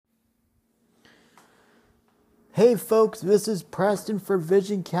Hey folks, this is Preston for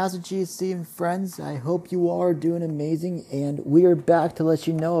Vision Cast GC and friends. I hope you all are doing amazing, and we are back to let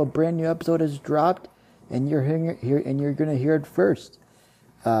you know a brand new episode has dropped, and you're gonna hear it first,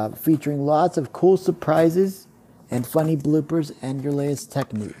 featuring lots of cool surprises and funny bloopers and your latest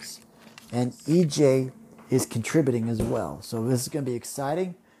tech news. And EJ is contributing as well, so this is gonna be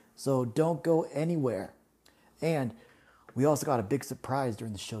exciting. So don't go anywhere. And we also got a big surprise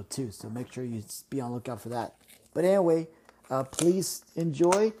during the show too, so make sure you be on the lookout for that. But anyway, please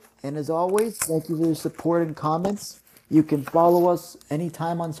enjoy, and as always, thank you for your support and comments. You can follow us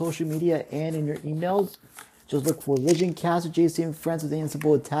anytime on social media and in your emails. Just look for VisionCast with JC and Friends with the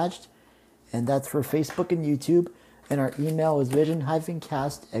symbol attached, and that's for Facebook and YouTube. And our email is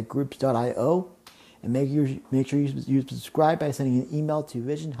vision-cast@groups.io. And make sure you subscribe by sending an email to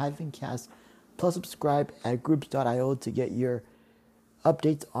vision-cast plus subscribe at groups.io to get your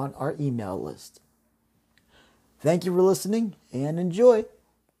updates on our email list. Thank you for listening and enjoy.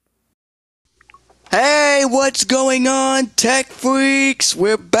 Hey, what's going on, tech freaks?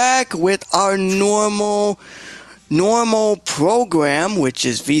 We're back with our normal program, which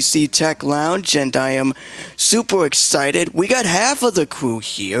is VC Tech Lounge, and I am super excited. We got half of the crew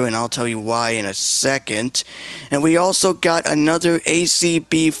here, and I'll tell you why in a second. And we also got another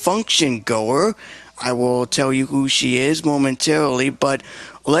ACB function goer. I will tell you who she is momentarily, but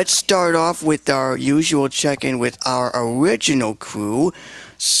let's start off with our usual check-in with our original crew,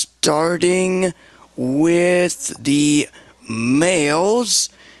 starting with the males.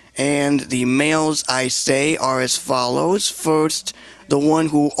 And the males, I say, are as follows. First, the one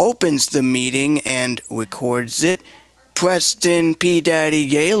who opens the meeting and records it. Preston P. Daddy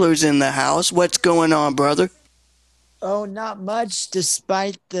Gaylor's in the house. What's going on, brother? Oh, not much.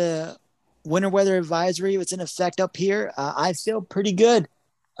 Despite the winter weather advisory that's in effect up here, I feel pretty good.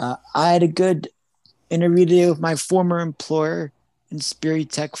 I had a good interview today with my former employer in Spirit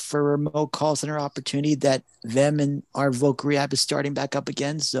Tech for a remote call center opportunity that them and our Voc Rehab is starting back up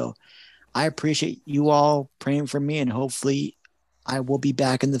again. So I appreciate you all praying for me, and hopefully I will be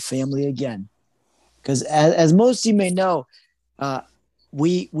back in the family again. Because as most of you may know,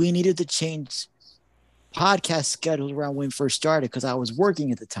 we needed to change podcast schedules around when we first started because I was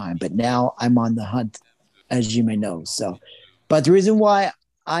working at the time, but now I'm on the hunt, as you may know. So, but the reason why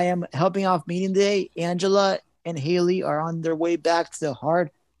I am helping off meeting today, Angela and Haley are on their way back to the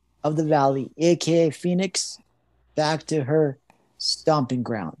heart of the valley, aka Phoenix, back to her stomping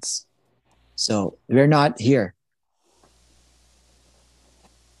grounds. So they're not here.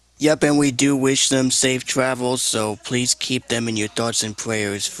 Yep, and we do wish them safe travels, so please keep them in your thoughts and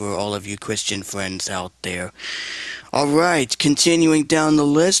prayers for all of you Christian friends out there. All right, continuing down the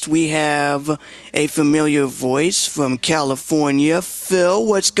list, we have a familiar voice from California. Phil,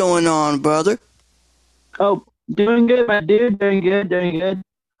 what's going on, brother? Oh, doing good, my dude. Doing good.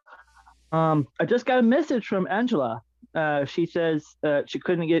 I just got a message from Angela. She says she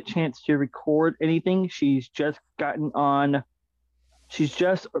couldn't get a chance to record anything. She's just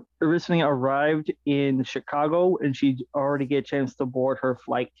recently arrived in Chicago, and she already get a chance to board her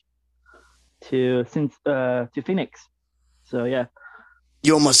flight to Phoenix. So yeah.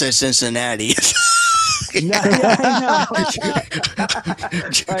 You almost said Cincinnati. You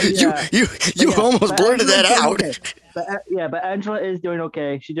almost blurted that out. Okay. But Angela is doing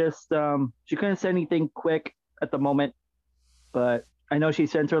okay. She just she couldn't say anything quick at the moment, but I know she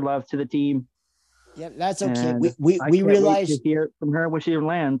sent her love to the team. Yeah, that's okay. We realized to hear from her when she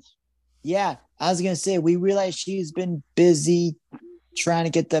lands. Yeah, I was gonna say we realized she's been busy trying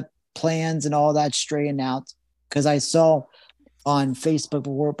to get the plans and all that straightened out. Because I saw on Facebook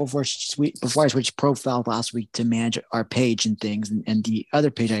before I switched profile last week to manage our page and things, and the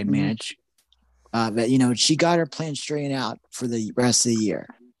other page I manage, that she got her plan straightened out for the rest of the year.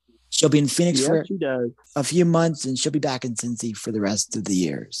 She'll be in Phoenix for a few months, and she'll be back in Cincy for the rest of the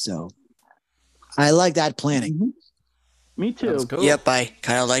year. So I like that planning. Mm-hmm. Me too. Cool. Yep, I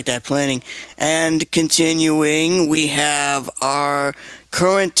kind of like that planning. And continuing, we have our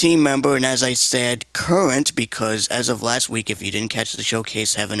current team member, and as I said, current, because as of last week, if you didn't catch the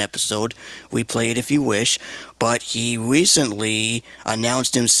Showcase Heaven episode, we play it if you wish, but he recently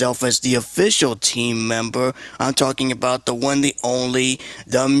announced himself as the official team member. I'm talking about the one, the only,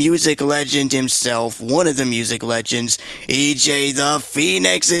 the music legend himself, one of the music legends, EJ the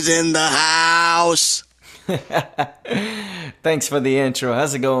Phoenix is in the house! Thanks for the intro.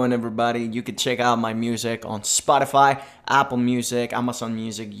 How's it going, everybody? You can check out my music on Spotify, Apple Music, Amazon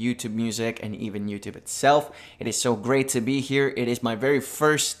Music, YouTube Music, and even YouTube itself. It is so great to be here. It is my very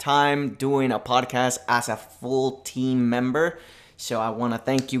first time doing a podcast as a full team member. So I want to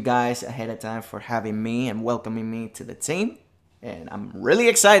thank you guys ahead of time for having me and welcoming me to the team. And I'm really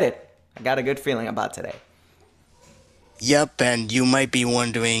excited. I got a good feeling about today. Yep, and you might be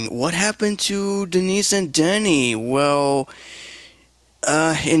wondering what happened to Denise and Danny. Well,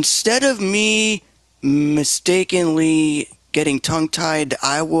 instead of me mistakenly getting tongue-tied,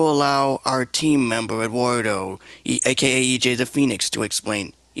 I will allow our team member Eduardo, aka EJ the Phoenix, to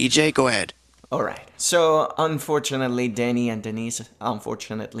explain. EJ, go ahead. All right. So, unfortunately, Danny and Denise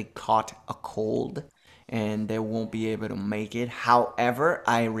unfortunately caught a cold and they won't be able to make it. However,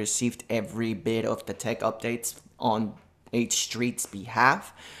 I received every bit of the tech updates on H Street's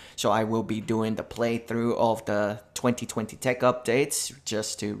behalf. So, I will be doing the playthrough of the 2020 tech updates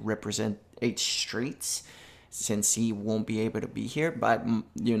just to represent H Streets since he won't be able to be here. But,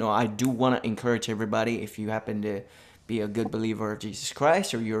 I do want to encourage everybody, if you happen to be a good believer of Jesus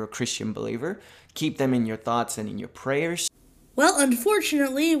Christ or you're a Christian believer, keep them in your thoughts and in your prayers. Well,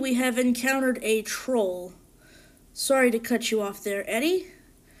 unfortunately, we have encountered a troll. Sorry to cut you off there, Eddie.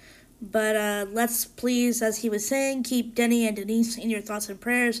 But let's please, as he was saying, keep Denny and Denise in your thoughts and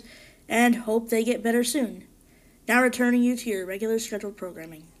prayers and hope they get better soon. Now returning you to your regular scheduled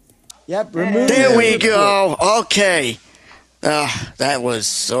programming. Yep, remove There we go. Okay. That was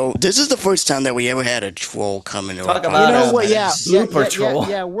so. This is the first time that we ever had a troll come into our Talk about You know podcast. what? Yeah, blooper troll.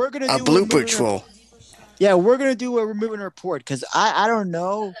 Yeah, we're gonna do A blooper troll. Yeah, we're gonna do a removing report because I don't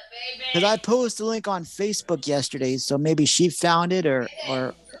know because I posted a link on Facebook yesterday, so maybe she found it or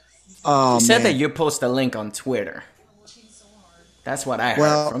You said man. that you post a link on Twitter. That's what I heard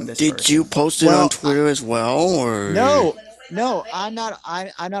Well, from this Did person. you post it Well, on Twitter as well, or no, I'm not.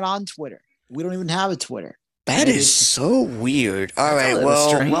 I'm not on Twitter. We don't even have a Twitter. That Maybe- is so weird. All That's a right, little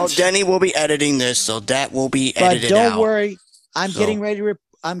well, strange. Denny will be editing this, so that will be But edited don't out. worry, I'm So- getting ready to.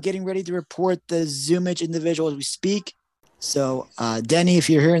 I'm getting ready to report the Zoomage individual as we speak. So, Denny, if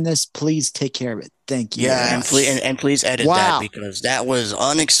you're hearing this, please take care of it. Thank you. Yeah, very and much. please edit Wow. that because that was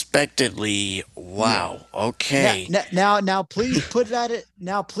unexpectedly wow. Okay. Now, please put that.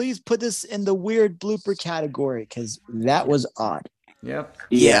 Now, please put this in the weird blooper category because that was odd. Yep.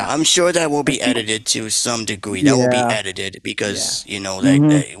 Yeah, I'm sure that will be edited to some degree. That will be Yeah. edited because that, Mhm.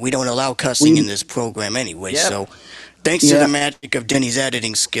 that we don't allow cussing in this program anyway. Yep. So, thanks to Yeah. the magic of Denny's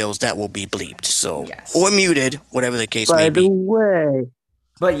editing skills, that will be bleeped. So, Yes. or muted, whatever the case may By the be. way,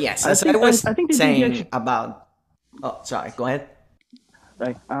 But yes, I as I think- was I think the saying VBA about... Oh, sorry. Go ahead.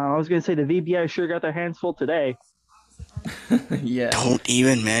 I was gonna say the VBI sure got their hands full today. Yeah. Don't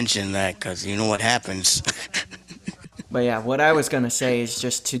even mention that because you know what happens. But yeah, what I was gonna say is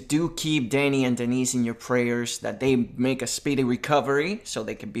just to do keep Danny and Denise in your prayers that they make a speedy recovery so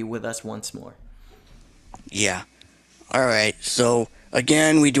they can be with us once more. Yeah. All right. So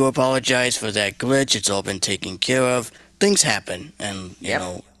again, we do apologize for that glitch. It's all been taken care of. Things happen, and you Yep.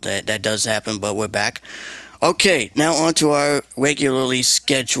 know that does happen. But we're back. Okay. Now on to our regularly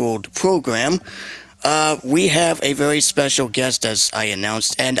scheduled program. We have a very special guest, as I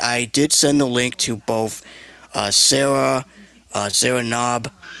announced, and I did send the link to both Sarah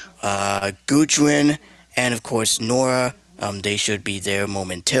Knob, Gudrun, and of course Nora. They should be there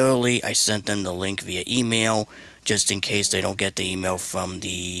momentarily. I sent them the link via email just in case they don't get the email from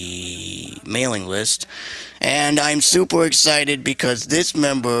the mailing list. And I'm super excited because this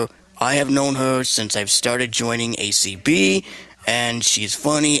member, I have known her since I've started joining ACB, and she's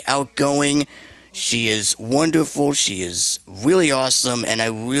funny, outgoing. She is wonderful. She is really awesome, and I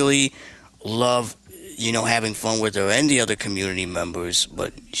really love having fun with her and the other community members,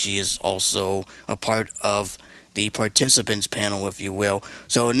 but she is also a part of the participants panel, if you will.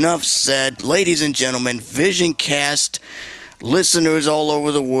 So enough said. Ladies and gentlemen, VisionCast listeners all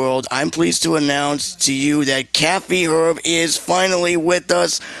over the world, I'm pleased to announce to you that Kathy Herb is finally with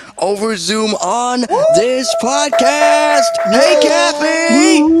us over Zoom on this podcast. Hey,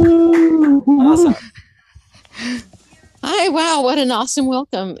 Kathy! Awesome. Hi, wow, what an awesome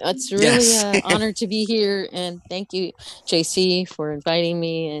welcome. It's really Yes. an honor to be here. And thank you, JC, for inviting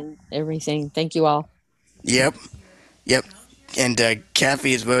me and everything. Thank you all. Yep. And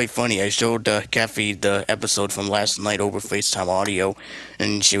Kathy is very funny. I showed Kathy the episode from last night over FaceTime audio,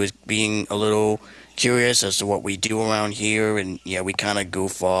 and she was being a little curious as to what we do around here. And yeah, we kind of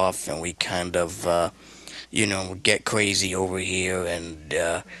goof off and we kind of, get crazy over here. And,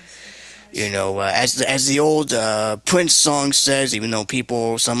 as the old Prince song says, even though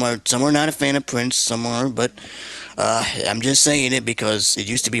some are not a fan of Prince, some are, but I'm just saying it because it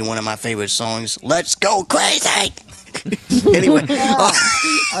used to be one of my favorite songs. Let's go crazy! Anyway,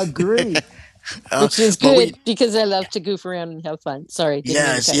 Agree. Which is but good because I love to goof around and have fun. Sorry. didn't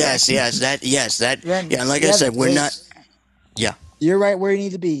mean to cut you off. yes, that, Then- yeah. And like I yeah, said, we're they- not. Yeah, You're right where you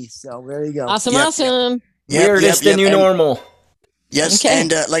need to be. So there you go. Awesome, Yep, awesome. Weird is the new and- normal. Yes, Okay.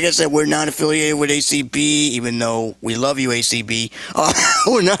 and like I said, we're not affiliated with ACB, even though we love you, ACB.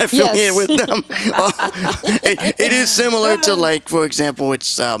 We're not affiliated Yes. with them. It is similar to, like, for example,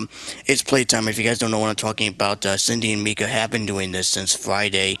 it's Playtime. If you guys don't know what I'm talking about, Cindy and Mika have been doing this since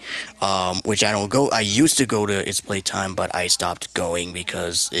Friday, which I don't go. I used to go to It's Playtime, but I stopped going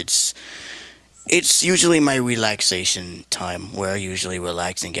because it's usually my relaxation time where I usually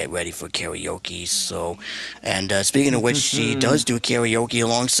relax and get ready for karaoke. So, and speaking of which, she does do karaoke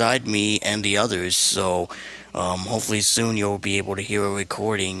alongside me and the others. So, hopefully soon you'll be able to hear a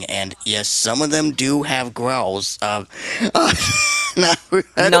recording. And yes, some of them do have growls. None Some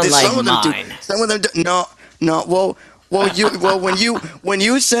like of them do. mine. Some of them do. No, no. When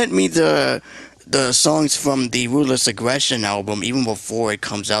you sent me the songs from the Ruthless Aggression album, even before it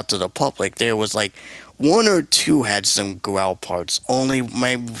comes out to the public, there was like one or two had some growl parts.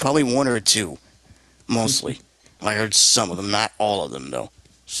 Probably one or two, mostly. I heard some of them, not all of them though.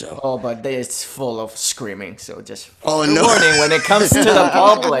 So. Oh, but it's full of screaming. So just Oh, fair no. warning, when it comes to the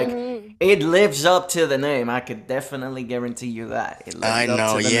public, it lives up to the name. I could definitely guarantee you that. It lives I up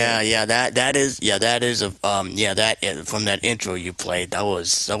know, to the name. yeah, that is from that intro you played. That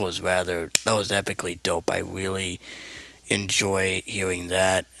was epically dope. I really enjoy hearing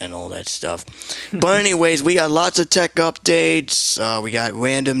that and all that stuff. But anyways, we got lots of tech updates. We got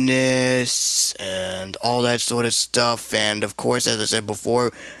randomness and all that sort of stuff. And of course, as I said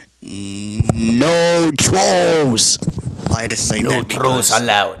before, no trolls. I had to say No that trolls because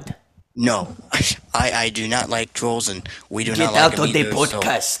allowed. no, I do not like trolls, and we do Get not like out them of the either, so-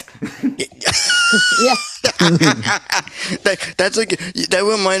 podcast. Yeah. that's like that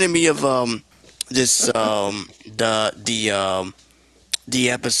reminded me of this the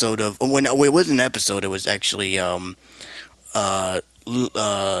episode of when it wasn't an episode, it was actually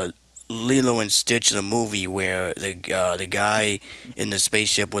Lilo and Stitch, the movie, where the guy in the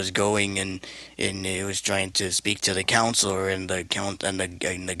spaceship was going and he was trying to speak to the counselor, and the guy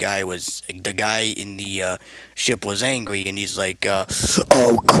in the ship was angry, and he's like,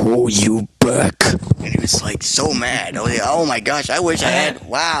 "I'll call you back," and he was like so mad. I was like, oh my gosh, I wish I had.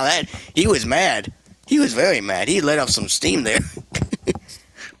 Wow, he was mad. He was very mad. He let off some steam there.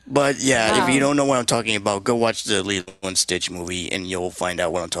 But yeah, if you Wow. don't know what I'm talking about, go watch the Lilo and Stitch movie and you'll find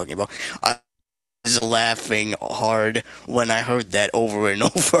out what I'm talking about. I was laughing hard when I heard that over and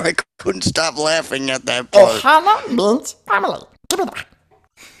over. I couldn't stop laughing at that part. Ohana means family. Give it back.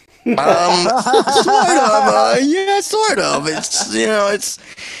 Sort of. Yeah, sort of.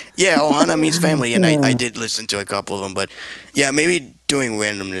 Ohana means family, and I did listen to a couple of them, but yeah, maybe doing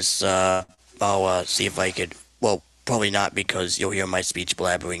randomness. I'll see if I could. Well, probably not, because you'll hear my speech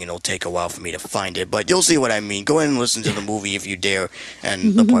blabbering and it'll take a while for me to find it, but you'll see what I mean. Go ahead and listen to the movie if you dare,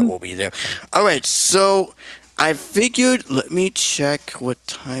 and the part will be there. All right, so I figured, let me check what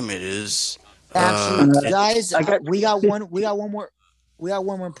time it is. Actually, guys, I got- we got one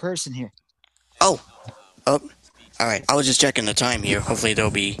more person here. Oh, all right. I was just checking the time here. Hopefully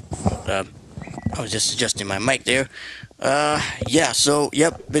there'll be. I was just adjusting my mic there. Yeah. So,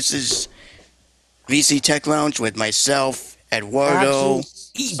 yep. This is VC Tech Lounge with myself, Eduardo. Actually,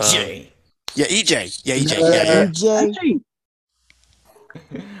 EJ. Yeah, EJ. Yeah, EJ. yeah, Yeah. EJ. Actually,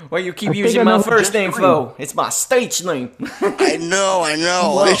 Why you keep I think using I know my who first just name, joined. fo? It's my stage name. I know.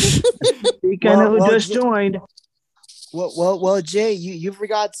 Well, you kind of Well, just J- joined. well, Jay, you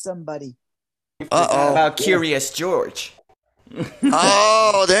forgot somebody. Uh-oh. About Curious George.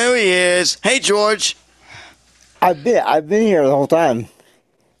 Oh, there he is. Hey, George. I've been here the whole time.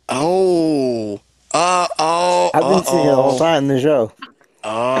 Oh. I've been sitting here the whole time in the show.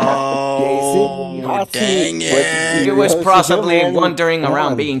 Oh. Jason, Hotzi, Dang what- it. You was hosted possibly Showman. wandering Come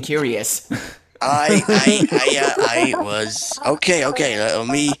around on. being curious. I was okay. Let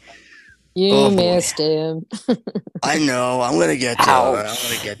me. You Oh, boy. missed him. I know. I'm gonna get to. Ouch.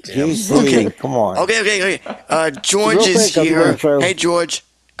 I'm gonna get to him. JC, Okay. come on. Okay. George Real is quick, I'm here. gonna show- Hey, George.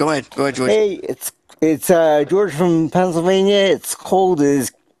 Go ahead, George. Hey, it's George from Pennsylvania. It's cold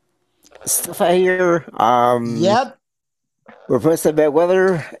as stuff out here. Yep. We're supposed to have bad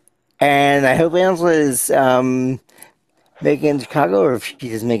weather, and I hope Angela is making it to Chicago, or if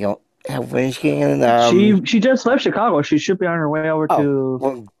she's just making when she can. She just left Chicago. She should be on her way over Oh, to.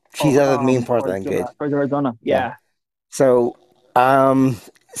 well, she's out of the main part then. Good. Towards Arizona. Yeah. So,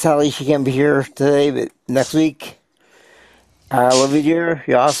 Sally, she can't be here today, but next week. I love you, dear.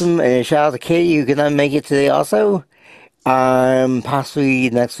 You're awesome. And shout out to Katie, who could not make it today also. Possibly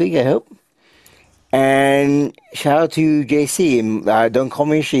next week, I hope. And shout out to JC. Don't call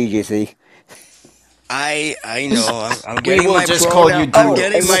me she, JC. I know. I'm We getting will my just call you pronoun- I'm Dude.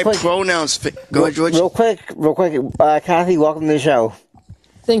 getting and my real quick- pronouns. Go ahead, George. Real quick, Kathy, welcome to the show.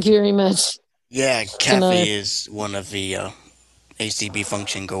 Thank you very much. Yeah, Shania. Kathy is one of the ACB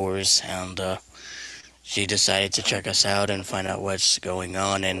function goers, and she decided to check us out and find out what's going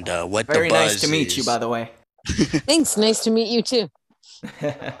on and what Very the buzz nice to meet you, is. by the way. Thanks. Nice to meet you too.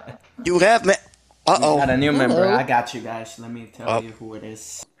 You have met. We got Uh a new member. Hello. I got you guys. Let me tell Oh. you who it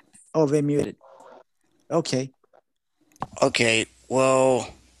is. Oh, they muted. Okay. oh. Okay. Well,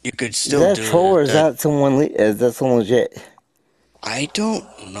 you could Is still that do a troll or is that. that someone? Is that someone legit? I don't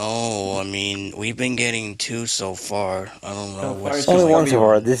know. I mean, we've been getting 2 so far. I don't know So far what's it's Only just one going so on.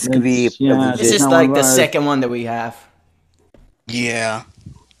 far. This could be It's- yeah, legit. This It's is not like one the of ours. second one that we have. Yeah,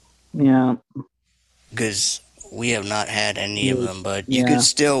 Yeah. because we have not had any of Yeah. them, but you Yeah. could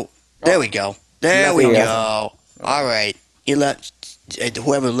still. There we go. There Left we it. go. All right. He left.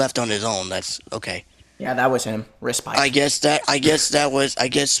 Whoever left on his own. That's okay. Yeah, that was him. Respite. I guess that was. I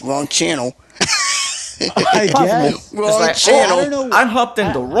guess wrong channel. I guess. It's Wrong like, channel. I don't know. I hopped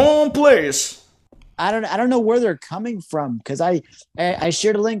in the wrong place. I don't know where they're coming from because I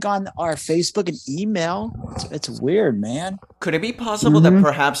shared a link on our Facebook and email. It's weird, man. Could it be possible that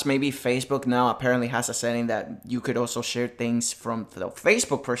perhaps maybe Facebook now apparently has a setting that you could also share things from the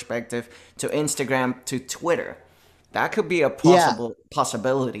Facebook perspective to Instagram to Twitter? That could be a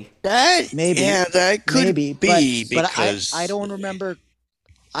possibility. That Maybe. Yeah, that could Maybe, be but because I don't remember.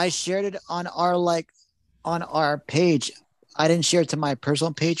 I shared it on our page. I didn't share it to my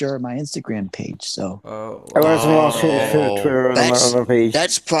personal page or my Instagram page. So Oh, I want someone else to Twitter on That's- our page.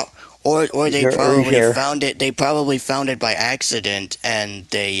 That's or they Share- probably share. found it. They probably found it by accident, and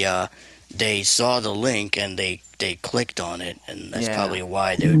they saw the link and they clicked on it, and that's Yeah. probably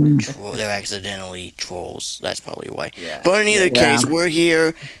why they're accidentally trolls. That's probably why. Yeah. But in either Yeah. case, we're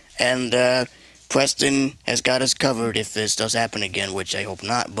here, and Preston has got us covered if this does happen again, which I hope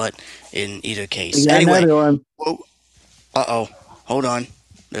not. But in either case, We got anyway. another one. Hold on.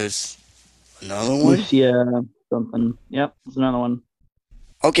 There's another We one. see something. Yep, there's another one.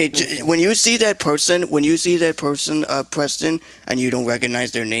 Okay, when you see that person, Preston, and you don't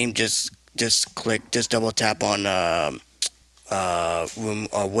recognize their name, just double tap on room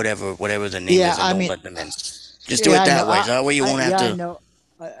or whatever the name Yeah, is, and I don't mean- let them in. Just do Yeah, it I that know. way. So that way you won't have I to. know.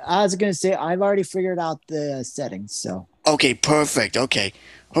 I was gonna say I've already figured out the settings. So Okay, perfect. Okay,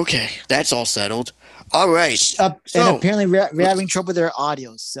 that's all settled. All right. and So- apparently we're having trouble with their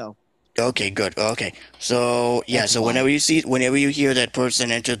audio. So Okay, good. Okay. So, yeah, That's so fine. whenever you hear that person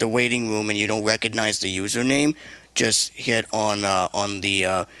enter the waiting room and you don't recognize the username, just hit on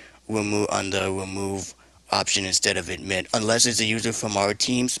the remove option instead of admit. Unless it's a user from our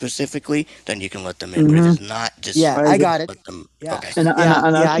team specifically, then you can let them in. But if it's not, just yeah, I got it. let them. Yeah. Okay. And, Yeah,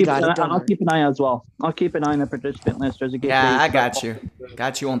 and yeah, I I'll, keep, got it. and Don't I'll worry. keep an eye as well. I'll keep an eye on the participant list. There's a good yeah, page. I got you.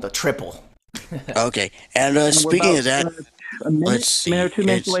 Got you on the triple. Okay. And And we're speaking of about, that, a minute, let's see. minute or 2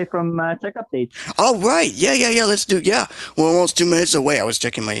 minutes It's- away from tech updates. all right. Yeah. Let's do. Yeah, we're almost 2 minutes away. I was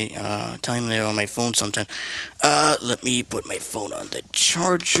checking my time there on my phone sometime. Let me put my phone on the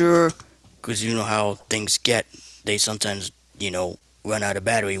charger, because you know how things get. They sometimes, run out of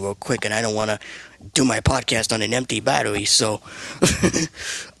battery real quick, and I don't want to do my podcast on an empty battery. So,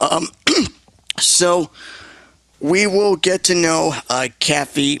 so we will get to know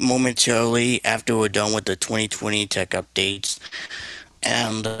Kathy momentarily after we're done with the 2020 tech updates.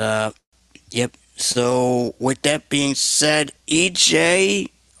 And, yep. So, with that being said, EJ,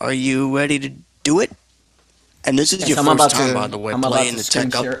 are you ready to do it? And this is Yes, your I'm first about time, to, by the way, I'm about playing to the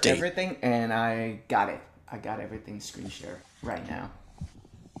screen tech share update. everything, and I got it. I got everything screen share right now.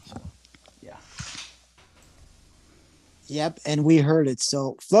 So, yeah. Yep, and we heard it.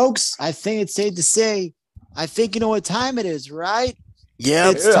 So, folks, I think it's safe to say, I think you know what time it is, right?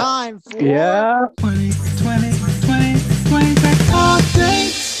 Yep. It's time for Yeah. 20 tech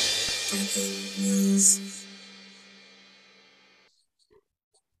updates.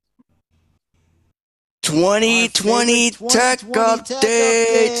 2020 tech update.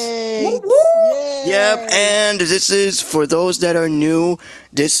 Yep, and this is for those that are new.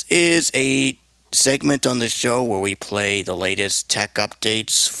 This is a segment on the show where we play the latest tech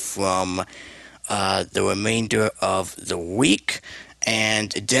updates from the remainder of the week.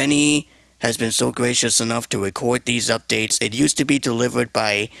 And Denny has been so gracious enough to record these updates. It used to be delivered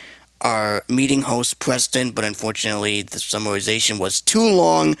by our meeting host Preston, but unfortunately the summarization was too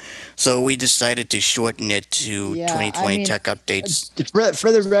long, so we decided to shorten it to Yeah, 2020 I mean, tech updates.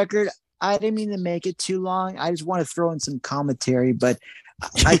 For the record, I didn't mean to make it too long. I just want to throw in some commentary, but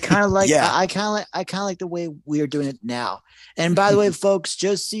I kind of like Yeah. I kind of like the way we are doing it now. And by the way, folks,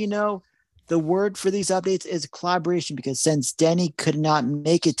 just so you know, the word for these updates is collaboration, because since Denny could not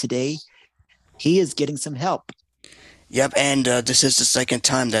make it today, he is getting some help. Yep, and this is the second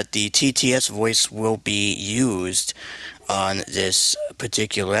time that the TTS voice will be used on this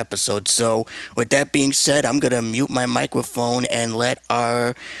particular episode. So, with that being said, I'm going to mute my microphone and let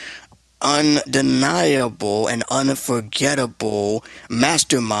our undeniable and unforgettable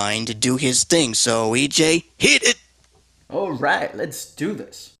mastermind do his thing. So, EJ, hit it! All right, let's do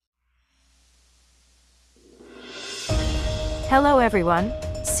this. Hello everyone,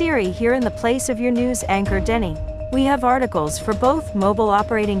 Siri here in the place of your news anchor Denny. We have articles for both mobile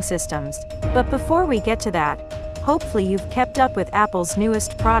operating systems, but before we get to that, hopefully you've kept up with Apple's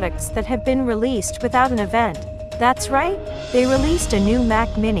newest products that have been released without an event. That's right, they released a new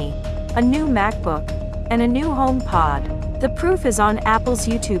Mac Mini, a new MacBook, and a new HomePod. The proof is on Apple's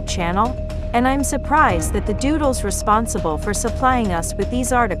YouTube channel, and I'm surprised that the doodles responsible for supplying us with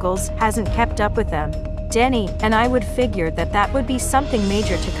these articles hasn't kept up with them. Denny and I would figure that that would be something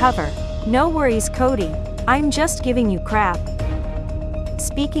major to cover. No worries, Cody. I'm just giving you crap.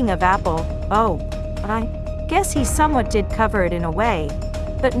 Speaking of Apple, I guess he somewhat did cover it in a way,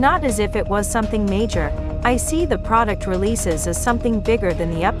 but not as if it was something major. I see the product releases as something bigger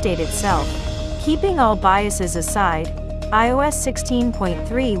than the update itself. Keeping all biases aside, iOS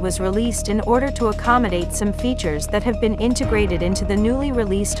 16.3 was released in order to accommodate some features that have been integrated into the newly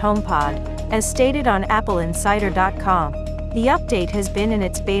released HomePod, as stated on AppleInsider.com. The update has been in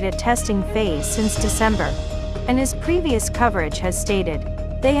its beta testing phase since December, and as previous coverage has stated,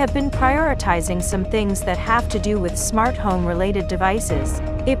 they have been prioritizing some things that have to do with smart home related devices.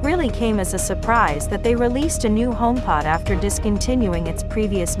 It really came as a surprise that they released a new HomePod after discontinuing its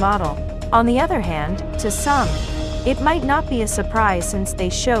previous model. On the other hand, to some, it might not be a surprise since they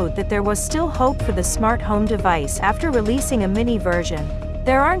showed that there was still hope for the smart home device after releasing a mini version.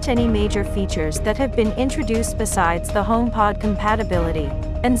 There aren't any major features that have been introduced besides the HomePod compatibility,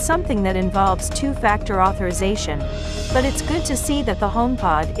 and something that involves two-factor authorization. But it's good to see that the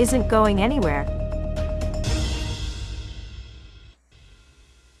HomePod isn't going anywhere.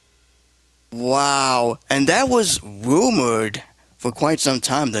 Wow, and that was rumored for quite some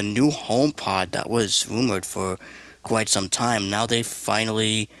time. The new HomePod, that was rumored for quite some time. Now they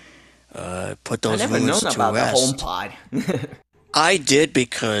finally put those I never rumors known to about rest. the HomePod. I did,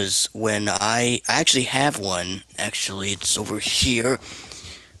 because when I actually have one, actually it's over here.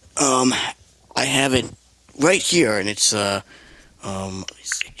 I have it right here, and it's let me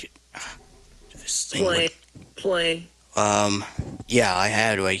see, this thing Play. yeah, I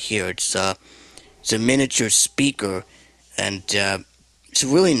had it right here. It's a miniature speaker, and it's a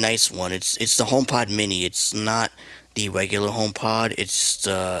really nice one. It's the HomePod Mini. It's not the regular HomePod. It's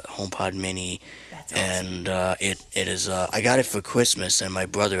the HomePod Mini. That's awesome. And it is I got it for Christmas, and my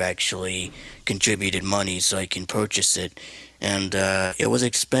brother actually contributed money so I can purchase it. And it was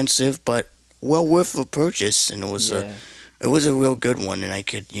expensive, but well worth the purchase. And it was a real good one, and I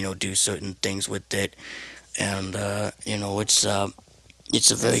could do certain things with it. And it's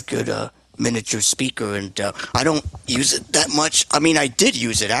a very good miniature speaker, and I don't use it that much. I mean, I did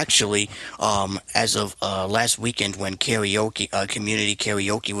use it actually as of last weekend when karaoke community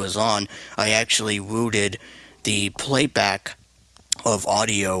karaoke was on. I actually routed the playback of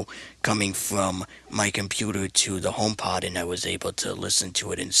audio coming from my computer to the HomePod, and I was able to listen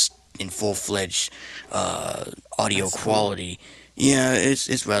to it in full-fledged audio That's quality. Yeah,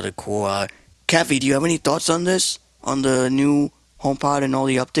 it's rather cool. Kathy, do you have any thoughts on this? On the new HomePod and all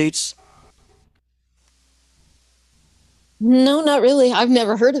the updates? No, not really. I've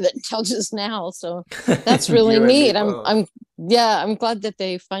never heard of it until just now. So that's really You and me neat. both. I'm glad that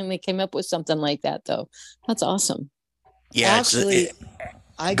they finally came up with something like that though. That's awesome. Yeah, Actually,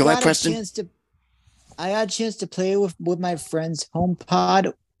 I Go ahead, got a Preston. chance to. I had a chance to play with my friend's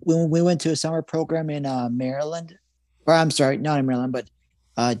HomePod when we went to a summer program in Maryland, or I'm sorry, not in Maryland, but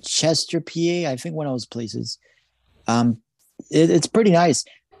Chester, PA. I think one of those places. It's pretty nice.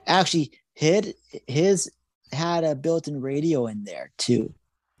 Actually, his had a built-in radio in there too.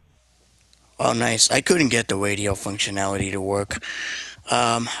 Oh, nice. I couldn't get the radio functionality to work.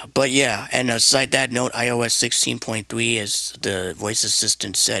 But yeah, and aside that note, iOS 16.3, as the voice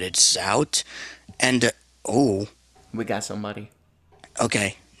assistant said, it's out. And, We got somebody.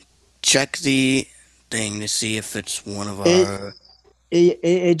 okay. Check the thing to see if it's one of It- our...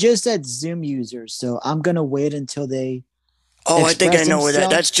 It just said Zoom users, so I'm gonna wait until they. Oh, I think I express know where that...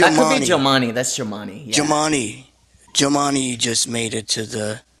 themselves. That's That could be Jomani. Jomani. That's Jomani. Yeah. Jomani just made it to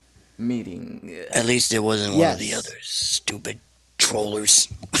the... Meeting. At least it wasn't one of the Yes. other stupid trollers.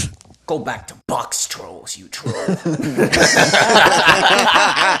 Go back to box trolls, you troll.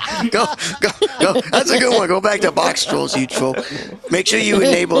 Go. That's a good one. Go back to box trolls, you troll. Make sure you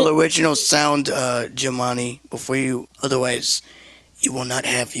enable original sound, Jemani, before you. Otherwise, you will not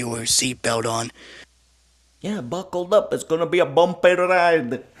have your seatbelt on. Yeah, buckled up. It's gonna be a bumpy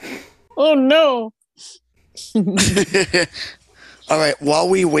ride. Oh no. All right. While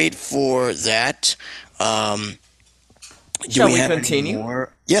we wait for that, Shall we have continue? any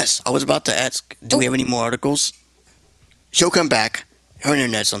more? Yes, I was about to ask. Do we have any more articles? She'll come back. Her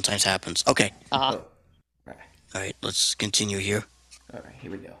internet sometimes happens. Okay. All right. Let's continue here. right, here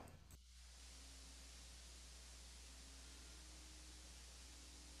we go.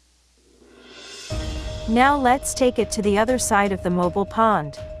 Now let's take it to the other side of the mobile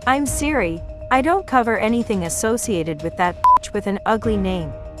pond. I'm Siri. I don't cover anything associated with that with an ugly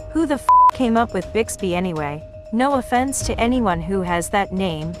name. Who the came up with Bixby anyway? No offense to anyone who has that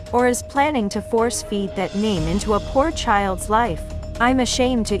name, or is planning to force feed that name into a poor child's life. I'm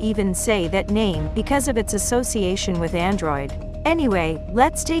ashamed to even say that name because of its association with Android. Anyway,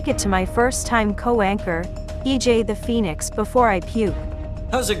 let's take it to my first time co-anchor, EJ the Phoenix, before I puke.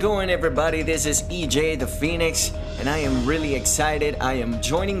 How's it going, everybody? This is EJ the Phoenix, and I am really excited. I am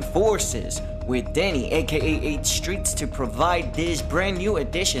joining forces with Danny, aka 8 Streets, to provide this brand new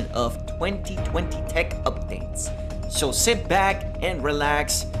edition of 2020 Tech Updates. So sit back and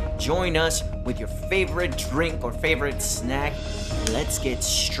relax, join us with your favorite drink or favorite snack, and let's get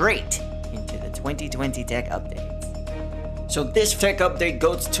straight into the 2020 Tech Updates. So this tech update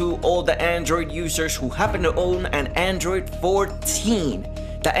goes to all the Android users who happen to own an Android 14.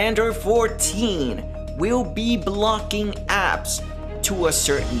 The Android 14 will be blocking apps to a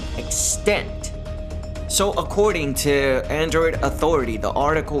certain extent. So according to Android Authority, the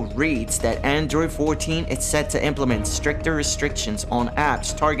article reads that Android 14 is set to implement stricter restrictions on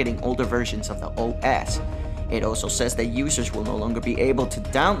apps targeting older versions of the OS. It also says that users will no longer be able to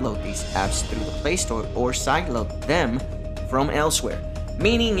download these apps through the Play Store or sideload them from elsewhere.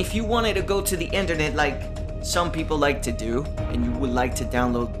 Meaning if you wanted to go to the internet like some people like to do, and you would like to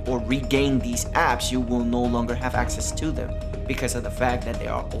download or regain these apps, you will no longer have access to them because of the fact that they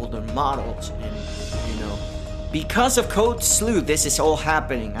are older models. And because of Code Sleuth, this is all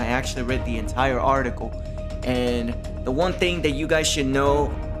happening. I actually read the entire article, and the one thing that you guys should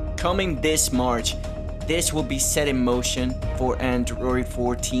know, coming this March, this will be set in motion for Android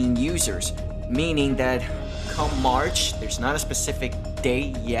 14 users, meaning that come March, there's not a specific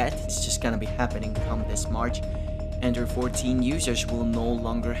day yet, it's just gonna be happening come this March, Android 14 users will no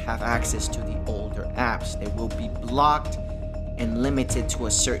longer have access to the older apps. They will be blocked and limited to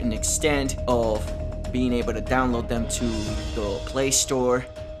a certain extent of being able to download them to the Play Store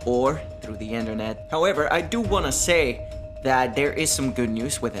or through the internet. However, I do want to say that there is some good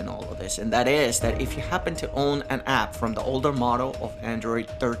news within all of this, and that is that if you happen to own an app from the older model of Android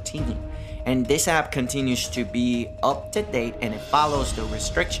 13, and this app continues to be up to date and it follows the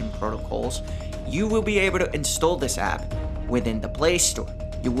restriction protocols, you will be able to install this app within the Play Store.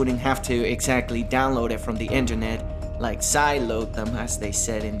 You wouldn't have to exactly download it from the internet, like sideload them as they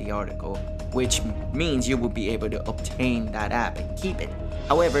said in the article, which means you will be able to obtain that app and keep it.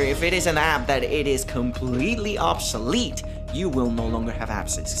 However, if it is an app that it is completely obsolete, you will no longer have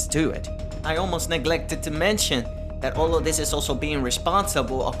access to it. I almost neglected to mention that all of this is also being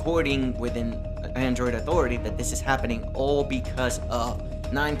responsible, according within Android Authority, that this is happening all because of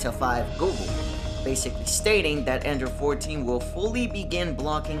 9to5 Google, basically stating that Android 14 will fully begin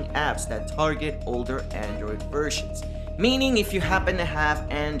blocking apps that target older Android versions. Meaning if you happen to have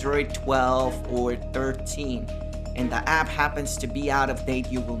Android 12 or 13 and the app happens to be out of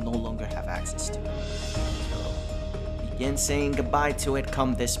date, you will no longer have access to it. So begin saying goodbye to it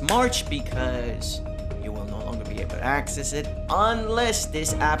come this March, because you will no longer be able to access it unless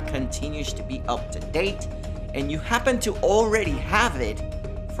this app continues to be up to date, and you happen to already have it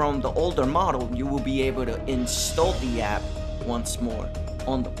from the older model. You will be able to install the app once more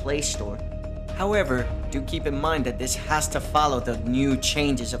on the Play Store. However, do keep in mind that this has to follow the new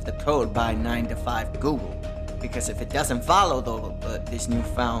changes of the code by 9to5 Google, because if it doesn't follow this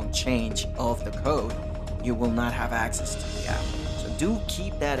newfound change of the code, you will not have access to the app. So do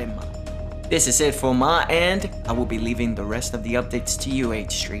keep that in mind. This is it for my end. I will be leaving the rest of the updates to you, 8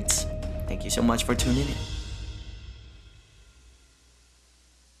 Streets. Thank you so much for tuning in.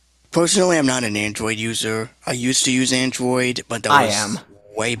 Personally, I'm not an Android user. I used to use Android, but that was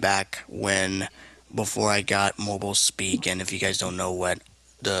way back when, before I got Mobile Speak. And if you guys don't know what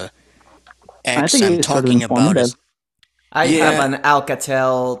the X I'm talking about is... I have an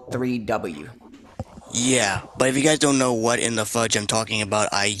Alcatel 3W. Yeah, but if you guys don't know what in the fudge I'm talking about,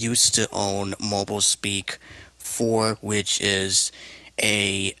 I used to own MobileSpeak 4, which is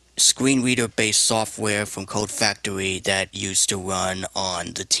a screen reader based software from Code Factory that used to run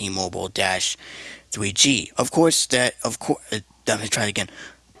on the T-Mobile Dash 3G. Let me try it again.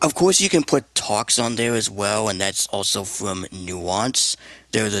 Of course, you can put talks on there as well, and that's also from Nuance.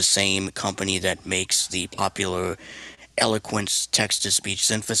 They're the same company that makes the popular Eloquence text-to-speech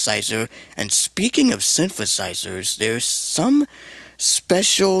synthesizer. And speaking of synthesizers, there's some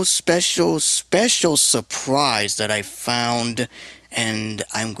special surprise that I found, and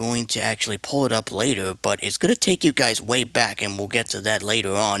I'm going to actually pull it up later, but it's going to take you guys way back, and we'll get to that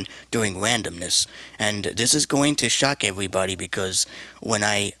later on during randomness. And this is going to shock everybody because when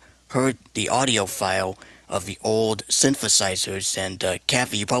I heard the audio file of the old synthesizers, and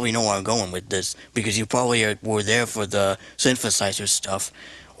Kathy, you probably know where I'm going with this because you probably were there for the synthesizer stuff,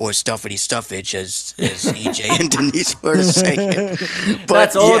 or stuffity stuffage, as EJ and Denise were saying. But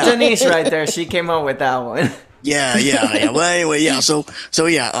That's old yeah. Denise right there. She came up with that one. Yeah. Well, anyway, yeah. So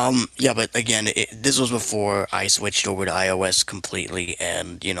yeah. But again, this was before I switched over to iOS completely,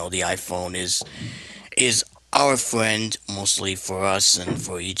 and the iPhone is our friend mostly for us, and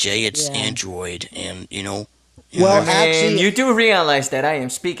for EJ, it's Yeah. Android, and Well, And actually, you do realize that I am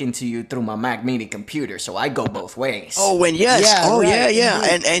speaking to you through my Mac Mini computer, so I go both ways. Oh, and yes. Yeah, Oh, right, yeah.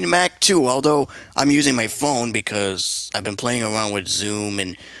 indeed. And Mac too. Although I'm using my phone because I've been playing around with Zoom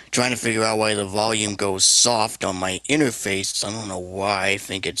and trying to figure out why the volume goes soft on my interface. I don't know why. I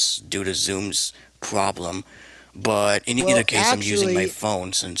think it's due to Zoom's problem. But in either well, case, I'm using my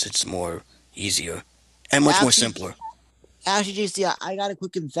phone since it's more easier and much more actually, simpler. actually, JC, I got a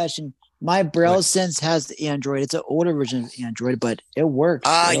quick confession. My Braille Sense has the Android. It's an older version of Android, but it works.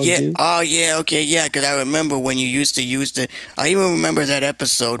 It'll Yeah. do. Oh, yeah. Okay, yeah. Because I remember when you used to use the. I even remember that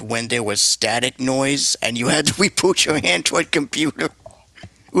episode when there was static noise and you had to reboot your Android computer.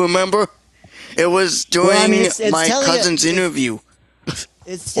 Remember? It was during Well, I mean, it's my telling you, cousin's interview.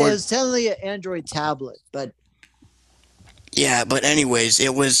 it's telling you Android tablet, but Yeah, but anyways,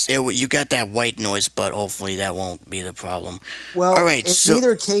 you got that white noise, but hopefully that won't be the problem. well, All right, in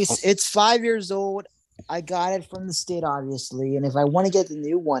either case, it's 5 years old. I got it from the state, obviously, and if I want to get the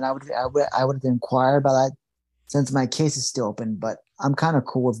new one, I would inquire about that since my case is still open. But I'm kind of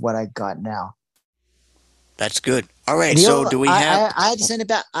cool with what I got now. That's good. All right, The so only- do we have? I had to send it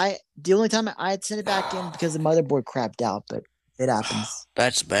back. The only time I had to send it back in because the motherboard crapped out, but it happens.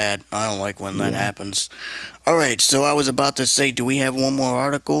 That's bad. I don't like when that Yeah. happens. All right, so I was about to say, do we have one more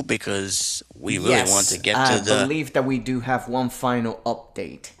article because we really want to get I to the. believe that we do have one final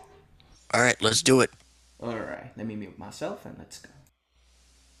update. All right, let's do it. All right, let me mute myself and let's go.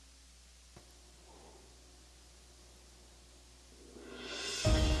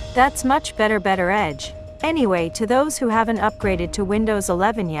 That's much better Edge. Anyway, to those who haven't upgraded to Windows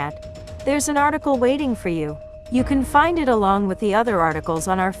 11 yet, there's an article waiting for you. You can find it along with the other articles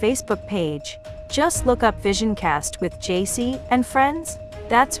on our Facebook page. Just look up Visioncast with JC and friends.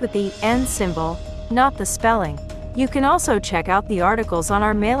 That's with the N symbol, not the spelling. You can also check out the articles on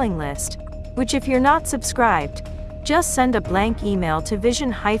our mailing list, which if you're not subscribed, just send a blank email to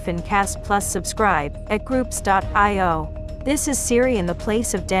vision-cast plus subscribe at groups.io. This is Siri in the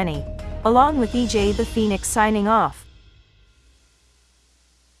place of Denny, along with EJ the Phoenix signing off.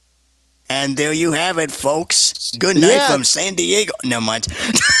 And there you have it, folks. Good night Yeah. from San Diego. Never mind.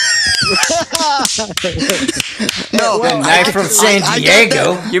 Well, Good night from San I got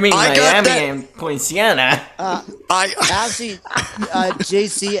Diego. that. You mean I got Miami that. and Poinciana? Actually,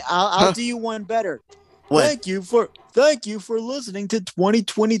 JC, I'll do you one better. What? Thank you for listening to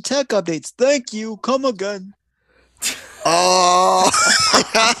 2020 Tech Updates. Thank you. Come again. Oh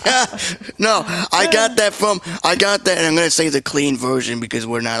no! I got that, and I'm gonna say the clean version because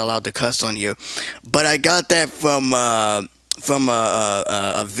we're not allowed to cuss on here. But I got that from a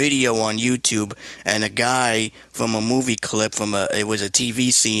video on YouTube, and a guy from a movie clip it was a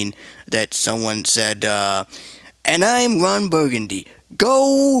TV scene that someone said, and I'm Ron Burgundy.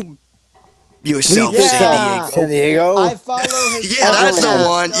 Go yourself, Yeah. San Diego. San Diego. I follow his. Yeah, that's the podcast.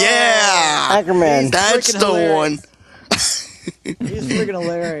 one. Yeah, Ackerman. that's freaking the hilarious. one. He's freaking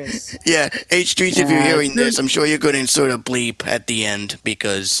hilarious. Yeah, H Streets, if you're Yeah. hearing this, I'm sure you're going to insert a bleep at the end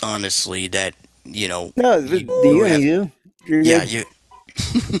because honestly, that, No, you only do. You're yeah, good. you.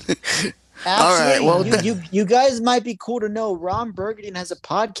 Actually, right, well, you guys might be cool to know. Ron Burgundy has a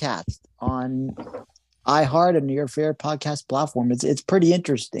podcast on iHeart and your favorite podcast platform. It's pretty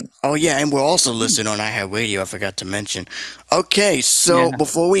interesting. Oh yeah, and we're also listed on iHeartRadio. I forgot to mention. Okay, so Yeah.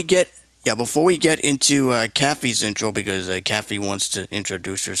 before we get Yeah, before we get into Kathy's intro, because Kathy wants to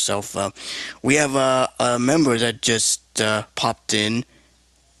introduce herself, we have a member that just popped in.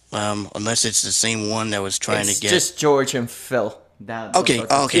 Unless it's the same one that was trying to It's get. just George and Phil. Those Okay, are the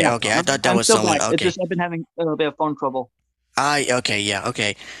two. okay. I thought that I'm was still someone. back. It's Okay. just I've been having a little bit of phone trouble. Okay, yeah,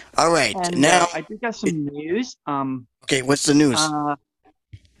 okay. All right. And Now, I do got some news. okay, what's the news?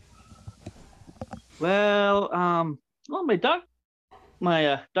 Well, my dog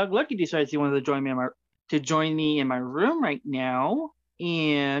Lucky decides he wanted to join me in my room right now,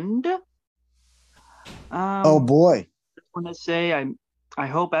 and Oh boy. I want to say I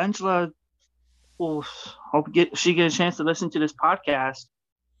hope Angela will she get a chance to listen to this podcast.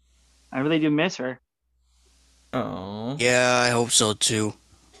 I really do miss her. Oh. Yeah, I hope so too.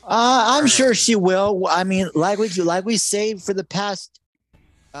 I'm sure she will. I mean, like we say for the past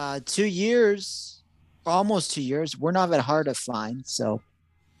 2 years, almost 2 years, we're not that hard to find. So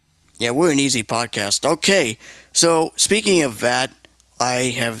Yeah, we're an easy podcast. Okay, so speaking of that,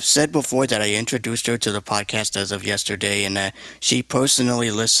 I have said before that I introduced her to the podcast as of yesterday, and she personally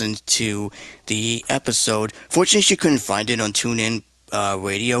listened to the episode. Fortunately, she couldn't find it on TuneIn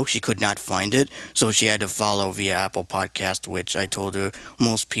Radio. She could not find it, so she had to follow via Apple Podcast, which I told her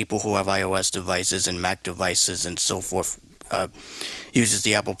most people who have iOS devices and Mac devices and so forth uses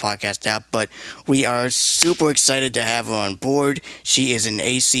the Apple Podcast app, but we are super excited to have her on board. She is an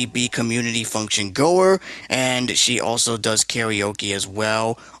ACB community function goer, and she also does karaoke as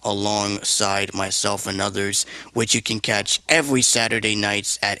well, alongside myself and others, which you can catch every Saturday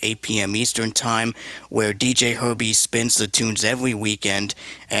nights at 8 p.m. Eastern Time, where DJ Herbie spins the tunes every weekend,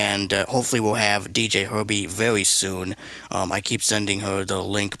 and hopefully we'll have DJ Herbie very soon. I keep sending her the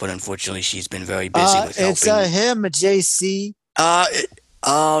link, but unfortunately she's been very busy with helping. it's him, JC. Oh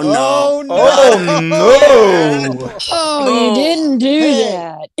no! Oh no! Oh, No. you didn't do Hey.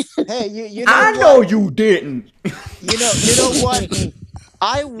 that. Hey, you know I what? know you didn't. You know what?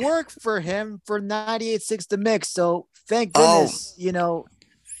 I work for him for 98.6 The Mix, so thank Oh. goodness, you know,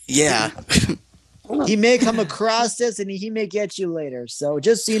 Yeah. he may come across this and he may get you later. So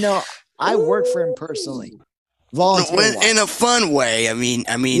just so you know, I work for him personally. Volunteer. In a fun way. I mean,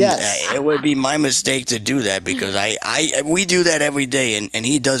 Yes. it would be my mistake to do that because we do that every day, and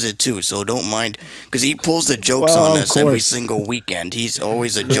he does it too. So don't mind, because he pulls the jokes Well, on of us every course. single weekend. He's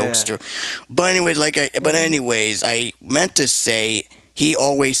always a jokester. But anyways, I meant to say he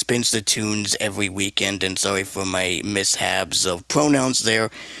always spins the tunes every weekend, and sorry for my mishaps of pronouns there.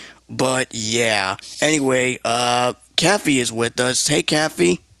 But yeah. Anyway, Kathy is with us. Hey,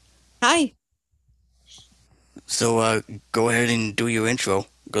 Kathy. Hi. So go ahead and do your intro,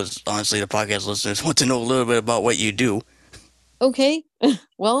 because honestly, the podcast listeners want to know a little bit about what you do. Okay.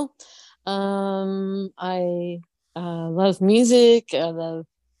 Well, I love music. I love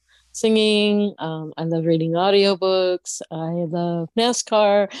singing. I love reading audiobooks. I love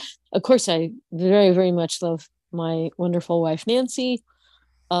NASCAR. Of course, I very, very much love my wonderful wife, Nancy.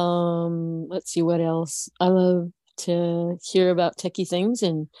 Let's see what else. I love to hear about techie things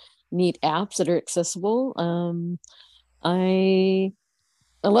and neat apps that are accessible. I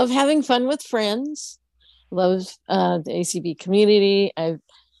love having fun with friends. Love the ACB community.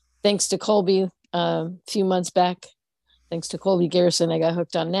 Thanks to Colby a few months back, thanks to Colby Garrison, I got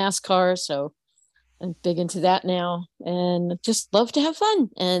hooked on NASCAR, so I'm big into that now, and just love to have fun.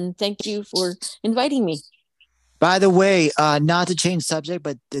 And thank you for inviting me. By the way, not to change subject,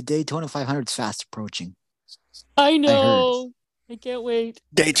 but the Daytona 500 is fast approaching. I know. I can't wait.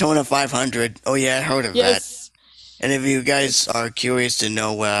 Daytona 500. Oh yeah, I heard of that. Yes. And if you guys are curious to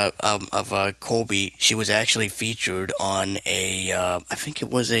know of Colby, she was actually featured on I think it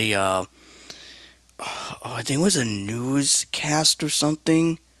was a newscast or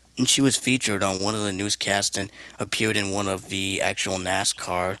something, and she was featured on one of the newscasts and appeared in one of the actual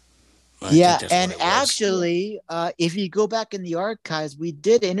NASCAR. I think Yeah, that's and what it was. actually, if you go back in the archives, we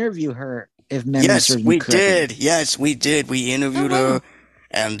did interview her. If memory Yes, serves me we correctly. did. Yes, we did. We interviewed her,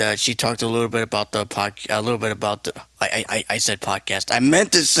 and she talked a little bit about the I said podcast. I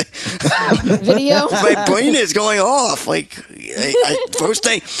meant to say Video. my brain is going off. Like first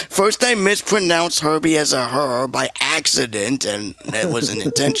I mispronounced Herbie as a her by accident, and that wasn't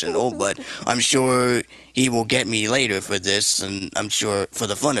intentional. But I'm sure he will get me later for this, and I'm sure for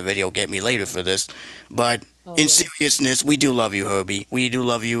the fun of it, he'll get me later for this. But in seriousness, we do love you, Herbie. We do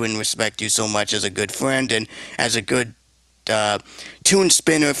love you and respect you so much as a good friend and as a good tune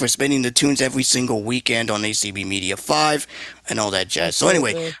spinner for spinning the tunes every single weekend on ACB Media 5 and all that jazz. So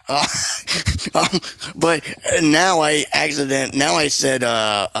anyway, but now I said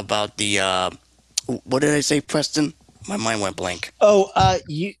about the what did I say, Preston? My mind went blank. Oh,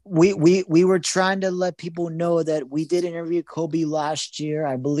 we were trying to let people know that we did interview Kobe last year,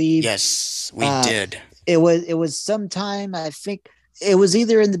 I believe. Yes, we Uh, did. it was sometime, I think it was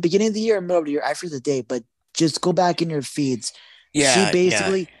either in the beginning of the year or middle of the year. I forget the date, but just go back in your feeds. She Yeah, yeah.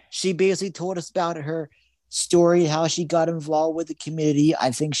 basically she basically told us about her story, how she got involved with the community.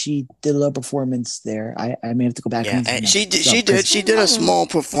 I think she did a little performance there. I may have to go back Yeah, and and listen to she did a small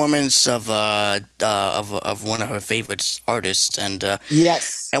performance of one of her favorite artists,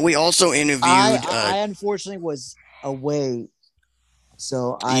 yes. and we also interviewed I unfortunately was away,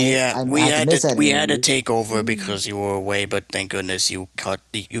 so yeah, I had to miss that we had to interview. take over because you were away, but thank goodness you caught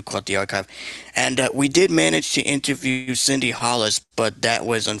the archive, and we did manage to interview Cindy Hollis, but that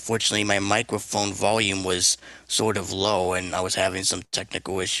was unfortunately my microphone volume was sort of low, and I was having some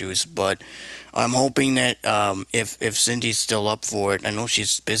technical issues. But I'm hoping that if Cindy's still up for it, I know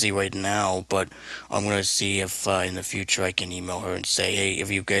she's busy right now, but I'm gonna see if in the future I can email her and say, hey,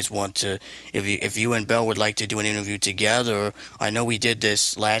 if you guys want to, if you and Belle would like to do an interview together. I know we did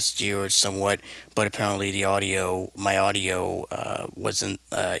this last year or somewhat, but apparently my audio wasn't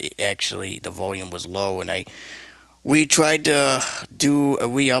actually the volume was low, and I we tried to do a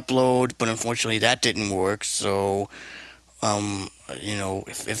re-upload, but unfortunately that didn't work. So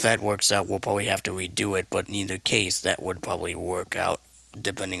if that works out, we'll probably have to redo it. But in either case, that would probably work out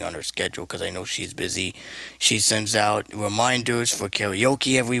depending on her schedule because I know she's busy. She sends out reminders for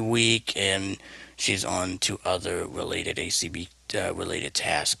karaoke every week, and she's on to other related ACB related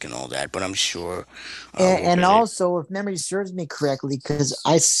tasks and all that. But I'm sure And also, if memory serves me correctly, because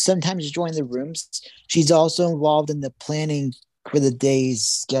I sometimes join the rooms, she's also involved in the planning for the day's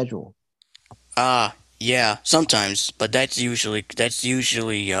schedule. Yeah, sometimes, but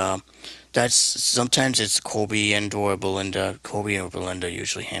that's sometimes it's Colby and or Belinda. Colby or Belinda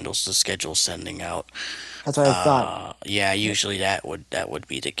usually handles the schedule sending out. That's what I thought. Yeah, usually that would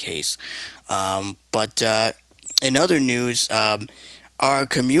be the case. But in other news, our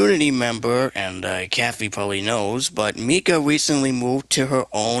community member, and Kathy probably knows, but Mika recently moved to her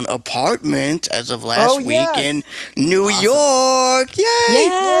own apartment as of last Oh week in yes, New Awesome. York. Yay!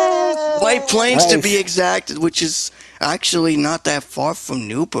 White Plains to be Nice. exact, which is actually not that far from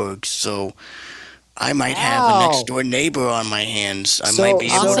Newburgh, so I might have a next wow. door neighbor on my hands. I might So be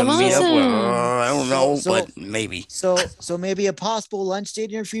able so to Awesome, meet up so with awesome. her. I don't so know, so but maybe. so maybe a possible lunch date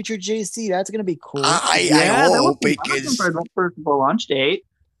in your future, JC. That's gonna be cool. I Yeah, that would hope be awesome because for a launch date.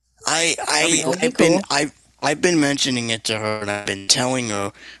 That'd be cool. That'd be cool. I've been mentioning it to her, and I've been telling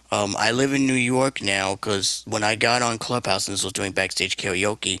her. I live in New York now because when I got on Clubhouse and this was doing backstage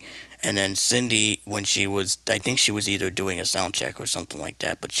karaoke, and then Cindy, when she was, I think she was either doing a sound check or something like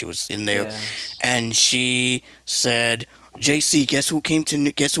that, but she was in there, Yes. and she said, "JC, guess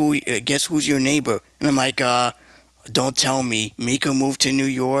who's your neighbor?" And I'm like, don't tell me. Mika moved to New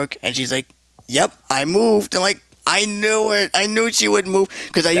York, and she's like, "Yep, I moved." I'm like, I knew it. I knew she would move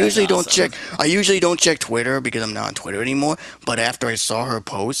because I That's usually don't awesome. check. I usually don't check Twitter because I'm not on Twitter anymore. But after I saw her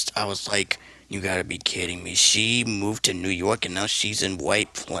post, I was like, "You gotta be kidding me!" She moved to New York, and now she's in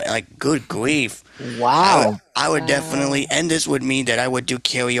White Plains. Like, good grief! Wow. I would definitely, Wow. and this would mean that I would do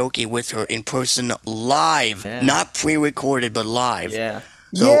karaoke with her in person live, Yeah. not pre-recorded, but live. Yeah.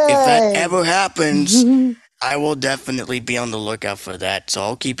 So if that Yay. ever happens, I will definitely be on the lookout for that. So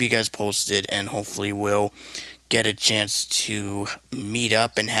I'll keep you guys posted, and hopefully we'll get a chance to meet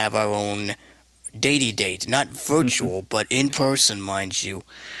up and have our own datey date. Not virtual, but in person, mind you.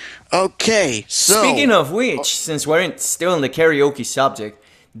 Okay, so Speaking of which, since we're still in the karaoke subject,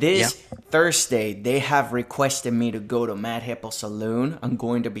 yeah. this Thursday they have requested me to go to Mad Hippo Saloon. I'm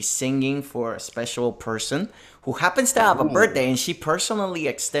going to be singing for a special person who happens to have a birthday, and she personally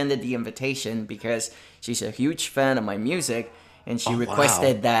extended the invitation because she's a huge fan of my music, and she Oh wow.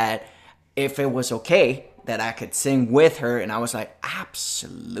 requested that if it was okay that I could sing with her, and I was like,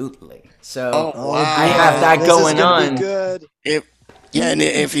 absolutely. So Oh Oh I have boy, that wow. this is going gonna be on. good. If yeah, and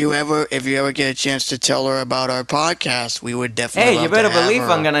if you ever get a chance to tell her about our podcast, we would definitely Hey, you love to better have believe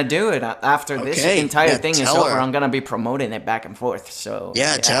I'm her. gonna do it. After this Okay, entire yeah, thing is tell over, her. I'm gonna be promoting it back and forth. So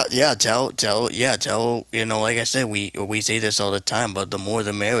Yeah, yeah, tell. You know, like I said, we say this all the time, but the more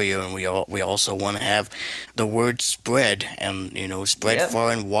the merrier, and we also want to have the word spread, and spread yep.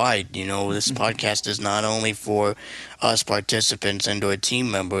 far and wide. This podcast is not only for us participants and our team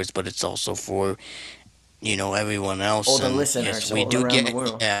members, but it's also for everyone All else. the And yes, listeners we all do around the get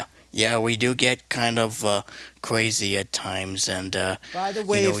world. yeah, we do get kind of crazy at times, and By the you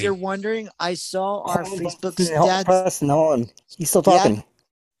way, know, if you're we, wondering, I saw our Hold on, Facebook Preston, stats. Preston, hold on. He's still Yeah. talking.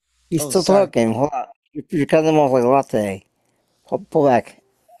 He's Oh, still sorry. talking. Hold on. You're cutting him off like a lot today. Pull back.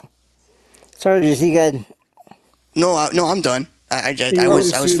 Sorry, did you see good? No, I'm done. I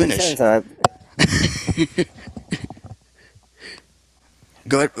was finished.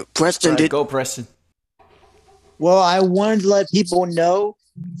 Go ahead, Preston. Right, go Preston. Well, I wanted to let people know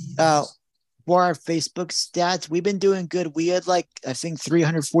for our Facebook stats, we've been doing good. We had I think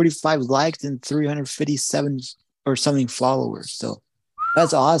 345 likes and 357 or something followers. So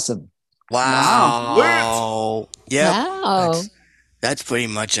that's awesome. Wow. Yeah. Wow. That's pretty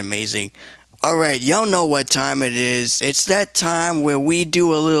much amazing. All right, y'all know what time it is. It's that time where we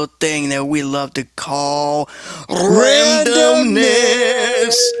do a little thing that we love to call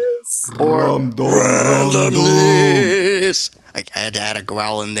randomness. Or randomness. I had to add a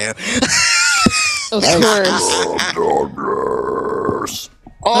growl in there. Of course.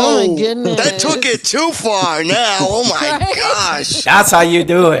 Oh my goodness. That took it too far now. Oh my gosh. That's how you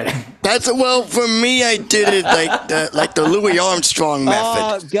do it. Well, for me, I did it like the Louis Armstrong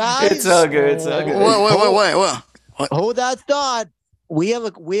method. Guys, It's all good. It's all good. What? Hold that thought. We have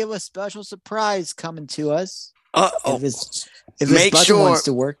a special surprise coming to us. If his button wants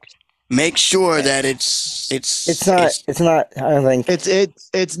to work. Make sure that it's not. I don't think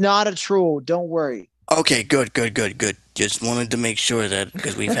it's not a troll. Don't worry. Okay, good. Just wanted to make sure that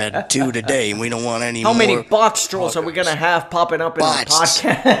because we've had 2 today and we don't want any How more. many bots trolls are we gonna have popping up in our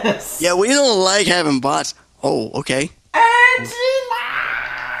podcast? Yeah, we don't like having bots. Oh, okay.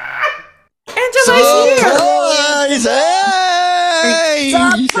 Angela's here!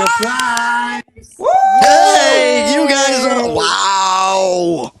 Surprise! Hey, you guys are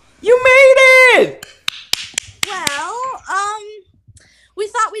wow! You made it! Well, we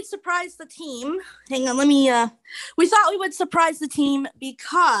thought we'd surprise the team. Hang on, we thought we would surprise the team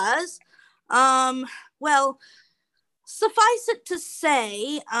because, well, suffice it to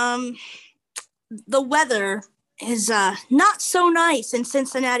say, the weather is not so nice in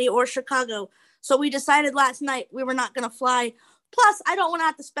Cincinnati or Chicago. So we decided last night we were not going to fly. Plus, I don't want to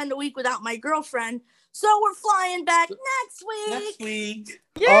have to spend a week without my girlfriend. So we're flying back next week.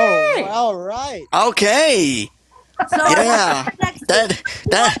 Yay! Oh, all right. Okay. So Yeah.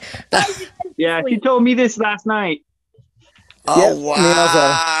 Yeah, she told me this last night. Oh, Yep, me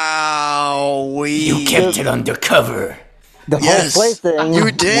wow. You kept it undercover. the whole place thing.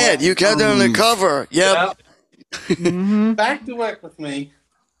 You did. You kept it undercover. Yep. Back to work with me.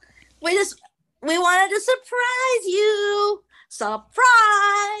 we wanted to surprise you.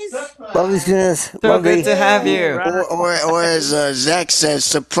 Surprise! Lovely students. So Lovely. good to have you. Or as Zach says,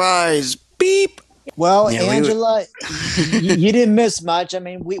 surprise. Beep. Well, Yeah, Angela, you didn't miss much. I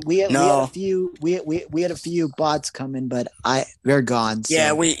mean, we had No. a few we had a few bots coming, but they're gone. So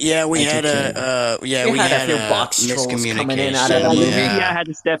Yeah, we had We had a few box trolls coming in out of the movie. Yeah, I had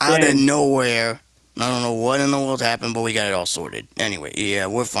to step Out of in. nowhere. I don't know what in the world happened, but we got it all sorted. Anyway, yeah,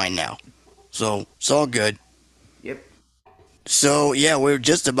 we're fine now. So it's all good. Yep. So yeah, we're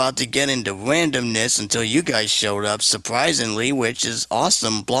just about to get into randomness until you guys showed up, surprisingly, which is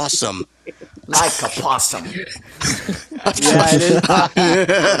awesome, blossom. Like a possum. Yeah, it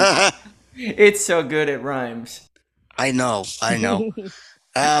is. It's so good it rhymes. I know.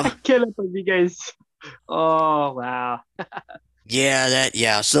 Kill it with you guys. Oh, wow.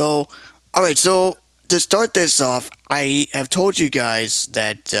 Yeah. So, all right. So to start this off, I have told you guys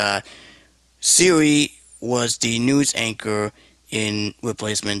that Siri was the news anchor in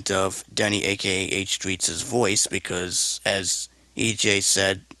replacement of Denny, aka H Streets' voice, because as EJ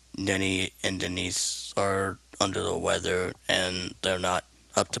said, Denny and Denise are under the weather and they're not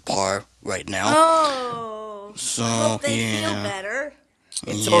up to par right now. Oh, So hope they yeah. feel better.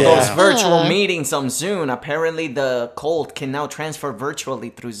 It's all those virtual meetings on Zoom. Apparently, the cold can now transfer virtually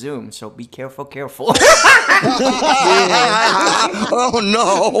through Zoom. So be careful. Oh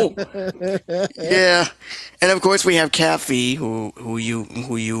no! Yeah, and of course we have Kathy, who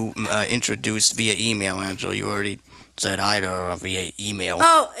you introduced via email. Angela, you already said hi to her via email.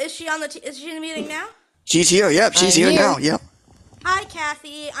 Oh, is she on is she in the meeting now? She's here. Yep, she's I'm here here. now. Yep. Hi,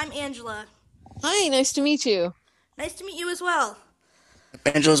 Kathy. I'm Angela. Hi, nice to meet you. Nice to meet you as well.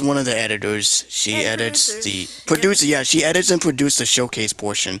 Angela's one of the editors. She And edits producers. the producer. Yeah, she edits and produces the showcase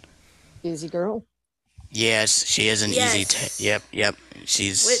portion. Busy girl. Yes, she is an easy. Yes. Yep.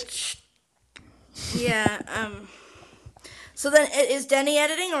 She's. Which, yeah. So then, is Denny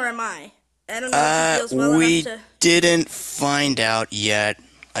editing or am I? I don't know if he feels well we enough to. didn't find out yet.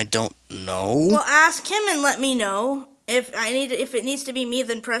 I don't know. Well, ask him and let me know. If it needs to be me,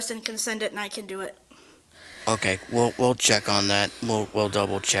 then Preston can send it and I can do it. Okay, we'll check on that. We'll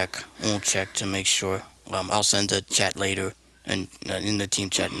double check. We'll check to make sure. I'll send a chat later and in the team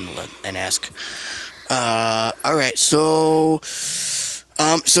chat and ask. All right. So,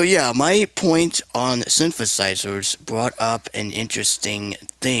 So yeah, my point on synthesizers brought up an interesting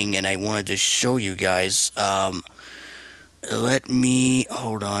thing, and I wanted to show you guys. Let me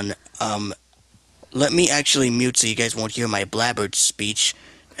hold on. Let me actually mute so you guys won't hear my blabbered speech,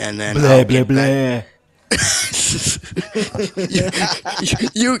 and then I'll get back.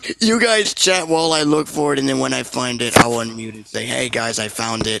 You guys chat while I look for it, and then when I find it, I'll unmute and say, "Hey guys, I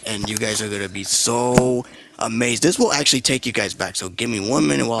found it," and you guys are gonna be so amazed. This will actually take you guys back. So give me 1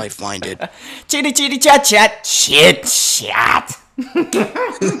 minute while I find it. Chitty chitty chat chat. Shit chat.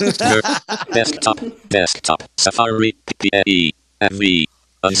 Desktop, Safari, PAE, MV,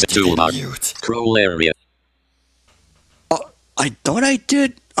 unset toolbar, scroll area. I thought I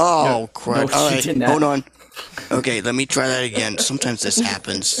did. Oh crap! No, All she right, did not. hold on. Okay, let me try that again. Sometimes this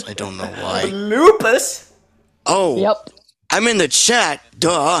happens. I don't know why. Lupus. Oh. Yep. I'm in the chat.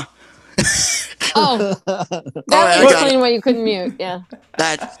 Duh. Oh, that I would got explain why you couldn't mute. Yeah.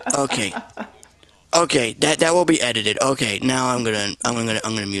 That okay. Okay, that will be edited. Okay, now I'm gonna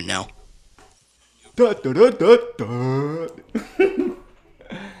mute now.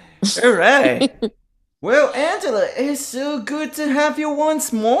 All right. Well, Angela, it's so good to have you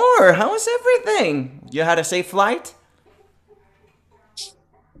once more. How's everything? You had a safe flight?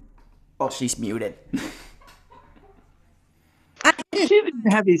 Oh, she's muted. She didn't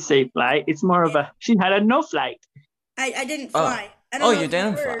have a safe flight. It's more of a she had a no flight. I didn't fly. I don't Oh, know you if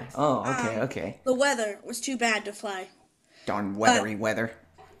didn't heard. fly. Oh, okay. The weather was too bad to fly. Darn weathery weather.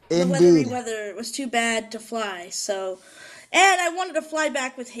 The weathery Indeed. weather was too bad to fly. So, and I wanted to fly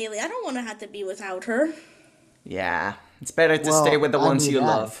back with Haley. I don't want to have to be without her. Yeah, it's better to Well, stay with the I ones knew you that.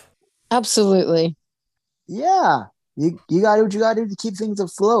 love. Absolutely. Yeah. You gotta do what you gotta do to keep things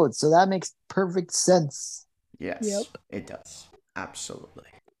afloat. So that makes perfect sense. Yes, Yep. it does. Absolutely.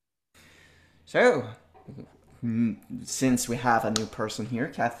 So, since we have a new person here,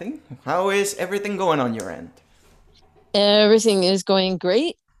 Kathy, how is everything going on your end? Everything is going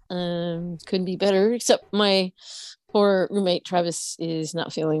great. Couldn't be better, except my poor roommate Travis is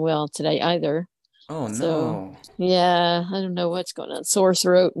not feeling well today either. Oh no. So, yeah, I don't know what's going on. Sore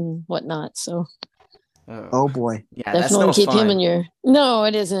throat and whatnot. So Oh boy. Yeah, that's definitely no keep fun. him in your No,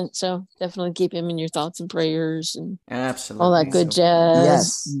 it isn't. So definitely keep him in your thoughts and prayers and Absolutely. all that good jazz.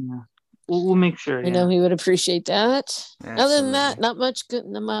 Yes. Yeah. We'll make sure. I know he would appreciate that. Other than that, Absolutely. not much good.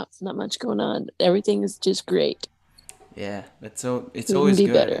 Not much going on. Everything is just great. Yeah, it's always Couldn't be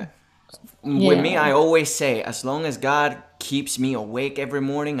good. better. With me, Yeah. I always say, as long as God keeps me awake every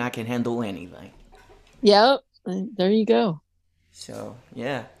morning, I can handle anything. Yep. There you go. So,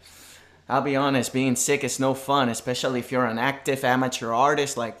 yeah. I'll be honest, being sick is no fun, especially if you're an active amateur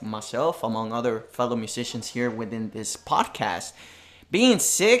artist like myself, among other fellow musicians here within this podcast. Being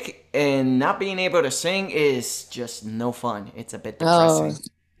sick and not being able to sing is just no fun. It's a bit depressing.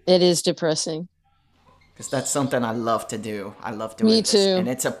 It is depressing. Because that's something I love to do. I love doing Me this. too. And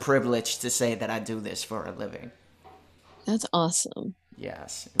it's a privilege to say that I do this for a living. That's awesome.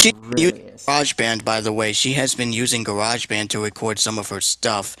 Yes, She it really used is. GarageBand, by the way. She has been using GarageBand to record some of her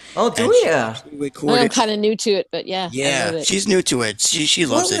stuff. Oh, do and she ya? I'm recorded. kind of new to it, but yeah, I love Yeah, it. she's new to it. She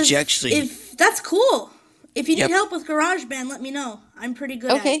loves it. She actually. If that's cool. If you need Yep. help with GarageBand, let me know. I'm pretty good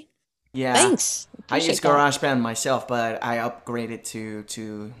at it. Okay. Yeah. Thanks. I use Appreciate that. GarageBand myself, but I upgraded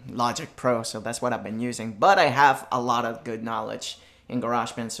to Logic Pro, so that's what I've been using. But I have a lot of good knowledge in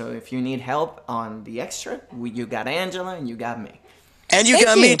GarageBand, so if you need help on the extra, you got Angela and you got me. And you Thank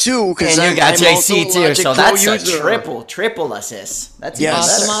got you. me too, because And you got I'm also JC too, Logic so Pro that's a user. triple assist. That's Yes. even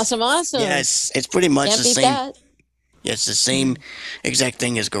Awesome, better. awesome, awesome. Yes, it's pretty much Can't the beat same. that. Yeah, it's the same exact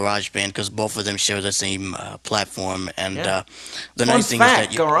thing as GarageBand because both of them share the same platform. And Yeah. the Fun nice thing fact, is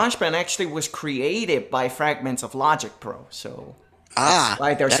that you. GarageBand actually was created by fragments of Logic Pro, so Ah,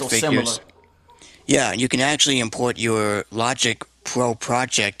 why they're that so figures. similar. Yeah, you can actually import your Logic Pro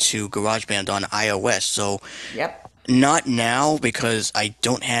project to GarageBand on iOS. So Yep. not now because I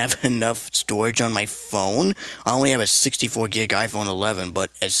don't have enough storage on my phone. I only have a 64 gig iPhone 11,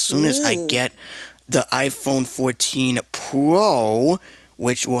 but as soon as I get the iPhone 14 Pro,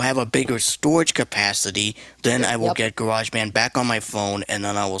 which will have a bigger storage capacity, then I will Yep. get GarageBand back on my phone, and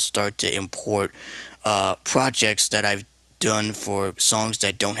then I will start to import projects that I've done for songs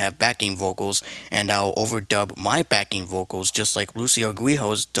that don't have backing vocals, and I'll overdub my backing vocals just like Lucy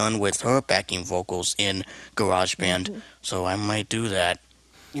Arguijo's done with her backing vocals in GarageBand. So I might do that.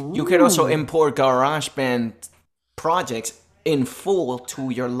 You could also import GarageBand projects in full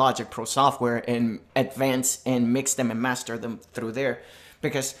to your Logic Pro software and advance and mix them and master them through there.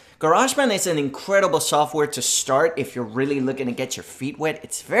 Because GarageBand is an incredible software to start if you're really looking to get your feet wet.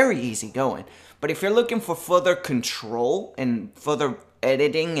 It's very easy going. But if you're looking for further control and further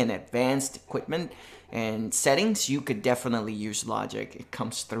editing and advanced equipment and settings, you could definitely use Logic. It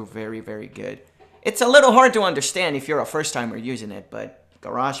comes through very, very good. It's a little hard to understand if you're a first timer using it, but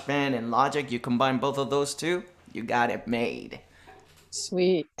GarageBand and Logic, you combine both of those two, you got it made.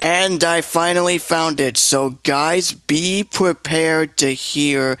 Sweet. And I finally found it. So guys, be prepared to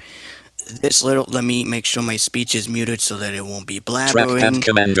hear this little... Let me make sure my speech is muted so that it won't be blabbering. Trackpad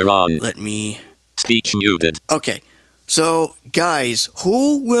commander on. Let me... Speech muted. Okay. So, guys,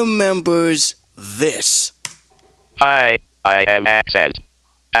 who remembers this? Hi, I am Accent.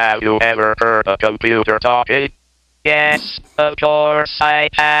 Have you ever heard a computer talking? Yes, of course I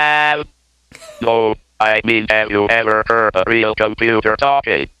have. No, I mean, have you ever heard a real computer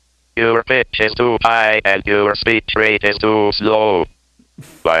talking? Your pitch is too high and your speech rate is too slow.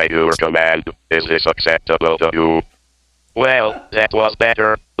 By your command, is this acceptable to you? Well, that was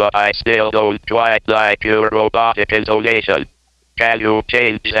better, but I still don't quite like your robotic intonation. Can you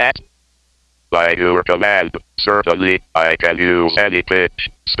change that? By your command, certainly, I can use any pitch,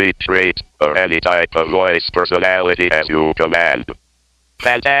 speech rate, or any type of voice personality as you command.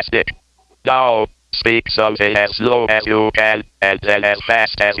 Fantastic. Now, speak something as slow as you can, and then as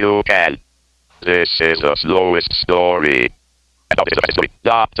fast as you can. This is the slowest story.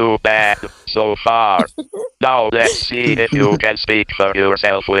 Not too bad so far. Now let's see if you can speak for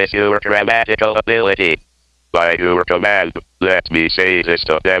yourself with your grammatical ability. By your command, let me say this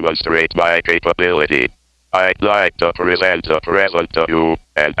to demonstrate my capability. I'd like to present a present to you,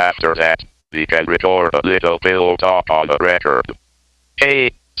 and after that, we can record a little pillow talk on the record.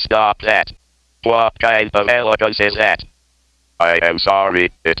 Hey, stop that. What kind of elegance is that? I am sorry,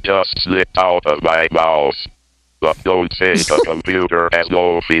 it just slipped out of my mouth. But don't think a computer has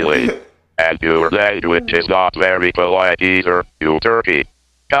no feeling. And your language is not very polite either, you turkey.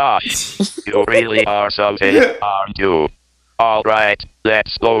 Gosh, you really are something, aren't you? Alright,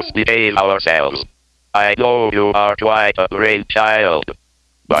 let's both behave ourselves. I know you are quite a great child.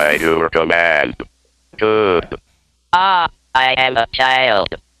 By your command. Good. I am a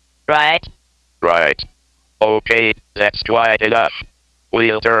child. Right? Right. Okay, that's quite enough.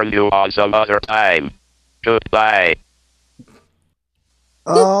 We'll turn you on some other time. Goodbye.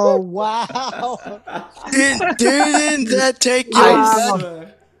 Oh, wow. Didn't that take you? Oh,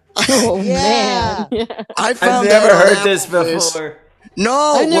 Yeah. man. I I've found never out heard that this was- before. No,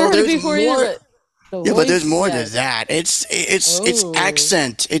 I've never heard it there's before more. either. The Yeah, but there's voice, more yeah. to that. It's Oh.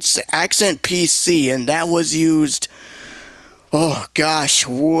 accent. It's accent PC, and that was used. Oh gosh,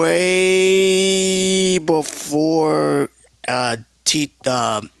 way before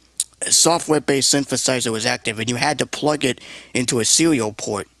software-based synthesizer was active, and you had to plug it into a serial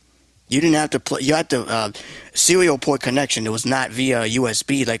port. You didn't have to plug. You had to serial port connection. It was not via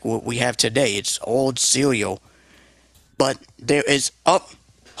USB like what we have today. It's old serial. But there is. Oh,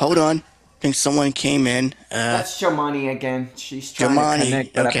 hold on. I think someone came in. That's Jamani again. She's trying Jamani, to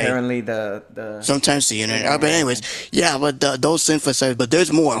connect, but okay. apparently the Sometimes the internet. But anyways, yeah, but those synthesizers. But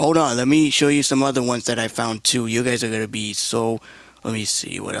there's more. Hold on. Let me show you some other ones that I found too. You guys are gonna be so. Let me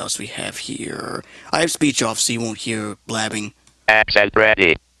see what else we have here. I have speech off, so you won't hear blabbing. Accent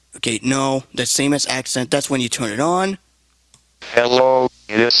ready. Okay, no, the same as accent. That's when you turn it on. Hello,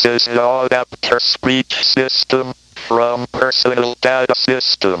 this is Loud After Speech System from Personal Data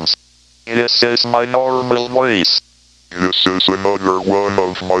Systems. This is my normal voice. This is another one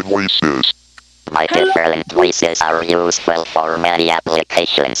of my voices. My different voices are useful for many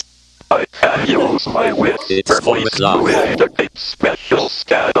applications. I can use my whisper It's 4 voice o'clock. to indicate special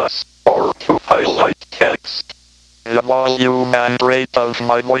status or to highlight text. The volume and rate of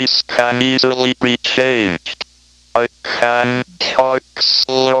my voice can easily be changed. I can talk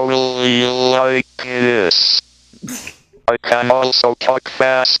slowly like this. I can also talk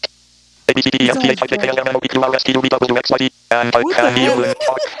fast. And I can even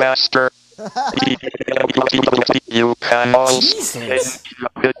talk faster. You can also change the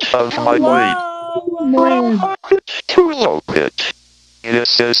pitch of my voice. From high pitch to low pitch.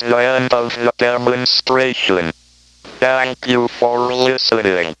 This is the end of the demonstration. Thank you for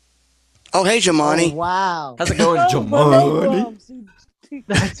listening. Oh, hey, Jamani. Oh, wow. How's it going, Jamani?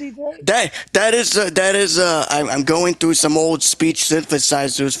 That is I'm going through some old speech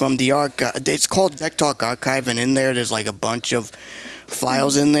synthesizers from the archive. It's called Deck Talk Archive, and in there's like a bunch of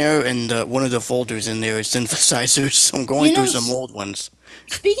files in there, and one of the folders in there is synthesizers. So I'm going through some old ones.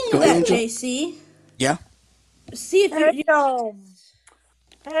 Speaking Go of ahead, that, Angel. JC, Yeah. see if you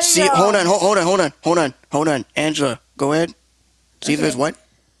See, hold on, Angela, go ahead. See if there's what?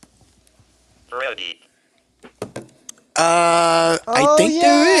 Ready. I think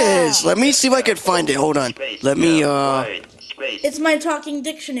there is. Let me see if I can find it. Hold on. Let me It's my talking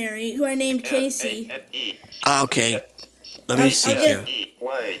dictionary, who I named Casey. Okay. Let me see here.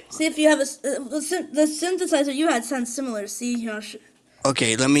 See if you have the synthesizer you had sounds similar. See how.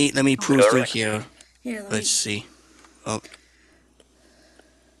 Okay, let me prove through here. Here, Let's see. Oh.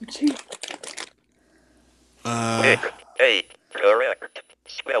 Correct.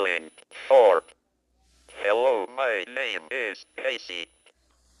 Spelling. 4. Hello, my name is Casey.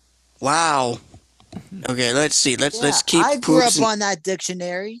 Wow. Okay, let's see. Let's keep. I grew up on that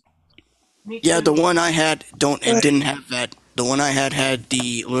dictionary. Yeah, the one I had didn't have that. The one I had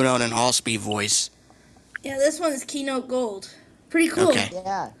the Lunout and Hallsby voice. Yeah, this one is Keynote Gold. Pretty cool. Okay.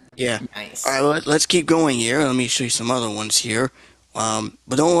 Yeah. Nice. All right, let's keep going here. Let me show you some other ones here.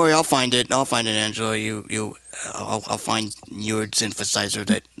 But don't worry, I'll find it. Angela. I'll find your synthesizer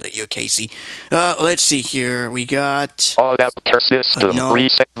that you're Casey. Let's see here. We got. Adapter system.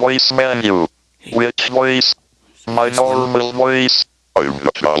 Reset voice menu. Which voice? My normal voice. I'm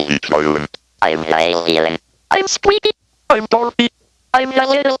Charlie Silent. I'm Alien. I'm Squeaky. I'm Dorothy. I'm the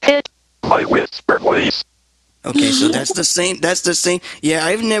little kid. My whisper voice. Okay, so that's the same. Yeah,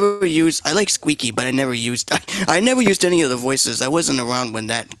 I like Squeaky, but I never used any of the voices. I wasn't around when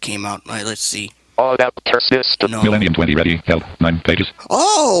that came out. All right, let's see. Adapter system. No. Millennium 20 ready. Help. 9 pages.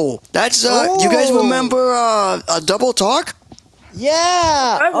 Oh, that's you guys remember a Double Talk?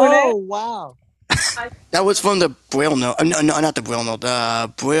 Yeah. Oh, wow. That was from the Braille note. No, not the Braille note.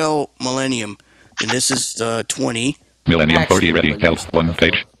 Braille Millennium. And this is 20. Millennium 40 ready. Help. 1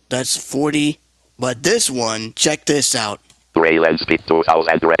 page. That's 40. But this one, check this out. Braille Speed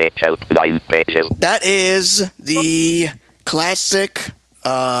 2000 ready. Help. 9 pages. That is the classic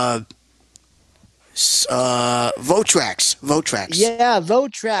Votrax. Yeah,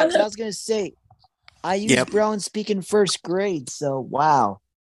 Votrax. I was gonna say, I used Braille and Speak in first grade. So wow.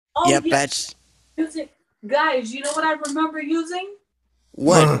 Oh, yep, yeah. that's. Guys, you know what I remember using?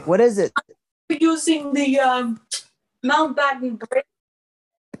 What? What is it? Using the Mountbatten Braille.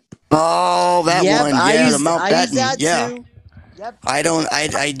 Oh, that one. Yeah, the Mountbatten. Yeah. Too. Yep.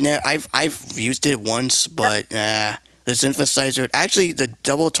 I've used it once, but the synthesizer. Actually, the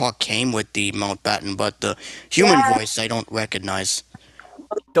Double Talk came with the Mountbatten, but the human voice I don't recognize.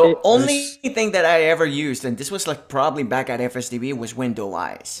 The only thing that I ever used, and this was like probably back at FSDB, was Window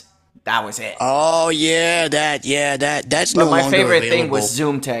Eyes. That was it. Oh yeah, that's no longer available. My favorite thing was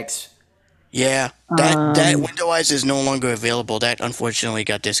Zoom Text. Yeah, that Window Eyes is no longer available. That unfortunately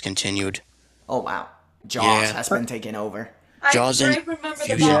got discontinued. Oh wow, Jaws has been taken over. Jaws I and remember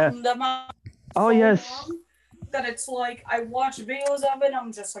Fusion. Oh yes. That it's like I watch videos of it.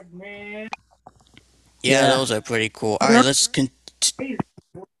 I'm just like, man. Yeah, those are pretty cool. All right, let's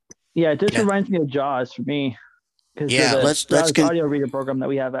Yeah, it just reminds me of Jaws for me. Yeah, let's audio reader program that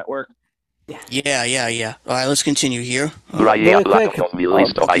we have at work. Yeah. All right, let's continue here. Really quick.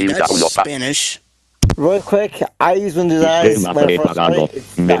 Okay, that's Spanish. Real quick, I use Windows Eyes when I first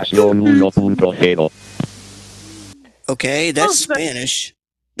played. Okay, that's Spanish.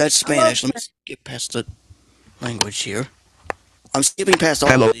 Let me skip past the language here. I'm skipping past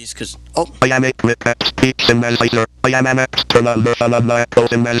all of these because I am a quick speech simulator. I am an external version of the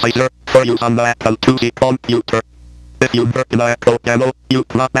simulator for use on the Apple IIc computer. If you work in a demo, you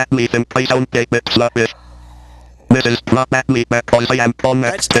probably simply don't get it sluggish. This is probably because I am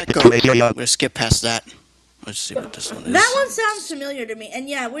connected to radio. I'm gonna skip past that. Let's see what this one is. That one sounds familiar to me, and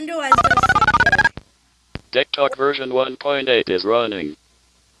yeah, Window Eyes does. DeckTalk version 1.8 is running.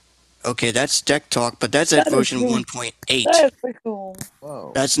 Okay, that's Deck Talk, but that's at version 1.8. That's pretty cool.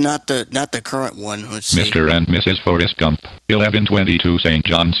 Whoa. That's not the current one. Let's see. Mr. and Mrs. Forrest Gump, 1122 St.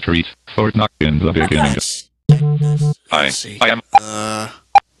 John Street, Fort Knox in the beginning. I am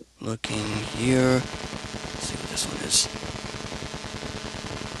looking here. Let's see what this one is.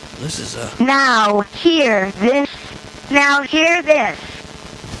 This is Now hear this.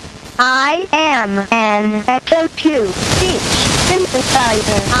 I am an compute speech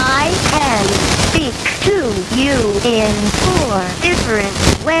synthesizer. I can speak to you in 4 different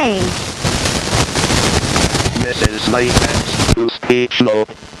ways. This is my text to speech mode.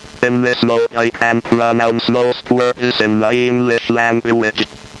 In this mode I can pronounce most words in the English language.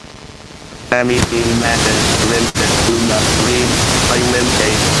 Anything that is limited to the screen, I will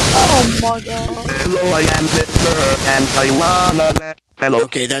take. Oh my god. Hello, I am Mr. and I wanna... Hello,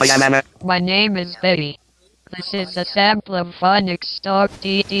 okay, that's... I am Anna. My name is Betty. This is a sample of Phonics Stock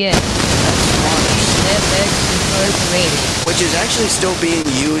DTS. Which is actually still being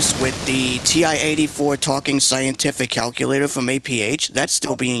used with the TI-84 Talking Scientific Calculator from APH. That's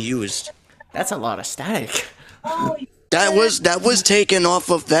still being used. That's a lot of static. Oh, That was taken off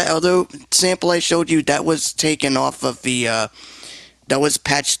of that other sample I showed you. That was taken off of the that was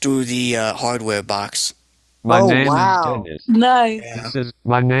patched through the hardware box. My Oh, name wow. is Dennis. Nice. This is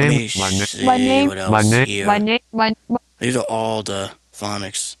my name. My name. What else here? My name. These are all the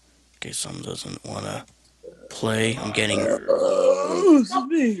phonics. In case someone doesn't want to play, I'm getting.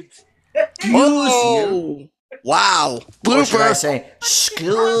 Oh! Wow! What should I Blooper! say?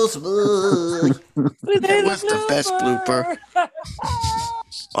 Excuse me. That was the best blooper.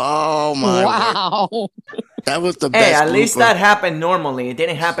 Oh my Wow. word. That was the Hey, best at least blooper. that happened normally. It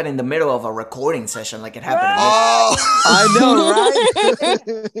didn't happen in the middle of a recording session like it happened in Oh! I know, right?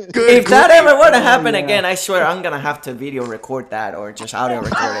 If that ever were to happen again, I swear I'm gonna have to video record that or just audio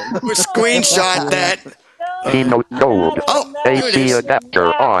record it. Or screenshot that. Keynote gold. Oh, here it AC is.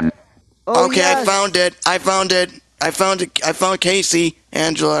 adapter on. Oh, Okay, yes. I found it. I found Casey.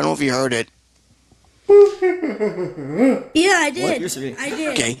 Angela, I don't know if you heard it. Yeah, I did. What? I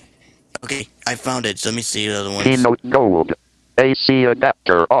did. Okay, I found it. So let me see the other ones. Keynote gold. AC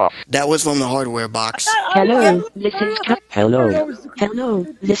adapter off. That was from the hardware box. Hello, this is Hello,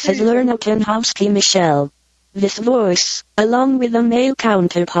 this is Lerna Penhowski Michelle. This voice, along with a male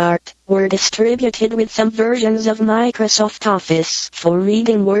counterpart, were distributed with some versions of Microsoft Office for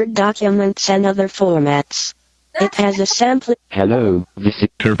reading Word documents and other formats. It has a sample. Hello, this is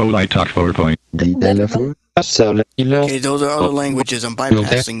Turbo Light Talk 4. Okay, those are other languages. I'm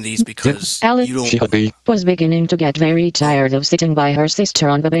bypassing these because you don't. Was beginning to get very tired of sitting by her sister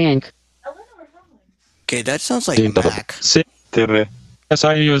on the bank. Okay, that sounds like Mac.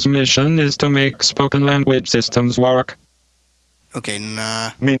 SIU's mission is to make spoken language systems work. Okay,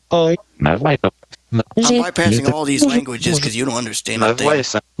 nah. I'm I'm bypassing all these languages because you don't understand a thing.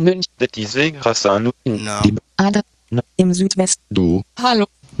 No. Hallo.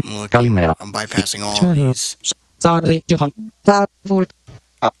 Look, I'm bypassing all these.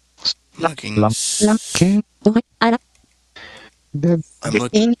 I'm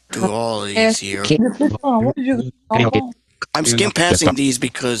looking through all of these here. I'm skim passing these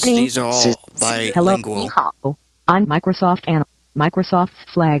because these are all bilingual. Hello. I'm Microsoft and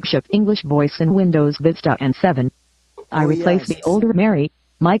Microsoft's flagship English voice in Windows Vista and 7. I replaced the older Mary,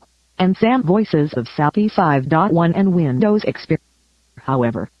 Mike, and Sam voices of SAPI 5.1 and Windows XP.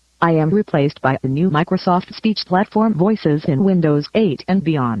 However, I am replaced by the new Microsoft Speech Platform voices in Windows 8 and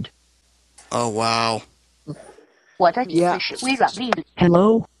beyond. Oh, wow.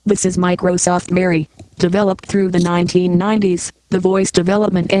 Hello, this is Microsoft Mary. Developed through the 1990s, the voice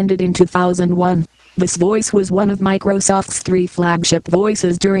development ended in 2001. This voice was one of Microsoft's 3 flagship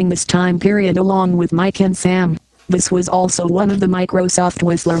voices during this time period along with Mike and Sam. This was also one of the Microsoft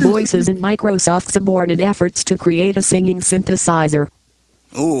Whistler voices in Microsoft's aborted efforts to create a singing synthesizer.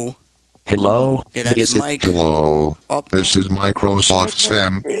 Ooh. Hello, Yeah, this is Hello. This is Microsoft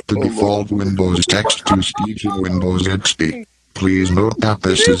Sam, the default Windows text-to-speech in Windows XP. Please note that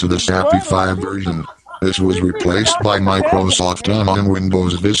this is the SAPI 5 version. This was replaced by Microsoft on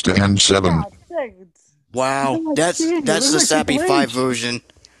Windows Vista and 7. Wow, that's the SAPI 5 version.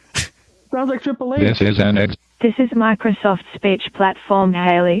 Sounds like Triple H. This is an This is Microsoft Speech Platform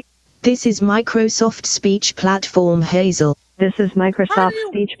Haley. This is Microsoft Speech Platform Hazel. This is Microsoft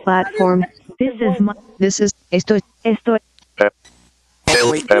Speech Platform. This is esto.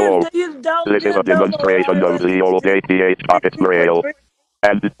 Hello. This is a demonstration of the old 88 Pocket Braille.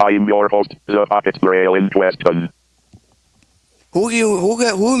 And I'm your host, the Pocket Braille in question. Who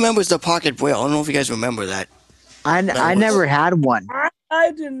remembers the Pocket Braille? I don't know if you guys remember that. I never had one.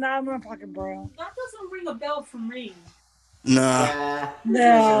 I did not remember Pocket Braille. That doesn't ring a bell for me. No.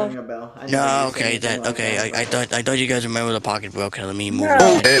 No. No, okay, I thought you guys remember the Pocket Braille. Okay, let me move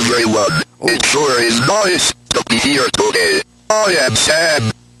Hello on. everyone, it sure is nice to be here today. I am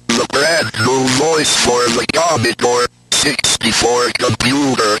Sam, the brand new voice for the Commodore 64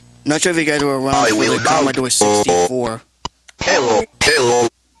 computer. Not sure if you guys were around for the Commodore 64. Hello.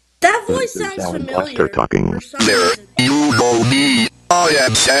 That voice sounds familiar. Talking. There, you know me. I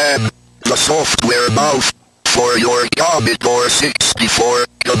am Sam, the software mouse for your Commodore 64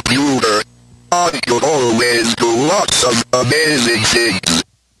 computer. I could always do lots of amazing things.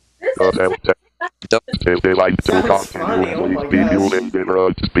 If they like to continuously be using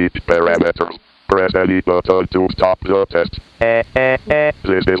different speech parameters, press any button to stop the test.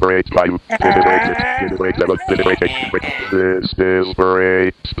 This is rate 5. This is rate 7. This is rate 8. This is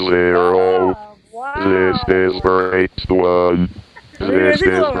rate 0. This is rate 1. This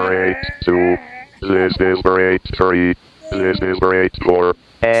is rate 2. This is rate 3. This is rate 4.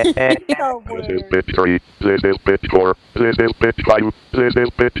 This is bit 3, this is bit 4, this is bit 5, this is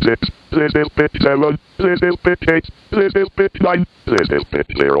bit 6, this is bit 7, this is bit 8, this is bit 9, this is bit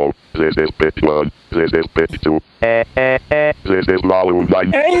 0, this is bit 1, this is bit 2. This is Lalu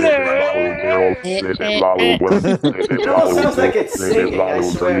 9, this is Lalu 0, this is Lalu 1, this is Lalu 2, this is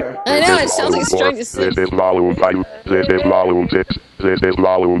Lalu 3, I know, it sounds like it's trying to this sing. is Lalu 5, this is Lalu 6, this is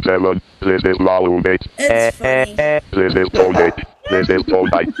Lalu 7, this is Lalu 8. It's funny. This is Tone 8, this is Tone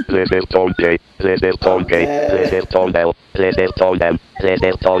 9, this is Tone J, this is Tone K, this is Tone L, this is Tone M, this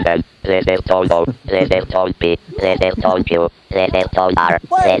is Tone N, this is Tone O, this is Tone P, this is Tone Q, this is Tone R,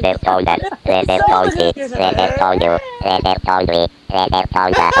 this is Tone S, this is Tone T, this is Tone U, this is Tone V, this is Tone W, this is Tone X, this is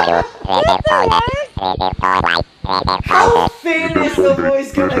Tone Y, this is How thin is the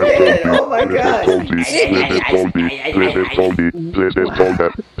voice gonna get? Oh my god.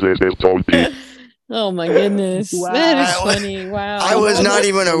 Oh my goodness. Wow. That is funny. Wow. I was not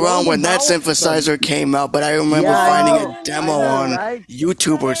even around when that synthesizer came out, but I remember finding a demo on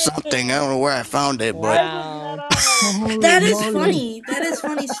YouTube or something. I don't know where I found it, but That is funny. That is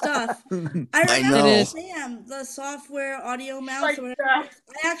funny stuff. I remember know. Sam, the software audio mouse. Or whatever. I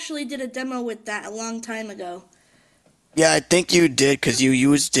actually did a demo with that a long time ago. yeah, I think you did because you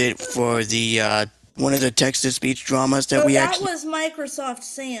used it for the one of the text-to-speech dramas that So we that actually. was Microsoft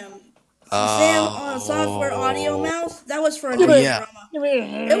Sam. Sam software audio mouse. That was for another yeah. drama. It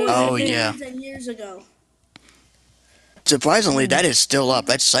was Oh, years yeah. and years ago. Surprisingly, that is still up.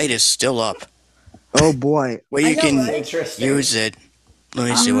 That site is still up. Oh boy. Where you know, can right? use it. Let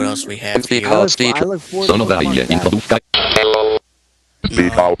me see what else we have Speak here. out, speak. I look forward Sono to more varie, of that. introduzca.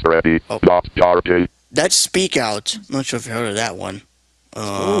 Speak out ready, not charging. That's Speak Out. I'm not sure if you heard of that one.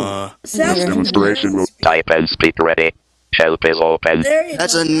 Demonstration will type and speak ready. Help is open. There you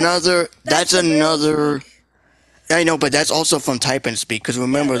That's go. another. That's the Braille another. I know, but that's also from Type and Speak. Because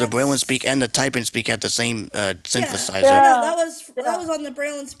remember, the Braille and Speak and the Type and Speak had the same synthesizer. Yeah, no, that was on the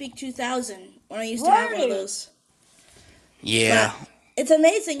Braille and Speak 2000 when I used to have one of those. Yeah. But it's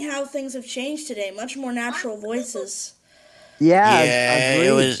amazing how things have changed today. Much more natural voices. Yeah, Yeah,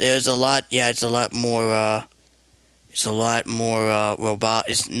 agreed. it was a lot. Yeah, it's a lot more. It's a lot more robot.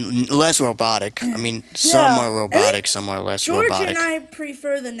 It's less robotic. I mean, some are robotic, some are less George robotic. and I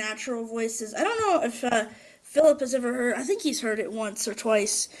prefer the natural voices. I don't know if Philip has ever heard. I think he's heard it once or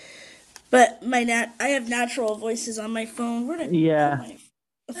twice. But I have natural voices on my phone. Where did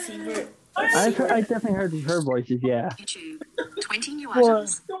let's see where. I definitely heard her voices. Yeah. 20 new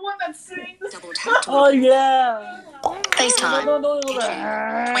items. The one that sings. Double tap to Oh open. yeah. FaceTime. No.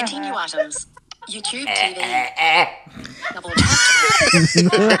 YouTube. 20 new items. YouTube TV. Double tap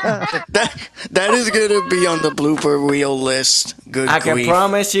That is gonna be on the blooper reel list. Good I can grief.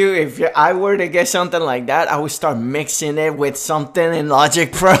 promise you, if I were to get something like that, I would start mixing it with something in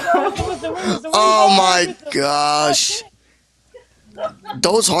Logic Pro. Oh my gosh.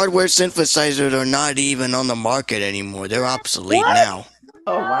 Those hardware synthesizers are not even on the market anymore. They're obsolete now.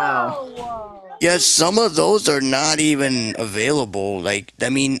 Oh wow. Yes, some of those are not even available. Like, I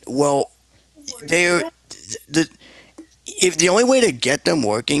mean, well, they're if the only way to get them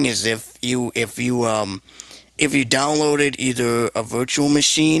working is if you downloaded either a virtual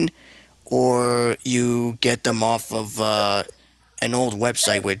machine or you get them off of an old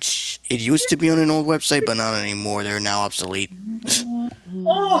website, which it used to be on an old website, but not anymore. They're now obsolete.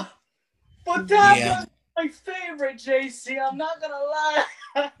 Oh, but that Yeah. was my favorite, JC. I'm not gonna lie.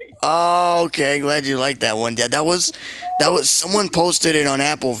 Oh, okay. Glad you like that one. Yeah, that was someone posted it on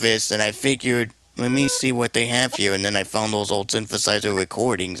AppleVis, and I figured, let me see what they have here, and then I found those old synthesizer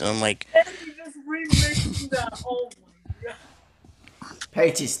recordings, and I'm like, And you just remixed that. Oh my god.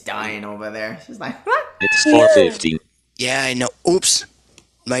 Paige is dying over there. She's like, what? It's 4:50. yeah, I know. Oops,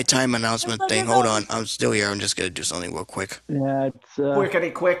 my time announcement thing. Hold on, I'm still here. I'm just gonna do something real quick. Yeah, it's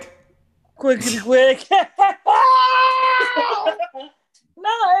Quickity quick. Quickity quick. No,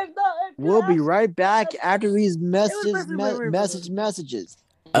 it's not. We'll be right back after these messages. Just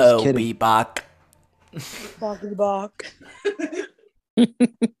Oh, kidding. be back. Bockity bock.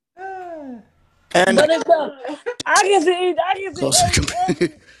 And But it's I can see Closer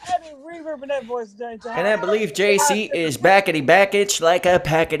adding reverb in that voice. And I believe JC is backity backage like a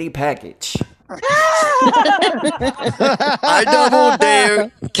packety package. I double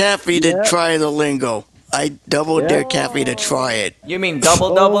dare Caffey to try the lingo. I double dare Caffey to try it. You mean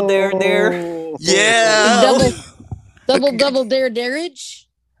double there? Yeah. Double dare darage.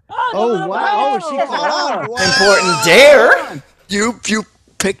 Oh wow! Oh, she caught on. Important dare. You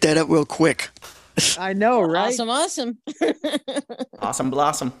picked that up real quick. I know, right? Awesome. Awesome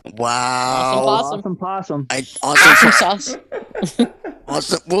blossom. Wow. Awesome Awesome possum. Awesome sauce.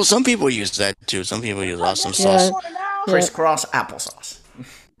 Well, some people use that too. Some people use awesome Yeah. sauce. Crisscross applesauce.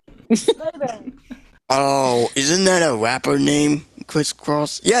 Oh, isn't that a rapper name?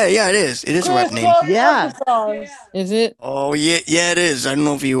 Crisscross? Yeah, it is. It is a rap name. Yeah. Is it? Oh, yeah, it is. I don't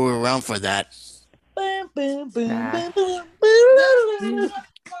know if you were around for that. Mario,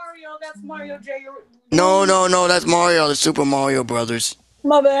 that's Mario J. No, that's Mario, the Super Mario Brothers.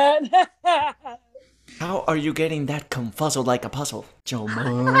 My bad. How are you getting that confuzzled like a puzzle, Joe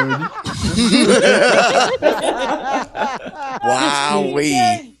Mud?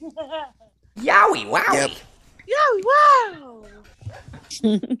 Wowee. Yowie, wowie. Yep. Yowie, wow.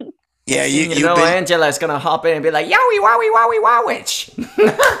 Yeah, You you've know been... Angela's gonna hop in and be like, yowie, wowie, wowie, wowich.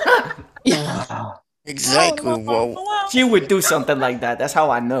 Exactly, whoa. She would do something like that. That's how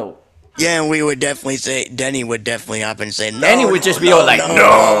I know. Yeah, and we would definitely say, Denny would definitely hop in and say, no. Danny would just be all like,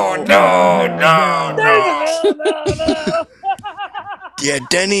 no. Yeah,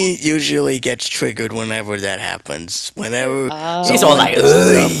 Denny usually gets triggered whenever that happens. Whenever He's all like,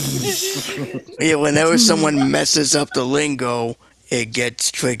 yeah, whenever someone messes up the lingo, it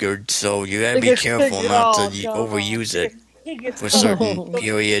gets triggered. So you gotta be careful not to overuse it for certain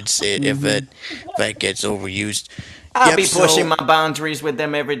periods. If that gets overused, I'll be pushing my boundaries with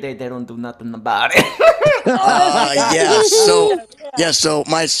them every day. They don't do nothing about it. So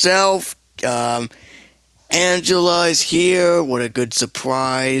myself, Angela is here. What a good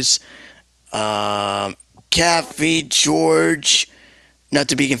surprise. Kathy, George, not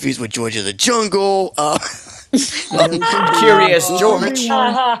to be confused with George of the Jungle. Curious George.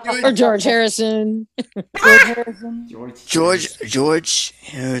 Or George Harrison. George Harrison. George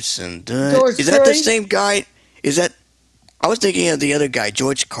Is that the Strait? same guy? Is that? I was thinking of the other guy,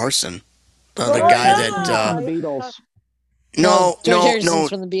 George Carson. The guy that. the Beatles. No. George Harrison's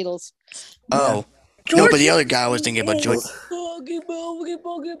from the Beatles. Oh. No, but the other guy I was thinking about George.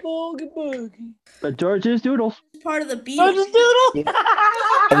 But George is Doodles. Part of the Beatles.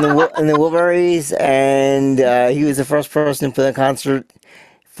 And the Wilburys, and he was the first person to play a concert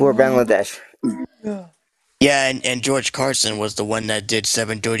for Bangladesh. Yeah, and George Carson was the one that did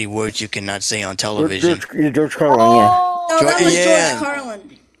 7 Dirty Words You Cannot Say on Television. George Carlin, yeah. No, that was George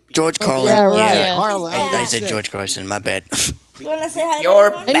Carlin. George Carlin. Yeah, right. Yeah. Carlin. I said George Carson. My bad. You want to say hi? You're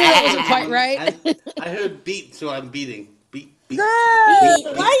to I knew that wasn't quite right. I heard beat, so I'm beating. Beat.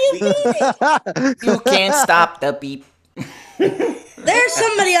 Why you beating? You can't stop the beep. There's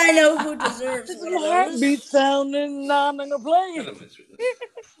somebody I know who deserves one of those. Heartbeat sounding, I'm gonna play.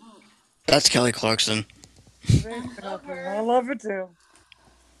 That's Kelly Clarkson. I love it too.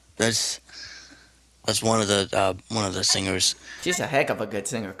 That's one of the singers. She's a heck of a good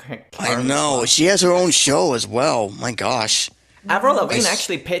singer. I know. She has her own show as well. My gosh. Avril Lavigne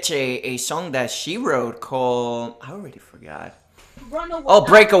actually pitched a song that she wrote called, I already forgot. Oh,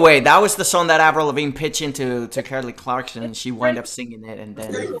 Breakaway. That was the song that Avril Lavigne pitched into Kelly Clarkson, and she wound up singing it, and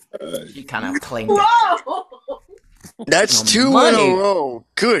then she kind of claimed it. That's two in money. a row.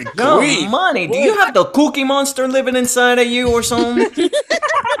 Good No grief. money. Do you have the Cookie Monster living inside of you or something?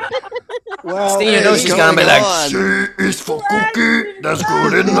 Well, Then you know she's gonna be like, C is for cookie. That's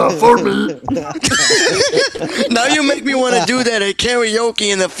good enough for me. Now you make me want to do that at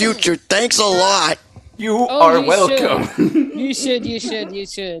karaoke in the future. Thanks a lot. You are you welcome. should. You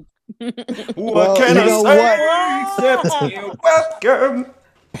should. What can I say except you're welcome?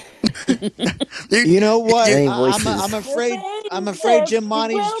 You know what? Danny I'm afraid Jim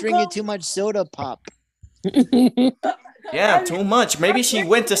Monty's drinking too much soda pop. Yeah, too much. Maybe she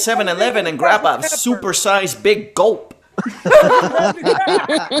went to 7-Eleven and grabbed a supersized big gulp.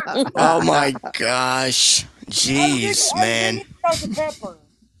 Oh my gosh. Jeez, man.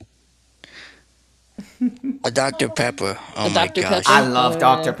 A Dr. Pepper. Oh my Dr. gosh. Pepper. I love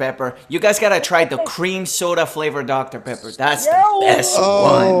Dr. Pepper. You guys gotta try the cream soda flavored Dr. Pepper. That's the best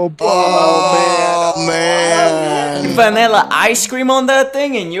one. Oh man. Vanilla ice cream on that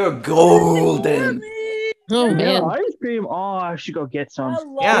thing and you're golden. Oh Yeah, man. ice cream. Oh, I should go get some.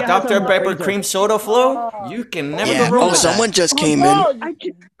 Yeah, I have some Dr. in the Pepper freezer. cream soda flow. You can never Yeah. go wrong Oh, with someone that. just came in.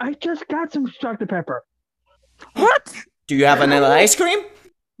 I just got some Dr. Pepper. Do you have vanilla ice cream?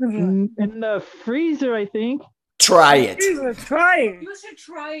 In the freezer, I think. Try it. Try it. You should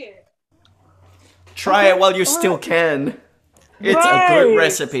try it. Try it while you still can. It's a good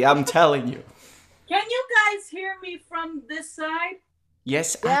recipe, I'm telling you. Can you guys hear me from this side?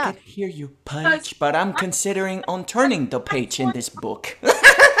 Yes, I can hear you, Punch, but I'm considering on turning the page in this book.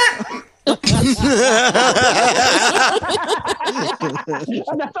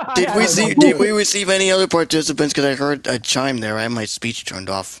 Did we receive any other participants? Because I heard a chime there. I had my speech turned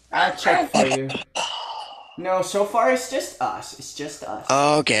off. I'll check for you. No, so far it's just us. It's just us.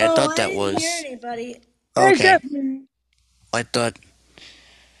 Okay, I Oh, thought I that didn't was. hear anybody. Okay. I thought.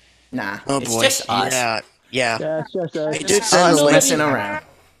 Nah, Oh it's boy. just us. Yeah. Yeah, it's just I us. did send the link. Messing around.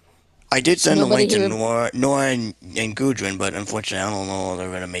 I did send the Nobody link to here- Nora and Gudrun, but unfortunately, I don't know if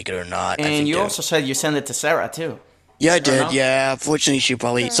they're gonna make it or not. I And think you they're- also said you sent it to Sarah too. Yeah, I Or did. no? Yeah, fortunately, she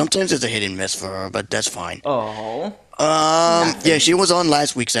probably sometimes it's a hit and miss for her, but that's fine. Oh. Yeah, she was on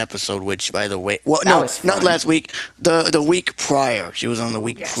last week's episode, which, by the way, well, That no, was not fun. last week. The week prior, she was on the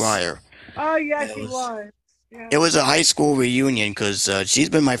week prior. Oh, yes, It he was- was. Yeah. It was a high school reunion because she's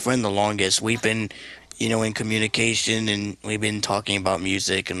been my friend the longest. We've been, in communication and we've been talking about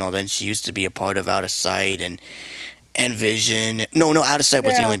music and all that. And she used to be a part of Out of Sight and Vision. No, Out of Sight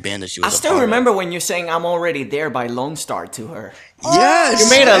was the Yeah. only band that she I was a still part remember when you sang "I'm Already There" by Lone Star to her. of. Yes! You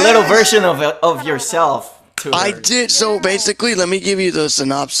made a little version of yourself to her. I did. So basically, let me give you the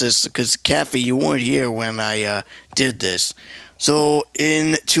synopsis because Kathy, you weren't here when I did this. So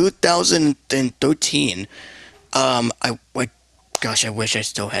in 2013, gosh, I wish I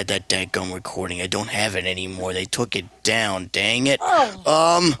still had that daggum recording. I don't have it anymore. They took it down. Dang it.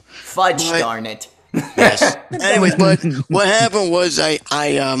 Fudge, darn it. Yes. Anyways, but what happened was I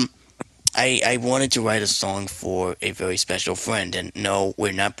wanted to write a song for a very special friend, and no,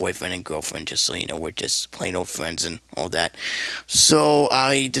 we're not boyfriend and girlfriend, just so you know, we're just plain old friends and all that. So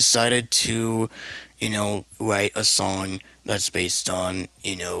I decided to, write a song that's based on,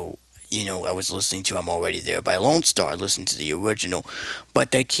 I was listening to I'm Already There by Lone Star, listened to the original,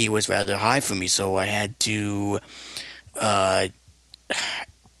 but that key was rather high for me, so I had to,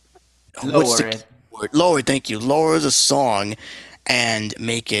 Lower it. Lower, thank you. Lower the song and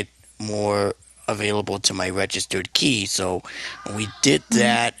make it more available to my registered key. So we did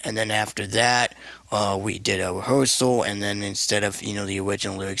that, and then after that, we did a rehearsal, and then instead of, the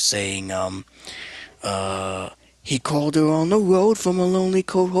original lyrics saying, he called her on the road from a lonely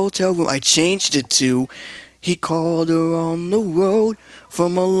cold hotel room, I changed it to, he called her on the road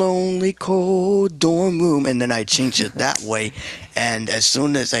from a lonely cold dorm room, and then I changed it that way, and as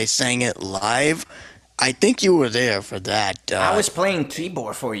soon as I sang it live, I think you were there for that. I was playing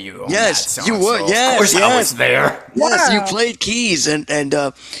keyboard for you. On Yes, that song, you were. so Yes, of course I was there. Yes, you played keys, and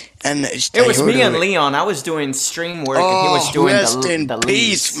It was me and Leon. I was doing stream work, and he was doing rest the in the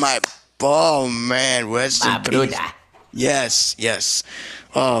peace, leads. man, rest My in peace. brother. Yes.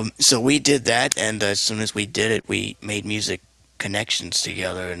 So we did that, and as soon as we did it, we made music connections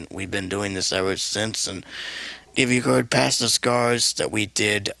together, and we've been doing this ever since. And if you heard Past the Scars that we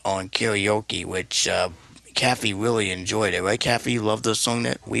did on karaoke, which Kathy really enjoyed it, right? Kathy, you loved the song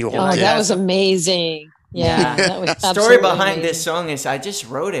that we all Oh, did. that was amazing. Yeah, that was Story absolutely behind amazing. this song is I just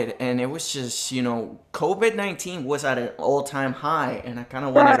wrote it, and it was just, COVID-19 was at an all-time high, and I kind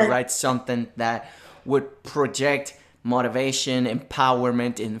of wanted to write something that would project motivation,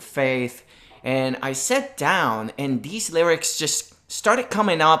 empowerment, and faith. And I sat down, and these lyrics just started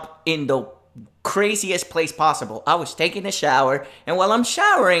coming up in the craziest place possible. I was taking a shower, and while I'm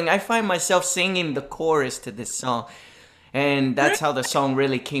showering, I find myself singing the chorus to this song. And that's how the song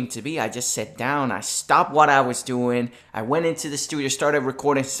really came to be. I just sat down, I stopped what I was doing, I went into the studio, started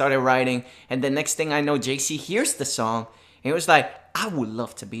recording, started writing, and the next thing I know, JC hears the song, and it was like, I would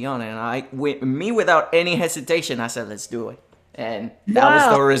love to be on it. And without any hesitation, I said, let's do it. And that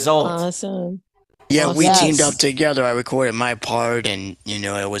was the result. Awesome. Yeah, we Yes. teamed up together. I recorded my part, and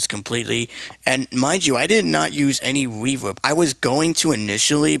it was completely. And mind you, I did not use any reverb. I was going to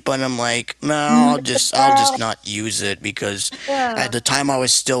initially, but I'm like, no, I'll just not use it because at the time I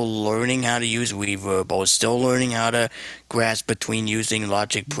was still learning how to use reverb. I was still learning how to grasp between using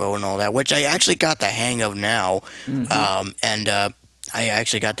Logic Pro and all that, which I actually got the hang of now. I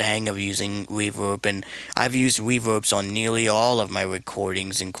actually got the hang of using reverb, and I've used reverbs on nearly all of my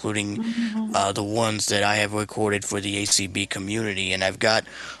recordings, including the ones that I have recorded for the ACB community. And I've got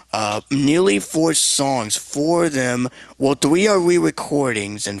nearly 4 songs. 4 of them, well, 3 are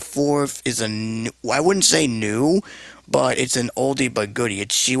re-recordings, and 4 is a new, I wouldn't say new, but it's an oldie but goodie.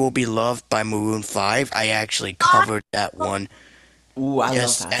 It's She Will Be Loved by Maroon 5. I actually covered that one. Ooh, I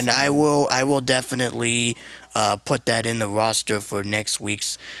Yes, love that and song. I will definitely put that in the roster for next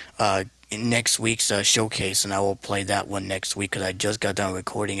week's showcase, and I will play that one next week because I just got done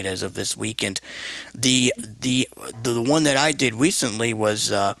recording it as of this weekend. The one that I did recently was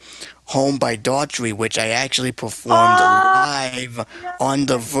Home by Daughtry, which I actually performed live on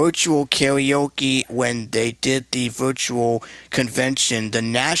the virtual karaoke when they did the virtual convention, the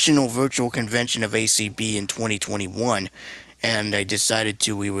National Virtual Convention of ACB in 2021. And I decided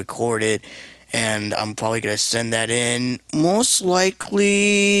to re-record it, and I'm probably going to send that in most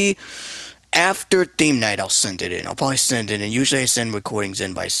likely After theme night, I'll send it in. I'll probably send it in. Usually I send recordings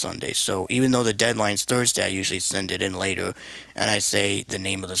in by Sunday. So even though the deadline's Thursday, I usually send it in later. And I say the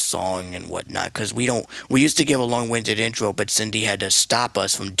name of the song and whatnot. Because we used to give a long-winded intro, but Cindy had to stop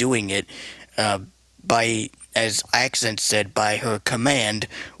us from doing it by, as Accent said, by her command.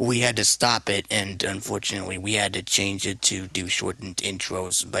 We had to stop it. And unfortunately, we had to change it to do shortened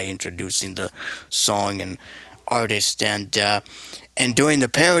intros by introducing the song and artist. And during the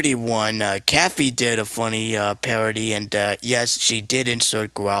parody one, Kathy did a funny parody, and yes, she did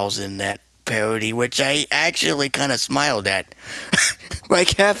insert growls in that parody, which I actually kind of smiled at. Right,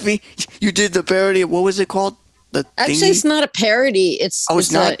 Kathy? You did the parody. What was it called? Actually, it's not a parody. It's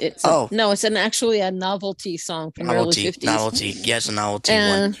not. No, it's actually a novelty song from the early 50s. Novelty, yes, a novelty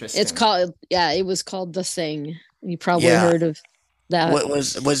and one. It's called. Yeah, it was called The Thing. You probably heard of that. What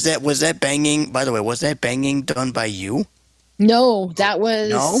was that banging? By the way, was that banging done by you? No, that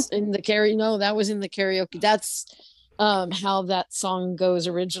was in the karaoke. No, that was in the karaoke. That's how that song goes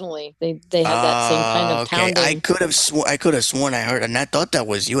originally. They had that same kind of pounding. I could have sworn I heard, and I thought that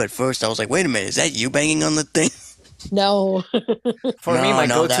was you at first. I was like, wait a minute, is that you banging on the thing? No. For me, my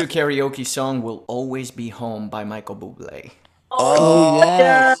go-to karaoke song will always be "Home" by Michael Bublé. Oh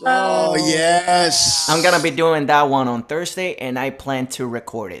yes! Oh yes! I'm gonna be doing that one on Thursday, and I plan to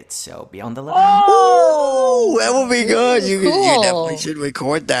record it. So be on the lookout. Oh, that would be good. You definitely should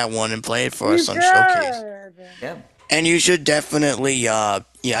record that one and play it for us on Showcase. Yeah. And you should definitely. I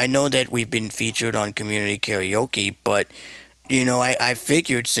know that we've been featured on Community Karaoke, but I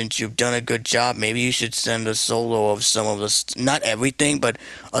figured since you've done a good job, maybe you should send a solo of some of the, not everything, but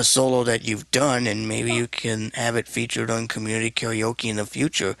a solo that you've done, and maybe you can have it featured on Community Karaoke in the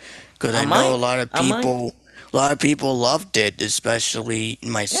future. Because I know a lot of people loved it, especially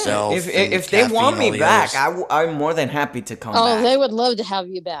myself. If they want me back, I'm more than happy to come back. Oh, they would love to have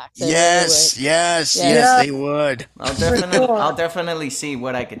you back. Yes, they would. I'll definitely see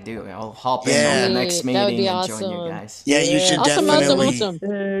what I could do. I'll hop in on the next meeting and join you guys. Yeah, you should definitely. Awesome.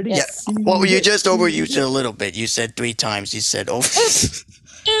 Yes. Yeah. Well, you just overused it a little bit. You said 3 times. You said over.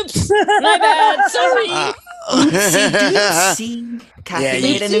 Oops, my bad. Sorry. Oopsie. Kathy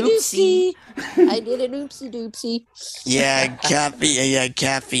made an oopsie. I did an oopsie doopsie. Yeah,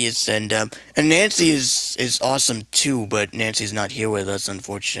 Kathy is and Nancy is awesome too, but Nancy's not here with us,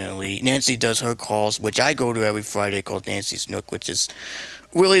 unfortunately. Nancy does her calls, which I go to every Friday, called Nancy's Nook, which is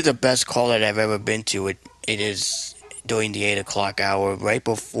really the best call that I've ever been to. It is during the 8 o'clock hour, right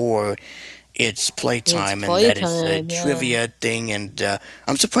before it's playtime, and that is a trivia thing. And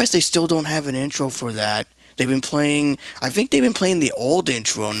I'm surprised they still don't have an intro for that. I think they've been playing the old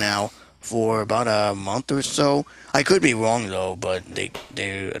intro now for about a month or so. I could be wrong though, but I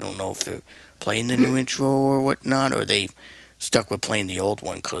don't know if they're playing the new intro or whatnot, or they stuck with playing the old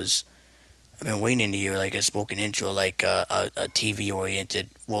one, because I've been waiting to hear like a spoken intro, like a TV oriented.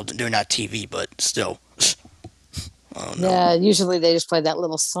 Well, they're not TV, but still. I don't know. Yeah, usually they just play that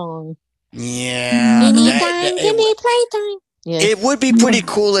little song. Yeah. Give me playtime. Yeah. It would be pretty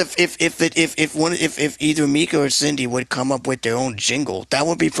cool if either Mika or Cindy would come up with their own jingle. That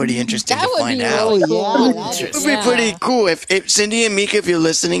would be pretty interesting to find out. Really cool. It would be pretty cool if Cindy and Mika, if you're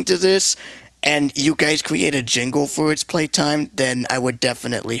listening to this, and you guys create a jingle for its playtime, then I would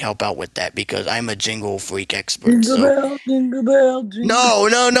definitely help out with that, because I'm a jingle freak expert. Jingle bell, jingle bell, jingle. No,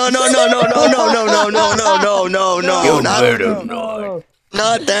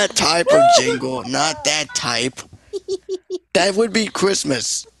 not that type of jingle. Not that type. That would be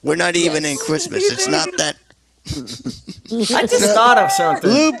Christmas. We're not even in Christmas. It's not that. I just thought of something.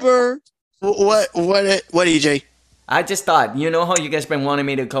 Looper. What, EJ? I just thought, you know how you guys been wanting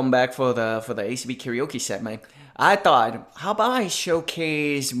me to come back for the ACB karaoke segment? I thought, how about I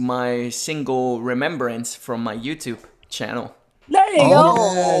showcase my single Remembrance from my YouTube channel? There you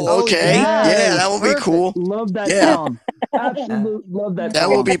go. Okay. Yeah, that would be cool. Love that song. Absolutely love that song.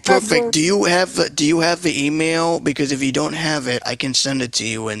 That would be perfect. Do you have the email? Because if you don't have it, I can send it to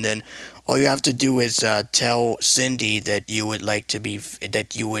you, and then all you have to do is tell Cindy that you would like to be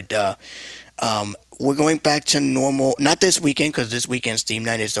we're going back to normal, not this weekend, because this weekend's theme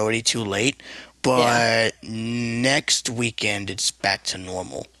night is already too late, but next weekend it's back to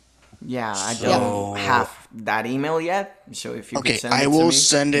normal. Yeah, I don't have that email yet. So if you Okay, could send I it to will me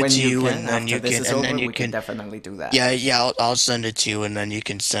send it when to you, can, and then after you this can, is and over, then you we can definitely do that. Yeah, I'll send it to you, and then you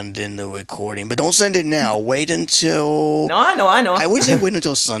can send in the recording. But don't send it now. Wait until. No, I know. I would say wait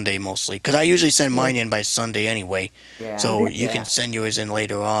until Sunday mostly, because I usually send mine in by Sunday anyway. Yeah. So you Yeah. can send yours in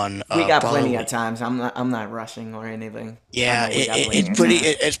later on. We got plenty probably. of times. I'm not rushing or anything. Yeah, I know we got plenty it's of pretty.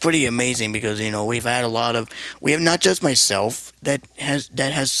 time. It's pretty amazing because we've had a lot of. We have not just myself that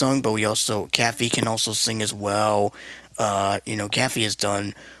has sung, but we also Kathy can also sing as well. Kathy has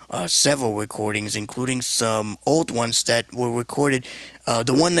done several recordings, including some old ones that were recorded.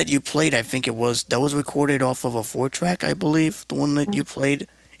 The one that you played, I think that was recorded off of a 4-track, I believe. The one that you played,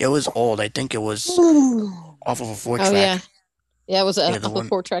 it was old. I think it was off of a 4-track. Oh yeah, yeah. It was Yeah, a the one.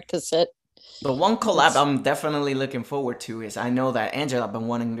 4-track cassette. The one collab I'm definitely looking forward to is I know that Angela been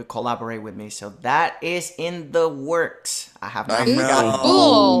wanting to collaborate with me, so that is in the works. I have not forgotten.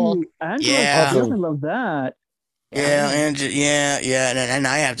 Cool. Angela's Yeah. I love that. Yeah, and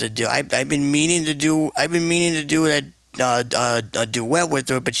I have to do. I've been meaning to do. I've been meaning to do a duet with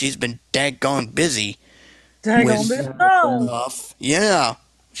her, but she's been daggone busy. Daggone busy. Oh. Stuff. Yeah,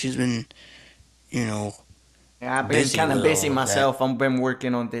 she's been, you know. Yeah, I've been busy kind of with busy all of that. myself. I've been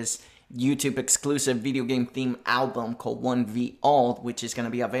working on this YouTube exclusive video game theme album called 1v Alt, which is going to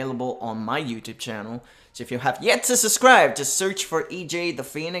be available on my YouTube channel. So if you have yet to subscribe, just search for EJ the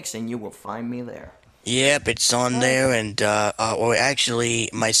Phoenix and you will find me there. Yep, it's on there, and or actually,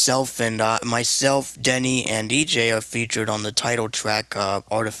 myself, Denny, and EJ are featured on the title track,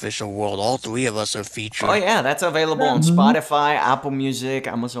 "Artificial World." All three of us are featured. Oh yeah, that's available on Spotify, Apple Music,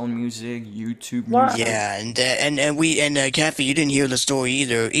 Amazon Music, YouTube Music. Yeah, and Kathy, you didn't hear the story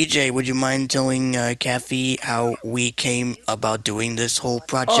either. EJ, would you mind telling Kathy how we came about doing this whole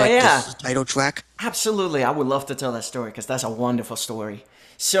project? Oh, yeah. This title track. Absolutely, I would love to tell that story because that's a wonderful story.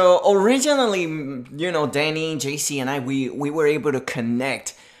 So originally, Danny, JC, and I, we were able to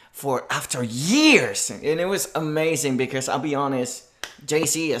connect after years, and it was amazing because I'll be honest,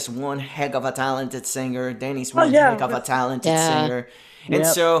 JC is one heck of a talented singer, Danny's one heck of a talented singer, and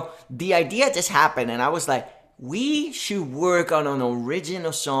so the idea just happened, and I was like, we should work on an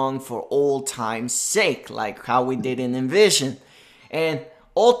original song for old time's sake, like how we did in Envision, and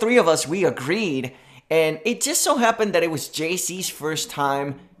all three of us, we agreed. And it just so happened that it was JC's first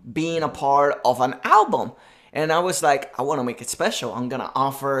time being a part of an album. And I was like, I want to make it special. I'm going to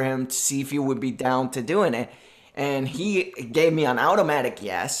offer him to see if he would be down to doing it. And he gave me an automatic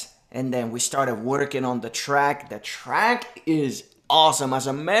yes. And then we started working on the track. The track is awesome. As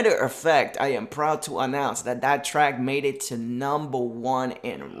a matter of fact, I am proud to announce that track made it to #1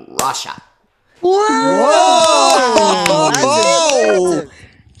 in Russia. Whoa!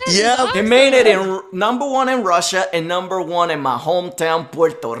 Yeah, it made it in #1 in Russia and #1 in my hometown,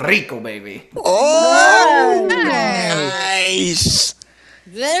 Puerto Rico, baby. Oh, nice.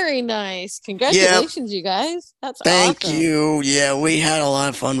 Very nice. Congratulations, you guys. That's Thank awesome. you. Yeah, we had a lot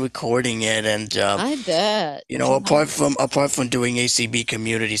of fun recording it, and I bet. apart from doing ACB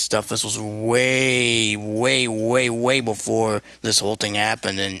community stuff, this was way before this whole thing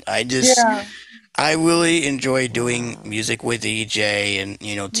happened, and I really enjoy doing music with EJ and,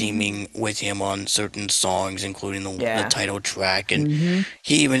 teaming with him on certain songs, including the title track. And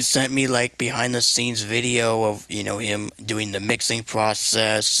he even sent me, behind the scenes video of, him doing the mixing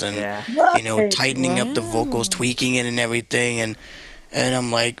process and, tightening up the vocals, tweaking it and everything. And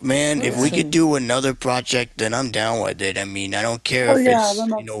I'm like, man, if we could do another project, then I'm down with it. I mean, I don't care if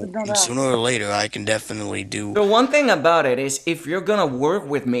it's, sooner or later, I can definitely do. The one thing about it is, if you're gonna work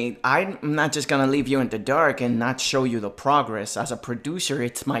with me, I'm not just gonna leave you in the dark and not show you the progress. As a producer,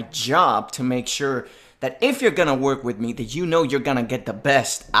 it's my job to make sure that if you're gonna work with me, that you're gonna get the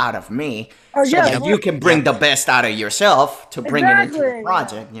best out of me, so that you can bring the best out of yourself to bring it into the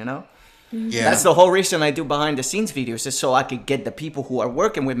project, Yeah. That's the whole reason I do behind the scenes videos, is so I could get the people who are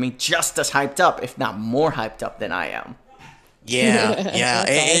working with me just as hyped up, if not more hyped up than I am. Yeah.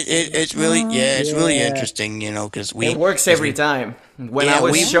 It's really interesting, because it works every time. When I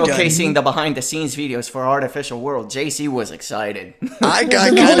was showcasing the behind the scenes videos for Artificial World, JC was excited. I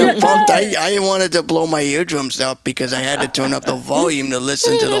got kind of pumped. I wanted to blow my eardrums out because I had to turn up the volume to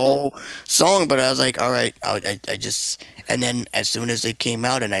listen to the whole song, but I was like, all right, I just. And then as soon as it came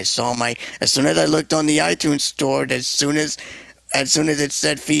out and I saw as soon as I looked on the iTunes store, as soon as it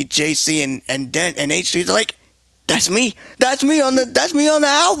said feed JC and H3, like, that's me on the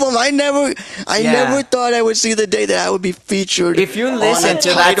album. I never thought I would see the day that I would be featured. If you listen to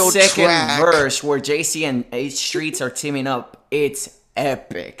that second track. verse where JC and H Streets are teaming up, it's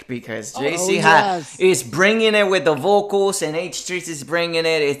epic because JC is bringing it with the vocals and H Streets is bringing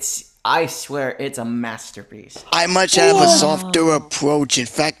it. I swear it's a masterpiece. I much have a softer approach. In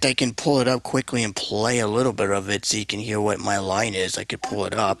fact, I can pull it up quickly and play a little bit of it so you can hear what my line is. I could pull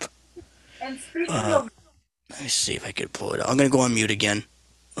it up. And speaking Let of me see if I could pull it up. I'm gonna go on mute again.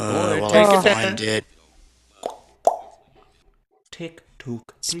 While take I it down. find it. Tick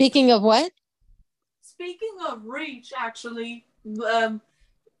tock. Speaking of what? Speaking of reach, actually,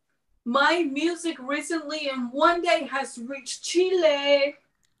 my music recently in one day has reached Chile.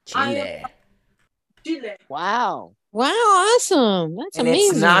 Chile. Wow. Wow, awesome. That's And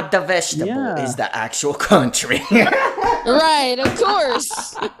amazing. it's not the vegetable, it's the actual country. Right, of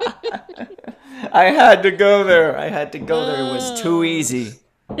course. I had to go there. It was too easy.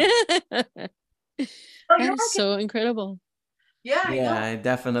 That's so incredible. Yeah, it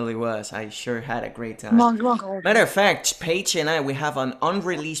definitely was. I sure had a great time. Come on, come on, come on. Matter of fact, Paige and I, we have an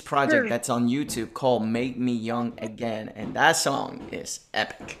unreleased project that's on YouTube called Make Me Young Again, and that song is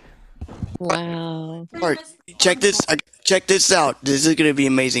epic. Wow. Alright, check this out. This is gonna be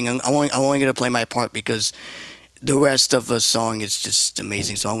amazing. I'm only gonna play my part because the rest of the song is just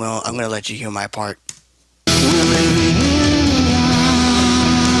amazing. So I'm gonna let you hear my part.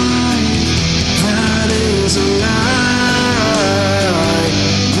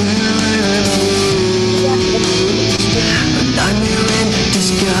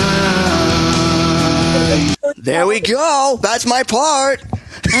 There we go. That's my part.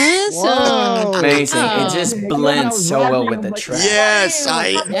 Awesome. Amazing. It just blends so well with the track. Yes,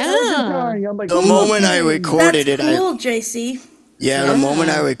 Yeah. the moment I recorded That's it, cool, JC. the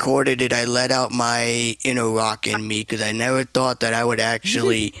moment I recorded it, I let out my inner rock in me because I never thought that I would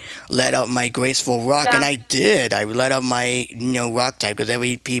actually let out my graceful rock, and I did. I let out my rock type because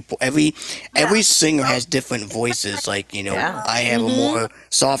every singer has different voices. Like I have a more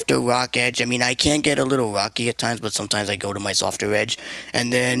softer rock edge. I mean, I can get a little rocky at times, but sometimes I go to my softer edge.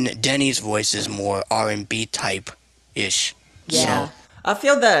 And then Denny's voice is more R&B type ish. Yeah. I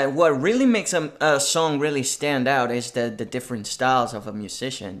feel that what really makes a song really stand out is the different styles of a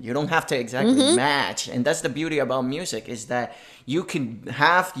musician. You don't have to exactly match, and that's the beauty about music is that you can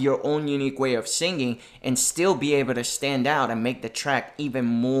have your own unique way of singing and still be able to stand out and make the track even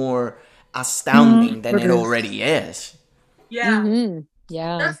more astounding than it already is. Yeah.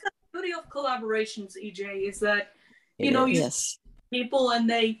 Yeah. That's the beauty of collaborations, EJ, is that you see people and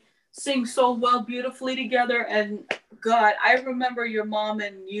they sing so well beautifully together. And God, I remember your mom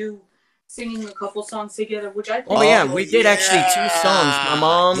and you singing a couple songs together, which I think we did actually 2 songs. My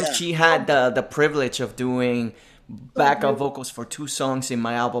mom, she had the privilege of doing backup vocals for 2 songs in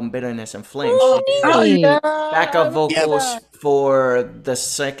my album Bitterness and Flames. She did backup vocals for the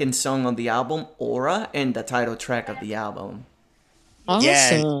second song on the album, Aura, and the title track of the album.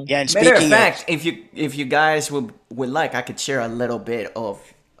 Awesome. Yeah, and Matter of speaking fact, if you guys would like, I could share a little bit of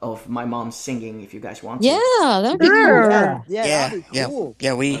my mom singing if you guys want to. Yeah, that'd be cool.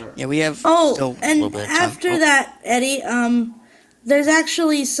 That'd be cool. we have Oh, still a and little bit of time. after that, Eddie, there's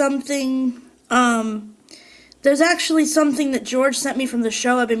actually something that George sent me from the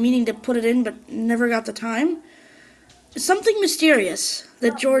show. I've been meaning to put it in, but never got the time. Something mysterious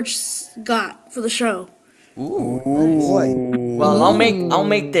that George got for the show. Ooh. Well, I'll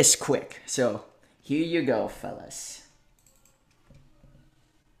make this quick. So here you go, fellas.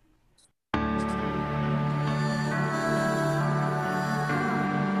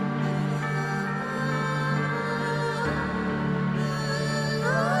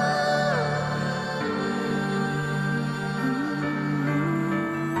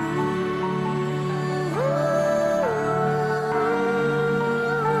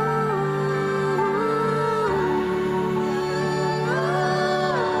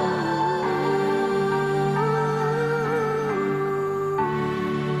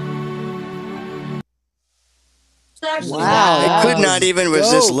 Wow, I could not even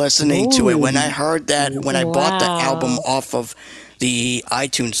resist listening to it. When I heard that, when I bought the album off of the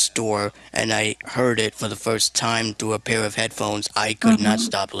iTunes store and I heard it for the first time through a pair of headphones, I could not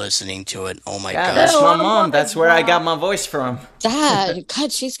stop listening to it. Oh my god. That's my mom. That's where I got my voice from.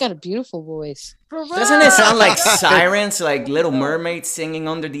 God, she's got a beautiful voice. Doesn't it sound like sirens, like Little Mermaids singing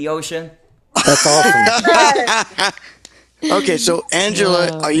under the ocean? That's awesome. Okay, so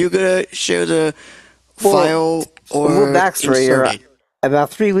Angela, are you gonna share the file or a little backstory here. insert it? About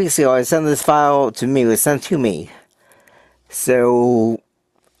 3 weeks ago, I sent this file to me. It was sent to me. So,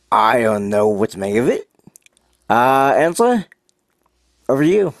 I don't know what to make of it. Angela, over to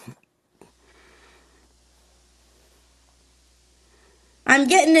you. I'm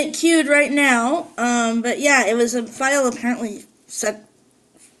getting it queued right now. But yeah, it was a file apparently sent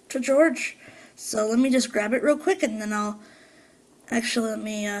to George. So let me just grab it real quick and then I'll... Actually, let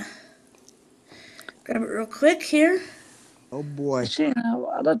me Grab it real quick here. Oh boy.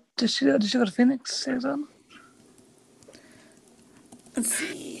 Did she go to Phoenix? Say something? Let's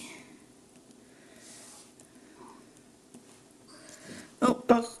see. Oh.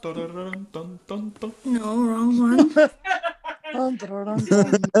 No, wrong one.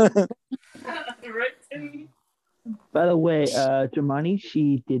 By the way, Germani,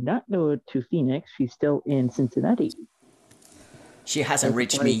 she did not go to Phoenix. She's still in Cincinnati. She hasn't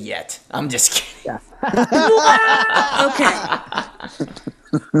reached me yet. I'm just kidding. Okay.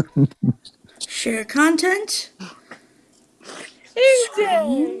 Share content.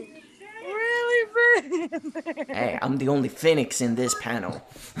 EJ! Really big! Hey, I'm the only Phoenix in this panel.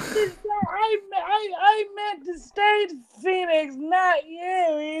 I meant to stay to Phoenix, not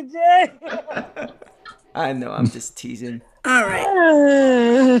you, EJ! I know, I'm just teasing. All right.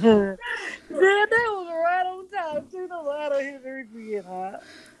 Man, that was right on time, too. No, I don't hear the repeat, huh?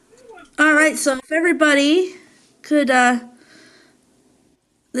 All right, so if everybody could,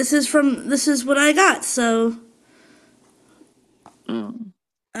 this is what I got, so. All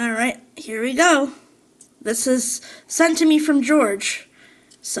right, here we go. This is sent to me from George,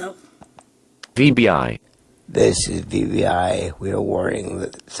 so. VBI. This is VBI. We are warning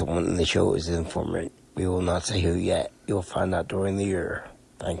that someone in the show is an informant. We will not say who yet. You'll find out during the year.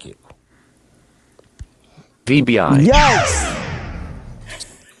 Thank you. VBI. Yes!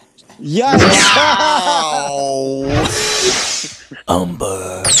 Yes!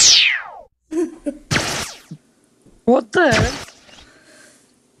 Umber. What the heck?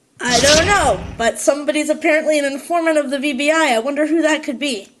 I don't know, but somebody's apparently an informant of the VBI. I wonder who that could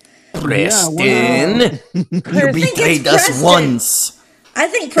be. Preston! You betrayed us Preston. once! I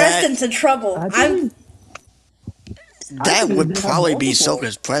think Preston's in trouble. That would probably be so,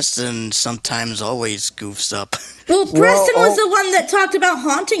 because Preston sometimes always goofs up. Well, Preston was the one that talked about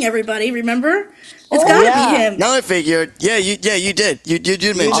haunting everybody, remember? It's gotta be him. Now I figured, you did. You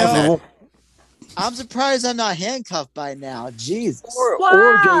did mention that. I'm surprised I'm not handcuffed by now. Jesus. Or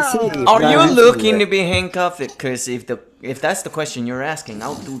JC. Are you looking to be handcuffed? Because if that's the question you're asking,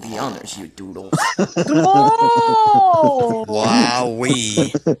 I'll do the honors, you doodle.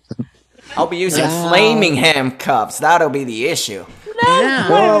 Wowee. I'll be using flaming handcuffs. That'll be the issue.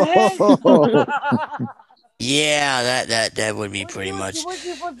 Yeah, that would be pretty much.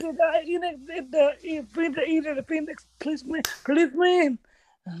 Policeman.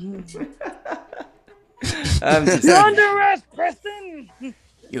 I'm just You're under arrest, Preston.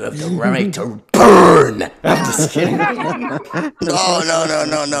 You have the right to burn. I'm just kidding. No.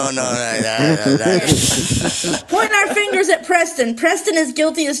 Point our fingers at Preston. Preston is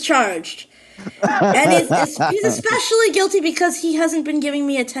guilty as charged. And he's especially guilty because he hasn't been giving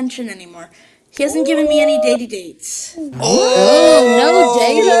me attention anymore. He hasn't given me any daty dates. No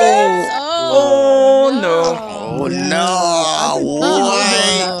dating dates. Oh no! What?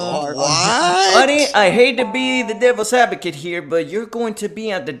 Buddy, I hate to be the devil's advocate here, but you're going to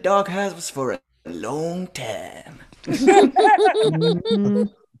be at the doghouse for a long time. Yep,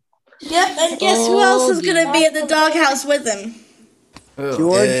 and guess who else is going to be at the doghouse with him?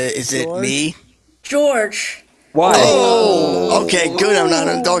 George? Is it me? George. Why? Oh, okay, good. I'm not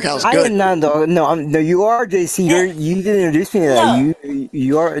in the doghouse. I Good. am not. No, you are JC. You didn't introduce me to that.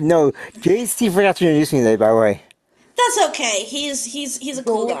 You are no. JC forgot to introduce me to that. By the way. That's okay. He's a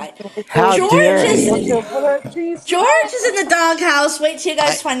cool guy. How dare you? George is in the doghouse. Wait till you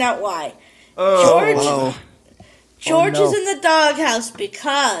guys find out why. George is in the doghouse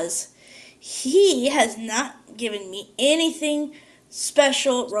because he has not given me anything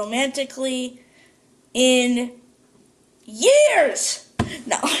special romantically in years.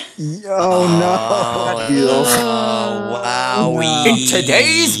 No. Wow. In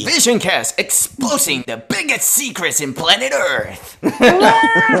today's Vision Cast, exposing the biggest secrets in planet Earth.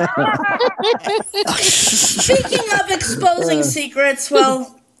 Speaking of exposing secrets,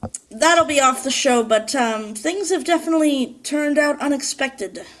 well, that'll be off the show, but things have definitely turned out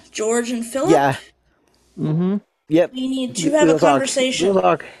unexpected. George and Philip? Yeah. Mm-hmm. Yep. We need to have a conversation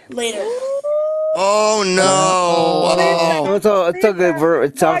later. Oh no! It's a good.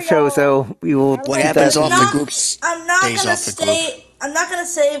 It's off show, so we will. What happens off the groups? I'm not gonna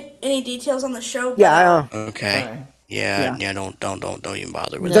say any details on the show. Yeah, I know. Okay. Yeah. Don't even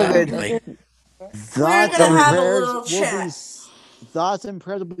bother with It's that. good. Like, Thoughts gonna and have a prayers little will chat. be thoughts and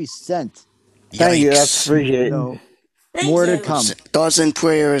prayers will be sent. Thank you. That's appreciated. So, more to come. thoughts and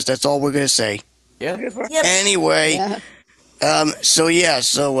prayers. That's all we're gonna say. Yeah. Anyway, so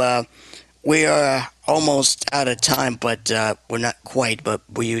we are almost out of time, but we're not quite. But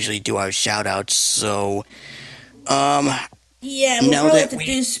we usually do our shout outs. So, Yeah, we'll Now probably that have to we,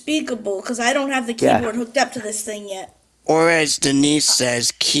 do speakable because I don't have the Yeah. keyboard hooked up to this thing yet. or as Denise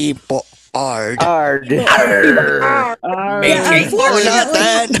says, keyboard. Ard. Yeah, Or not unfortunately,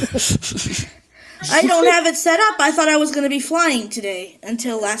 that. I don't have it set up. I thought I was going to be flying today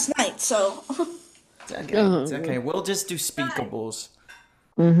until last night, so. It's okay. It's okay. We'll just do speakables.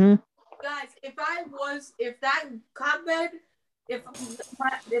 Mm-hmm. Guys, if that cot bed, if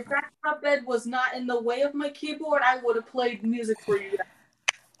that cot bed was not in the way of my keyboard, I would have played music for you guys.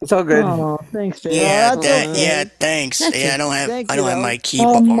 It's all good. Oh, thanks, Jay. Yeah, that's that, okay. yeah, thanks. That's Yeah, I don't okay. have Thank I you, don't have though. my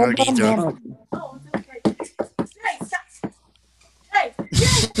keyboard either. Oh, it's okay. Hey, stop. Hey,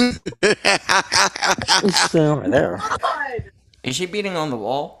 What's going on over there? God. Is she beating on the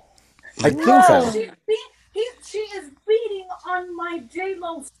wall? I think so. She is beating on my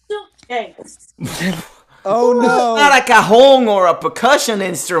J-Lo suitcase. Oh no! Not a cajon or a percussion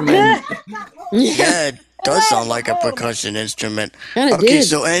instrument. Yeah, it does sound like a percussion instrument. Kinda Okay, did.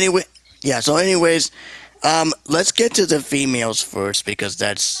 so anyways, let's get to the females first because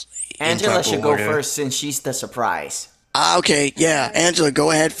that's in Angela proper should go order. first since she's the surprise. Okay, yeah, Angela, go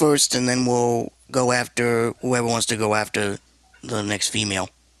ahead first, and then we'll go after whoever wants to go after the next female.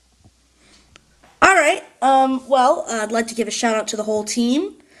 All right. Well, I'd like to give a shout out to the whole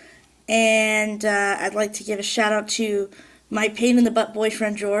team. And I'd like to give a shout out to my pain in the butt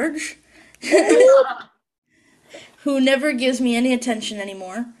boyfriend, George, who never gives me any attention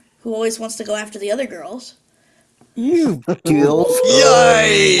anymore, who always wants to go after the other girls. You deals.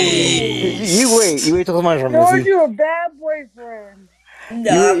 Yikes! You wait till tomorrow from George, Missy. you're a bad boyfriend.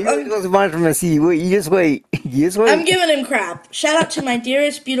 No, You wait till tomorrow from Missy. You just wait. You just wait. I'm giving him crap. Shout out to my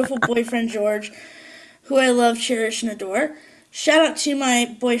dearest, beautiful boyfriend, George, who I love, cherish, and adore. Shout out to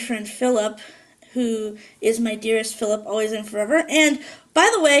my boyfriend, Philip, who is my dearest Philip, always and forever. And, by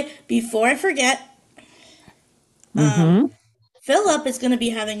the way, before I forget, Philip is going to be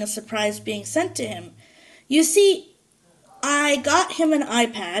having a surprise being sent to him. You see, I got him an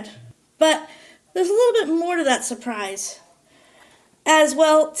iPad, but there's a little bit more to that surprise. As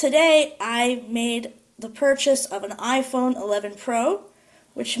well, today I made the purchase of an iPhone 11 Pro,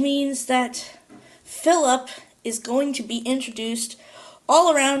 which means that Philip is going to be introduced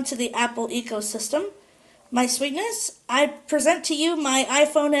all around to the Apple ecosystem. My sweetness, I present to you my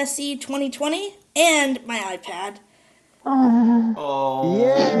iPhone SE 2020 and my iPad.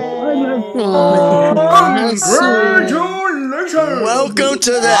 Congratulations! Welcome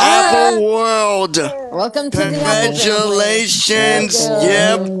to the Apple world. Welcome to the Apple Congratulations.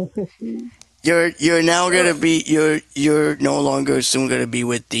 Yep. You're now gonna be you're no longer soon gonna be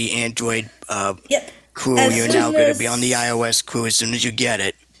with the Android crew. As You're soon now gonna as- be on the iOS crew as soon as you get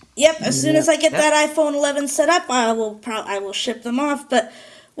it. Yep, as soon as I get that iPhone 11 set up, I will ship them off. But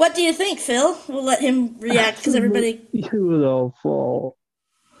what do you think, Phil? We'll let him react because everybody. You little fool.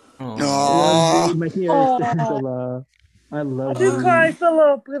 Aww. My dearest Angela. I love Do you. cry,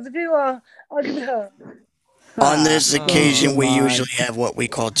 Philip, because if you are, I'll give you a hug. On this occasion, we my. usually have what we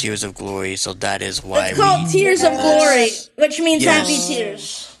call tears of glory, so that is why It's called Tears of Glory, which means Yes. happy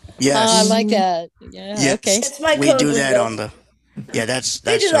tears. Yes. I like that. Yeah, Yes. okay. It's my we code do that window. on the. Yeah, that's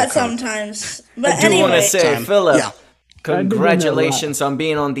They do our that code. sometimes. But I do want anyway, to say, Philip, Yeah. congratulations on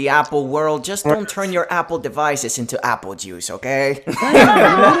being on the Apple world. Just don't turn your Apple devices into apple juice, okay?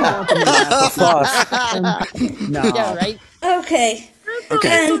 No. Yeah, right. okay.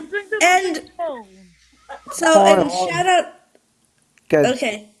 Okay. And so, and shout out. Good.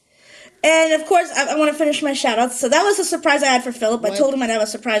 Okay. And of course, I want to finish my shout outs. So that was a surprise I had for Philip. I told him I'd have a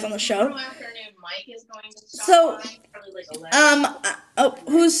surprise on the show. So,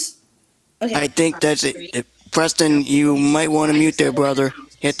 who's. Okay. I think that's it. Preston, you might want to mute there, brother.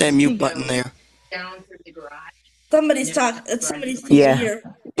 Hit that mute button there. Somebody's talking. Somebody's Yeah. here.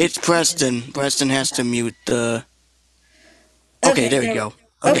 It's Preston. Preston has to mute the. Okay, there you go.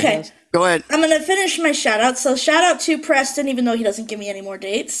 Okay. Go ahead. I'm going to finish my shout out. So, shout out to Preston, even though he doesn't give me any more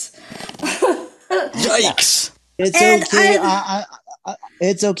dates. Yikes. It's And okay.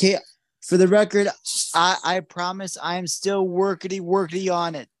 It's okay. For the record, I promise I'm still workity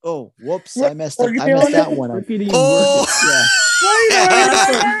on it. Oh, whoops! I messed up. I messed that one up. Oh.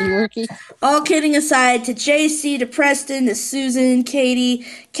 All kidding aside, to JC, to Preston, to Susan, Katie,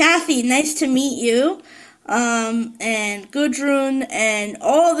 Kathy, nice to meet you, and Gudrun, and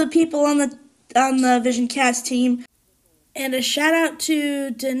all the people on the Vision Cast team, and a shout out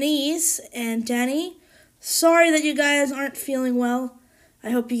to Denise and Danny. Sorry that you guys aren't feeling well. I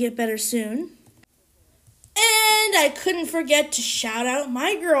hope you get better soon. And I couldn't forget to shout out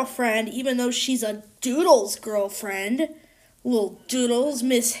my girlfriend, even though she's a Doodles girlfriend. Little Doodles,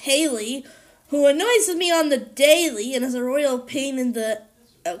 Miss Haley, who annoys me on the daily and is a royal pain in the...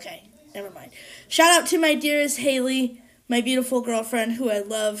 Okay, never mind. Shout out to my dearest Haley, my beautiful girlfriend who I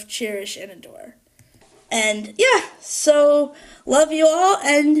love, cherish, and adore. And yeah, so love you all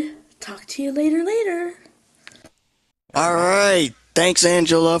and talk to you later. All right. Thanks,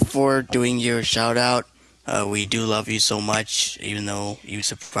 Angela, for doing your shout out. We do love you so much, even though you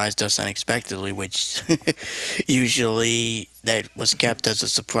surprised us unexpectedly, which usually that was kept as a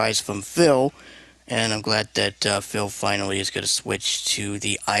surprise from Phil. And I'm glad that Phil finally is going to switch to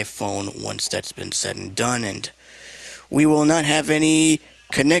the iPhone once that's been said and done. And we will not have any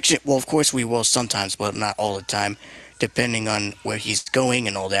connection. Well, of course we will sometimes, but not all the time, depending on where he's going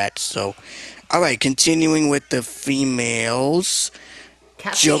and all that. So, all right, continuing with the females.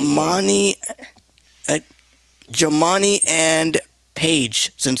 Jamani and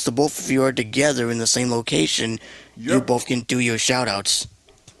Paige, since the both of you are together in the same location, you both can do your shout-outs.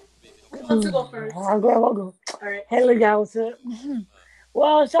 Let's go first. I'll go. All right. Hey, y'all, what's up?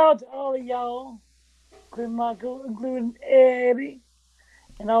 Well, shout out to all of y'all, including Michael, including Eddie,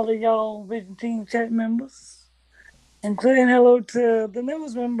 and all of y'all Vision Team chat members, including hello to the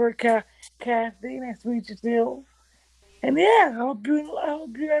newest member, Kathy. Nice to meet you, still. And yeah, I hope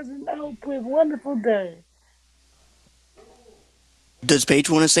you guys have a wonderful day. Does Paige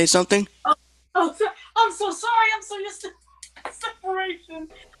want to say something? Oh, I'm so sorry. I'm so used to separation.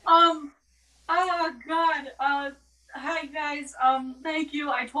 God. Hi guys. Thank you.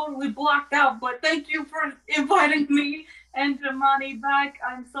 I totally blocked out, but thank you for inviting me and Jamani back.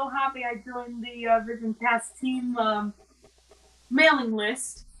 I'm so happy I joined the VisionCast team mailing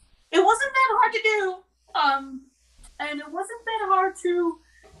list. It wasn't that hard to do. And it wasn't that hard to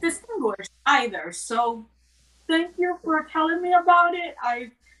distinguish either. So thank you for telling me about it.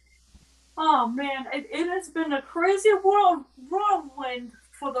 Oh man, it has been a crazy whirlwind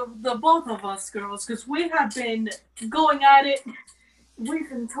for the both of us girls, because we have been going at it. We've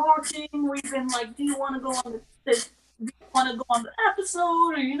been talking. We've been like, do you want to go on this? Do you want to go on the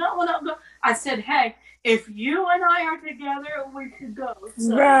episode, or you not want to go? I said, hey, if you and I are together, we should go.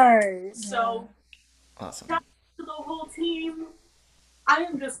 So, right. So, awesome. To the whole team,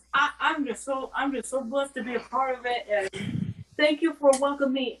 I'm just so blessed to be a part of it, and thank you for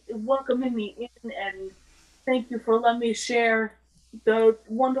welcoming me in, and thank you for letting me share the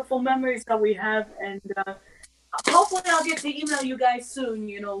wonderful memories that we have, and hopefully I'll get to email you guys soon,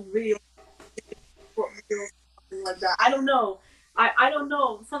 real something like that. I don't know. I don't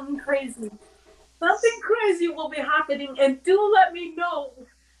know. Something crazy will be happening, and do let me know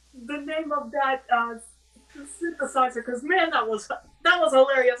the name of that synthesizer, because man, that was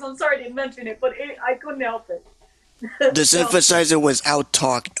hilarious. I'm sorry to mention it, but I couldn't help it. The synthesizer was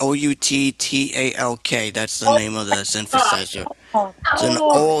Outtalk, Outtalk. That's the name of the synthesizer. It's an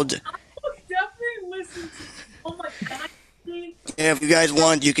old... Definitely listen to... Oh my God. Yeah, if you guys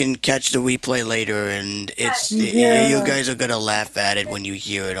want, you can catch the replay later, and you guys are gonna laugh at it when you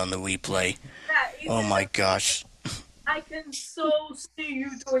hear it on the replay. Oh my gosh. I can so see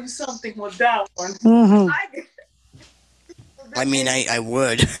you doing something with that one. Mm-hmm. I mean, I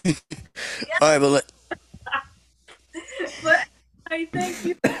would. All right, but but I thank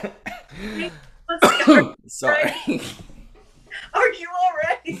you. Sorry. Are you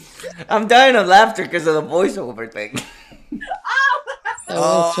already? I'm dying of laughter because of the voiceover thing.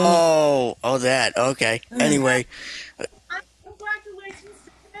 Oh, that. Okay. Anyway. Congratulations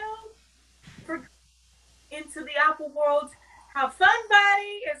to you for into the Apple world. Have fun,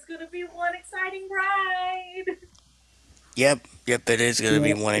 buddy. It's gonna be one exciting ride. Yep, it is gonna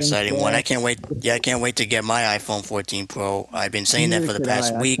be one exciting one. I can't wait. Yeah, I can't wait to get my iPhone 14 Pro. I've been saying that for the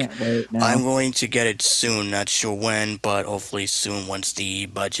past week. I'm going to get it soon. Not sure when, but hopefully soon. Once the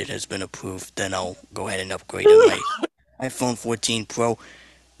budget has been approved, then I'll go ahead and upgrade to my iPhone 14 Pro.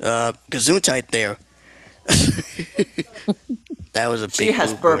 Gesundheit there. That was a big. She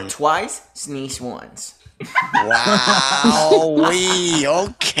has burped twice, sneezed once. Wow,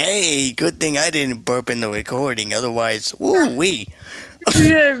 okay. Good thing I didn't burp in the recording, otherwise, woo-wee.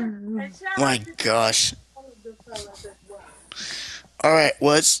 My gosh. Alright,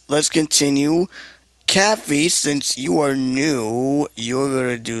 let's continue. Kathy, since you are new, you're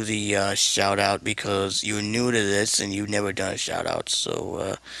gonna do the shout-out because you're new to this and you've never done a shout-out,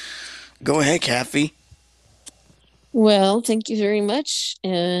 so go ahead, Kathy. Well, thank you very much,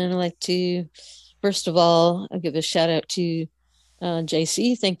 and I'd like to... First of all, I'll give a shout out to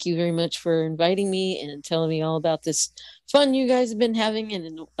JC. Thank you very much for inviting me and telling me all about this fun you guys have been having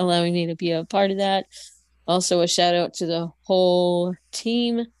and allowing me to be a part of that. Also, a shout out to the whole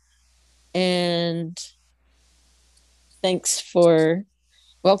team. And thanks for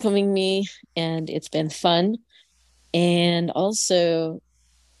welcoming me, and it's been fun. And also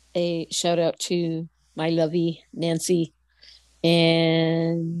a shout out to my lovey Nancy.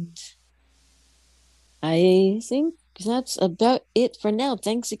 And I think that's about it for now.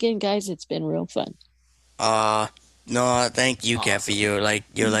 Thanks again, guys. It's been real fun. No, thank you, Kathy. You're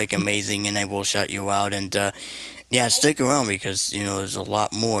like amazing, and I will shout you out. And yeah, stick around because there's a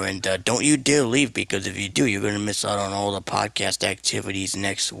lot more. And don't you dare leave, because if you do, you're gonna miss out on all the podcast activities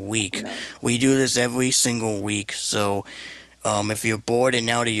next week. We do this every single week, so if you're bored and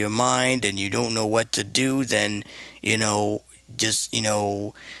out of your mind and you don't know what to do, then just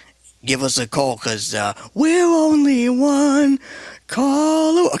give us a call, because we're only one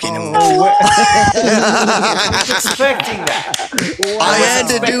call. Okay, never mind. I was expecting that. I had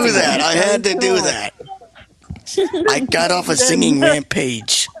to do that. I got off a singing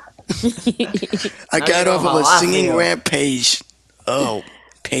rampage. I got off of a singing rampage. Oh,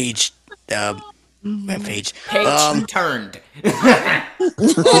 rampage. Page turned.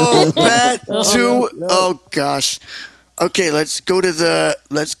 Oh gosh. Okay, let's go to the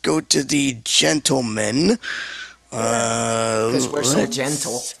gentlemen. Because we're so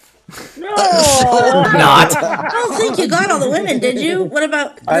gentle. No, not. I don't think you got all the women, did you? What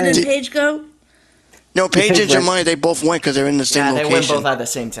about did Paige go? No, Paige and Jemima, they both went because they're in the same location. Yeah, they went both at the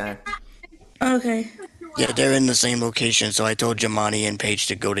same time. Okay. Yeah, they're in the same location, so I told Jemima and Paige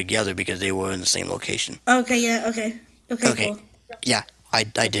to go together because they were in the same location. Okay, yeah, okay. Okay, cool. Yeah, I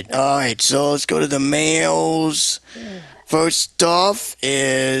did. Alright, so let's go to the males. First off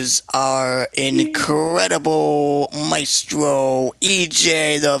is our incredible maestro,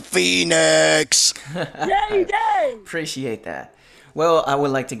 EJ the Phoenix. Yay, yay! Appreciate that. Well, I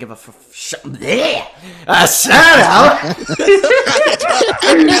would like to give a shout out.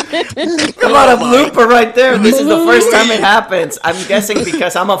 Come on, a blooper right there. This is the first time it happens. I'm guessing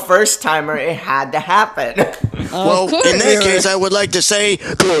because I'm a first timer, it had to happen. Well, in that case, I would like to say,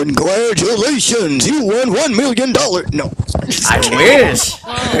 congratulations, you won $1 million. No. I wish.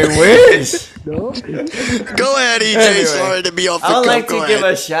 Go ahead, EJ. Anyway, Sorry to be off the cuff. I would like to give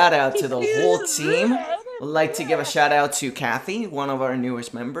a shout out to the whole team. I'd like to give a shout out to Kathy, one of our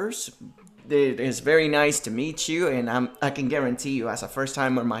newest members. It is very nice to meet you, and I can guarantee you, as a first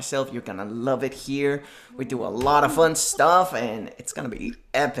timer myself, you're gonna love it here. We do a lot of fun stuff, and it's gonna be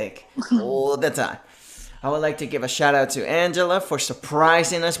epic all the time. I would like to give a shout out to Angela for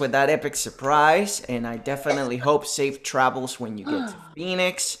surprising us with that epic surprise, and I definitely hope safe travels when you get to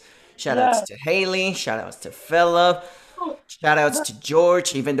Phoenix. Shout outs to Haley, shout outs to Philip, shout outs to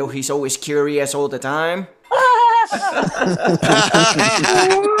George, even though he's always curious all the time.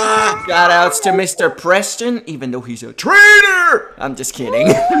 Shout outs to Mr. Preston, even though he's a traitor. I'm just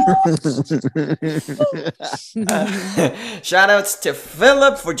kidding. Shout outs to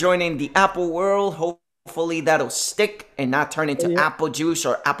Philip for joining the Apple World. Hopefully that'll stick and not turn into apple juice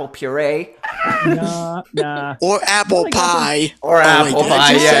or apple puree. Nah. Or apple pie. Or apple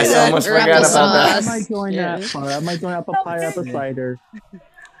pie, yes. I almost forgot about that. I might join that part. I might join apple pie, apple cider.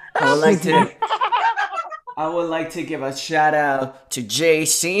 I would like to give a shout out to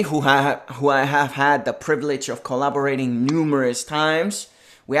JC, who I have had the privilege of collaborating numerous times.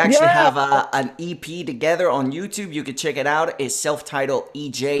 We actually have an EP together on YouTube. You can check it out. It's self-titled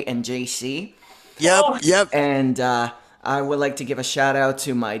EJ and JC. Yep. And I would like to give a shout out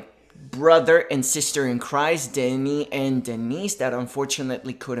to my brother and sister in Christ, Danny and Denise, that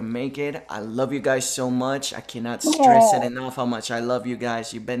unfortunately couldn't make it. I love you guys so much. I cannot stress it enough how much I love you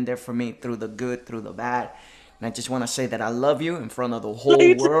guys. You've been there for me through the good, through the bad. And I just want to say that I love you in front of the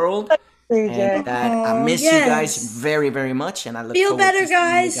whole world. And that I miss you guys very, very much. And I look forward to seeing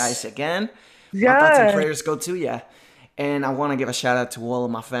you guys again. My thoughts and prayers go to you. And I want to give a shout out to all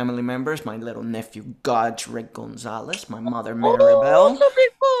of my family members, my little nephew Godric Gonzalez, my mother Maribel,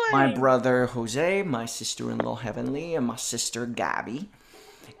 my brother Jose, my sister-in-law Heavenly, and my sister Gabby.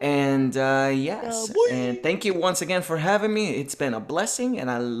 And yes, and thank you once again for having me. It's been a blessing, and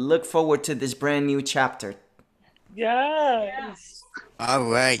I look forward to this brand new chapter. Yes. All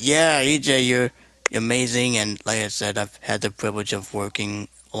right. Yeah, EJ, you're amazing. And like I said, I've had the privilege of working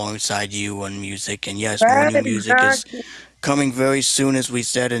alongside you on music. And yes, more new music is coming very soon, as we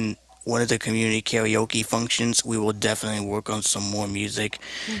said in one of the community karaoke functions. We will definitely work on some more music.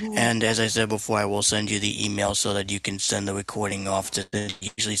 And as I said before, I will send you the email so that you can send the recording off to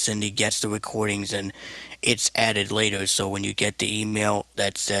usually Cindy gets the recordings and it's added later. So when you get the email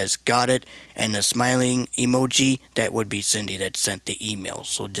that says got it and the smiling emoji, that would be Cindy that sent the email.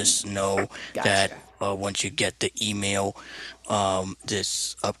 So just know that once you get the email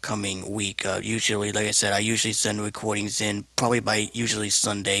this upcoming week. Usually, like I said, I usually send recordings in probably by usually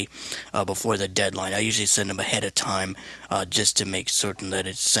Sunday before the deadline. I usually send them ahead of time just to make certain that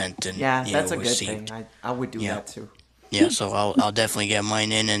it's sent and Yeah, you that's know a good received. thing. I would do Yeah. that too. Yeah, so I'll definitely get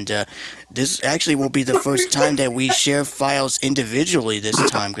mine in, and this actually will be the first time that we share files individually this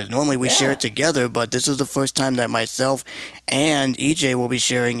time, because normally we share it together, but this is the first time that myself and EJ will be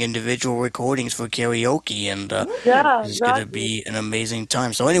sharing individual recordings for karaoke, and Yeah, this is gonna exactly. be an amazing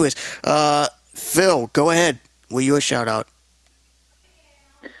time. So, anyways, Phil, go ahead with your shout out.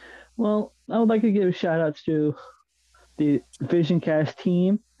 Well, I would like to give shout outs to the VisionCast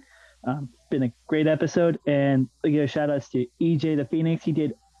team. Been a great episode, and give shout outs to EJ the Phoenix. He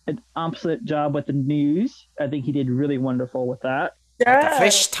did an absolute job with the news. I think he did really wonderful with that. The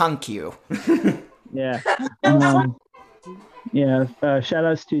fish thank you. Yeah. Shout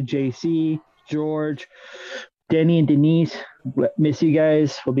outs to JC, George, Danny, and Denise. Miss you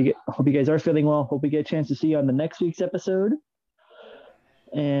guys. Hope you guys are feeling well. Hope we get a chance to see you on the next week's episode.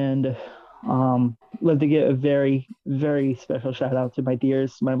 And love to give a very, very special shout out to my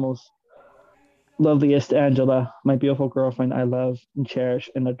dearest, my most loveliest Angela, my beautiful girlfriend I love and cherish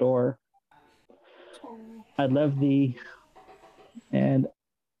and adore. I love thee, and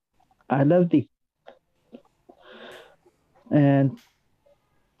I love thee. And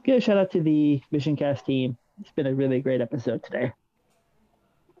give a shout out to the VisionCast team. It's been a really great episode today.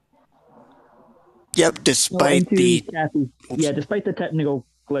 Yep, despite the despite the technical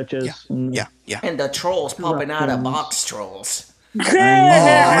glitches. And the trolls popping out of box trolls. Oh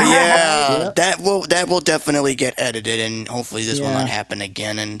yeah, that will definitely get edited, and hopefully this will not happen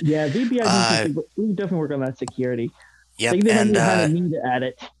again. And VBI we definitely work on that security. Yep, like, they and don't need to add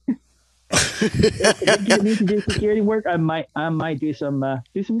it. If you need to do security work, I might do some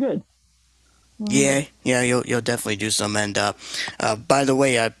good. Yeah, you'll definitely do some. And by the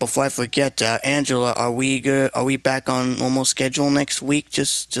way, before I forget, Angela, are we back on normal schedule next week?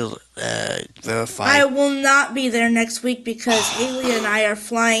 Just to verify. I will not be there next week because Haley and I are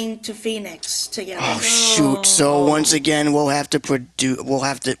flying to Phoenix together. Oh shoot! So once again, we'll have to produce.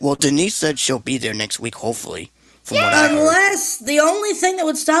 Well, Denise said she'll be there next week, hopefully. From what I heard. Unless the only thing that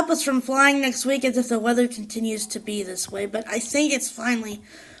would stop us from flying next week is if the weather continues to be this way. But I think it's finally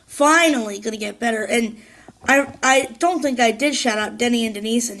going to get better. And I don't think I did shout out Denny and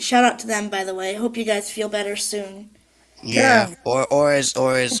Denise, and shout out to them, by the way. I hope you guys feel better soon. Yeah, or as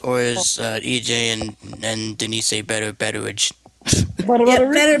EJ and Denise say betterage.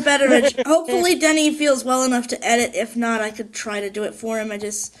 Betterage. Hopefully Denny feels well enough to edit. If not, I could try to do it for him.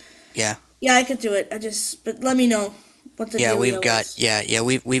 Yeah, I could do it. But let me know what the dealio we've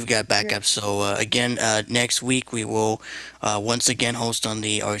got backups. Yeah. So again, next week we will once again host on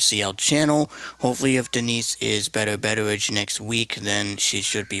the RCL channel. Hopefully, if Denise is betterage next week, then she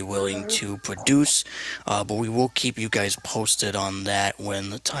should be willing to produce. But we will keep you guys posted on that when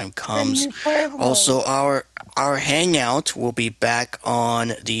the time comes. Also, our hangout will be back on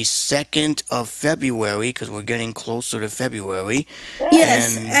the 2nd of February because we're getting closer to February.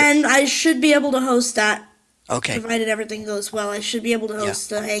 Yes, and I should be able to host that. Okay. Provided everything goes well, I should be able to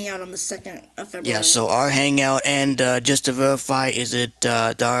host a hangout on the 2nd of February. Yeah, so our hangout, and just to verify, is it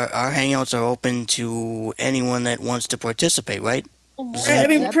our hangouts are open to anyone that wants to participate, right? I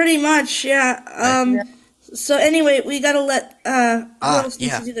mean, pretty much, yeah. So anyway, we gotta let who else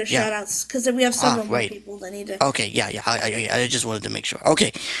needs to do their shout-outs, because we have several more people that need to. Okay, I just wanted to make sure.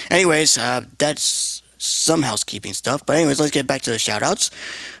 Okay, anyways, that's some housekeeping stuff, but anyways, let's get back to the shout-outs.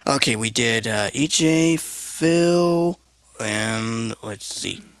 Okay, we did EJ, Phil, and let's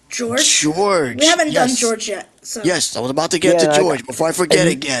see. George. We haven't done George yet. So. Yes, I was about to get to George before I forget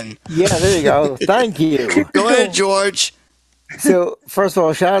again. Yeah, there you go. Thank you. Go ahead, George. So, first of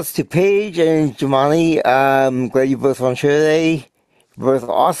all, shout outs to Paige and Jumani. Glad you both on show today. You're both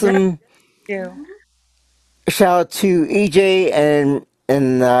awesome. Yeah. Shout out to EJ and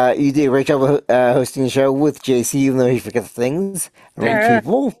you did a great job hosting the show with JC, even though he forgets things. Great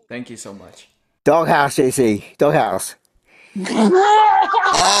people. Thank you so much. Doghouse, JC. Doghouse.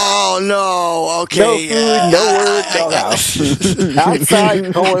 Oh no! Okay. No food, no word, doghouse. Outside,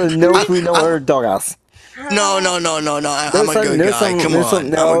 no food, no word, doghouse. No. I'm a good guy. Come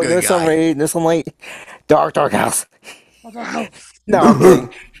on. There's some raid, there's some light. Doghouse. No, I'm kidding.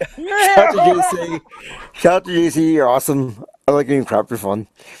 Shout out to JC. Shout out to JC. You're awesome. I like getting crap for fun.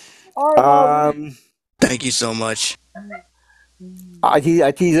 Thank you so much. I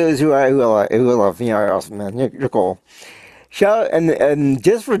tease those who I love. You know, you're awesome, man. You're cool. Shout and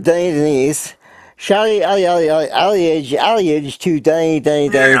just for Denny and Denise, alliage to Danny.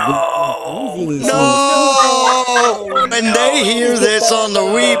 No! When they hear this on the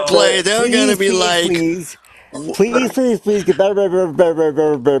replay, they're gonna be like, please, get better. They're gonna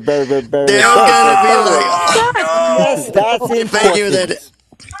be like, yes, that's important.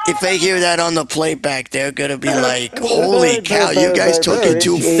 If they hear that on the playback, they're gonna be like, holy cow, you guys took it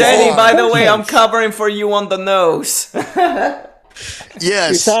too far. Danny, by the way, I'm covering for you on the nose.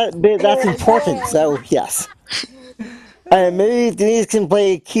 Yes. That's important, so yes. And maybe Denise can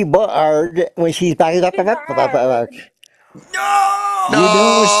play keyboard when she's back. No!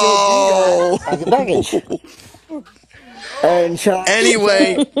 Baggage. And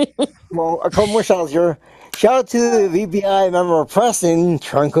anyway, well, a couple more shout outs here. Shout out to the VBI member Preston,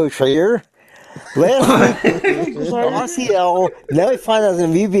 Trunco Trader. Last week, RCL, now we find out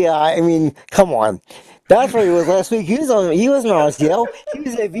in VBI. I mean, come on. That's where he was last week. He wasn't on RCL. He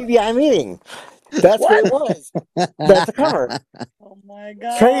was at a VBI meeting. That's where it was. That's the cover. Oh my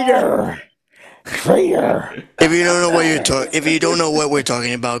god. Traitor. If you don't know what we're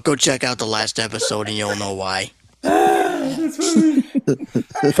talking about, go check out the last episode and you'll know why.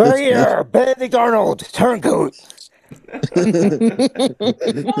 Traitor, Benedict Arnold, turncoat. Can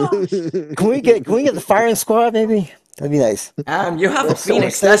we get the firing squad maybe? That'd be nice. You have a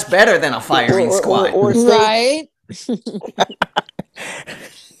Phoenix. That's better than a firing squad. Right?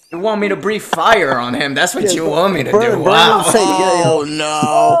 You want me to breathe fire on him? That's what you want me to do. Wow. Oh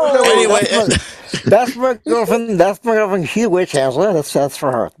no. Anyway, that's my girlfriend. That's my girlfriend. She's a witch, Angela. That's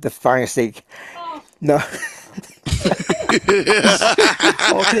for her. The firing stake. No.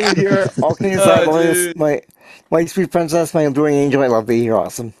 All kidding aside, my sweet princess, my enduring angel, I love you. You're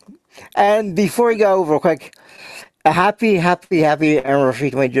awesome. And before we go, real quick, a happy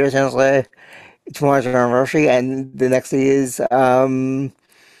anniversary to my dearest Angela. Tomorrow's her anniversary, and the next day is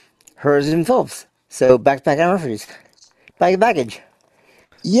hers and Phillips. So back-to-back anniversaries. Baggage.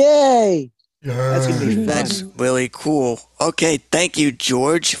 Yay! That's really cool. Okay, thank you,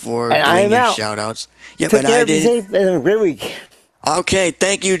 George, for doing your shout-outs. Yeah, Take but care, I be did. safe, and have a great week. Okay,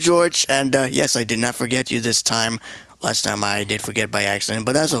 thank you, George. And yes, I did not forget you this time. Last time I did forget by accident,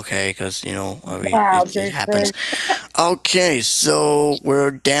 but that's okay, because, it happens. Okay, so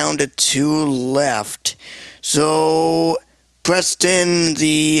we're down to 2 left. So, Preston,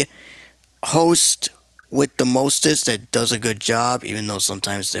 the host with the mostest that does a good job, even though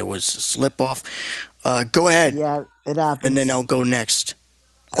sometimes there was a slip-off. Go ahead. Yeah, it happens. And then I'll go next.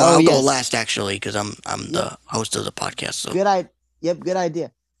 I'll go last, actually, because I'm the host of the podcast. So. Good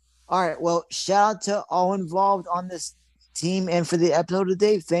idea. All right, well, shout out to all involved on this team and for the episode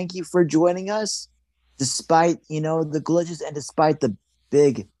today. Thank you for joining us, despite, the glitches and despite the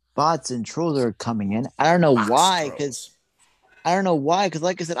big bots and trolls that are coming in. I don't know why, because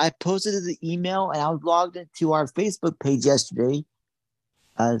like I said, I posted the email and I was logged into our Facebook page yesterday.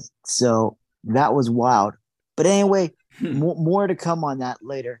 So that was wild. But anyway, more to come on that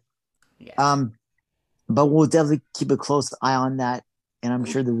later. Yeah. But we'll definitely keep a close eye on that. And I'm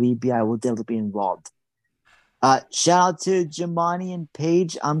sure the VBI will definitely be involved. Shout out to Jamani and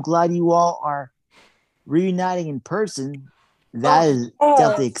Paige. I'm glad you all are reuniting in person. That is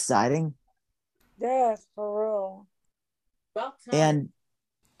definitely exciting. Yes, for real. And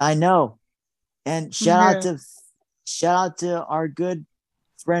I know. And shout out to our good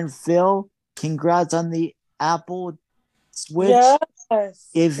friend Phil. Congrats on the Apple Switch. Yes.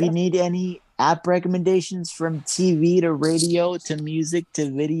 If you need any app recommendations from TV to radio to music to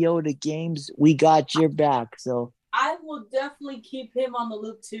video to games, we got your back. So I will definitely keep him on the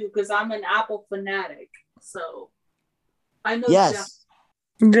loop too, because I'm an Apple fanatic. So I know. Yes.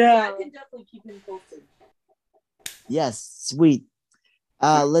 Yeah, I can definitely keep him posted. Yes, sweet.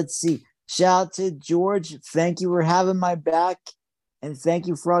 Let's see. Shout out to George. Thank you for having my back. And thank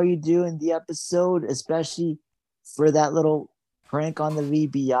you for all you do in the episode, especially for that little prank on the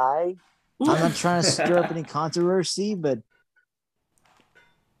VBI. I'm not trying to stir up any controversy, but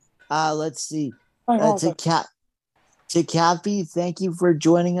let's see. To Kathy, thank you for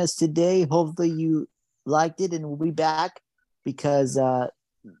joining us today. Hopefully you liked it, and we'll be back because,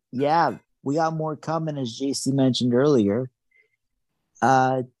 we got more coming, as JC mentioned earlier.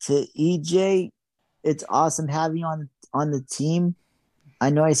 To EJ, it's awesome having you on the team.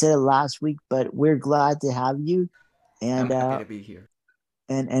 I know I said it last week, but we're glad to have you. And I'm happy to be here.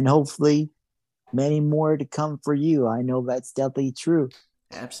 And hopefully many more to come for you. I know that's definitely true.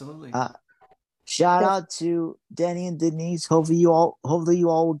 Absolutely. Shout out to Denny and Denise. Hopefully you all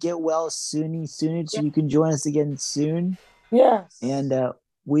will get well soon so you can join us again soon. Yes. And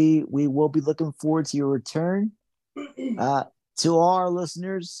we will be looking forward to your return. To all our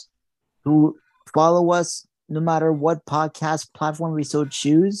listeners who Follow us no matter what podcast platform we so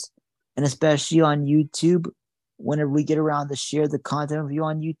choose, and especially on YouTube whenever we get around to share the content of you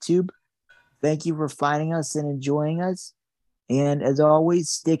on YouTube. Thank you for finding us and enjoying us. And as always,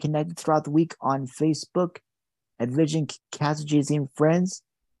 stay connected throughout the week on Facebook at Vision Castle JC and Friends.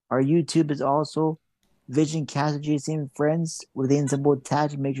 Our YouTube is also Vision Castle JC and Friends with the symbol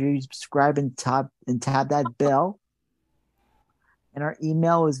attached. Make sure you subscribe and tap that bell. And our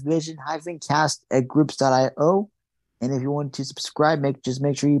email is vision-cast@groups.io. And if you want to subscribe, just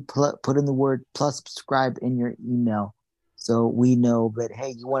make sure you put in the word plus subscribe in your email, so we know that,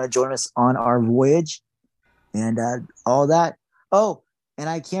 hey, you want to join us on our voyage and all that. Oh, and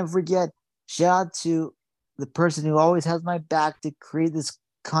I can't forget, shout out to the person who always has my back to create this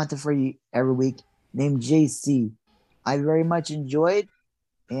content for you every week, named JC. I very much enjoyed,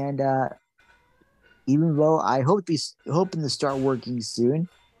 and even though I hoping to start working soon,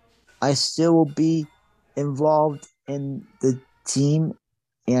 I still will be involved in the team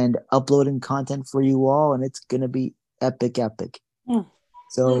and uploading content for you all, and it's gonna be epic.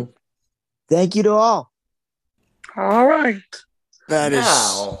 So thank you to all. All right. That is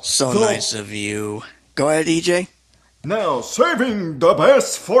Now, so go. nice of you. Go ahead, EJ. Now, saving the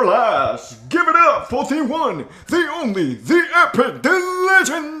best for last. Give it up for the one, the only, the epic, the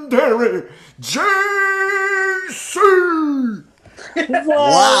legendary JC!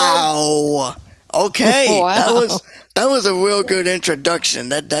 Wow. Okay. Wow. That was a real good introduction.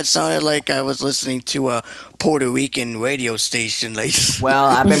 That sounded like I was listening to a Puerto Rican radio station. Like, Well,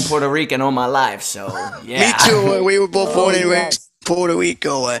 I've been Puerto Rican all my life, so yeah. me too. We were both born and raised in Puerto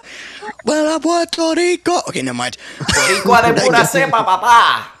Rico. Well, Puerto Rico. Okay, never mind. Boricua de pura cepa,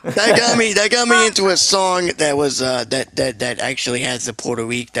 papá. That got me into a song that was that actually has the Puerto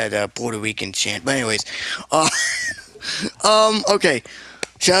Rican chant. But anyways, okay.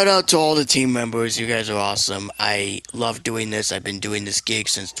 Shout out to all the team members. You guys are awesome. I love doing this. I've been doing this gig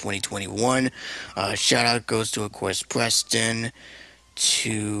since 2021. Shout out goes to, of course, Preston,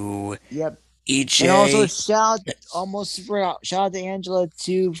 to EJ. And also shout out to Angela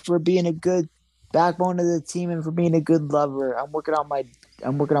too for being a good backbone of the team and for being a good lover. I'm working on my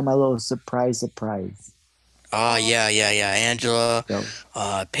little surprise. Oh, yeah. Angela,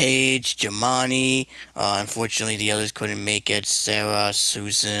 Paige, Jamani. Unfortunately, the others couldn't make it. Sarah,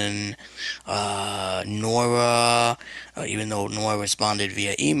 Susan, Nora. Even though Nora responded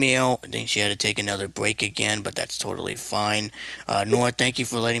via email, I think she had to take another break again, but that's totally fine. Nora, thank you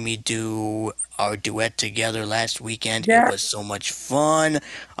for letting me do our duet together last weekend. Yeah. It was so much fun.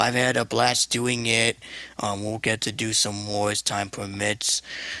 I've had a blast doing it. We'll get to do some more as time permits.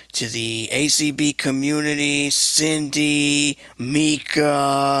 To the ACB community, Cindy,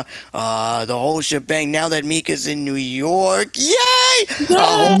 Mika, the whole shebang. Now that Mika's in New York, yay!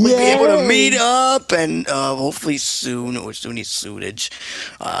 Hopefully be able to meet up and hopefully soon or soonish soonage,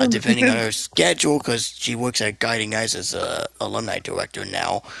 depending on her schedule, because she works at Guiding Eyes as a alumni director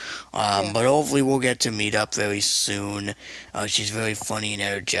now. But hopefully we'll get to meet up very soon. She's very funny and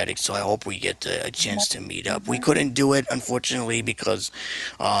energetic, so I hope we get a chance to meet up. We couldn't do it, unfortunately, because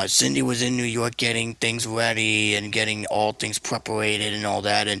Cindy was in New York getting things ready and getting all things preparated and all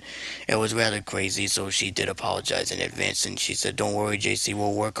that, and it was rather crazy, so she did apologize in advance, and she said, don't worry, JC,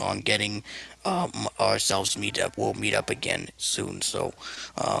 we'll work on getting ourselves meet up. We'll meet up again soon, so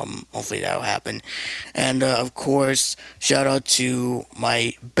hopefully that'll happen. And of course, shout out to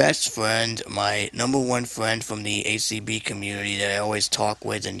my best friend, my number one friend from the ACB community that I always talk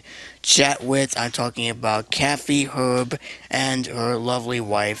with and chat with. I'm talking about Kathy Herb and her lovely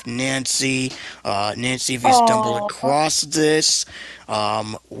wife Nancy. Nancy, if you stumble across this,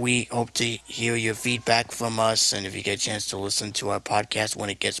 we hope to hear your feedback from us, and if you get a chance to listen to our podcast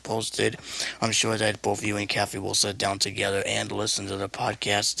when it gets posted, I'm sure that both you and Kathy will sit down together and listen to the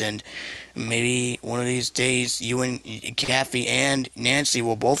podcast, and maybe one of these days you and Kathy and Nancy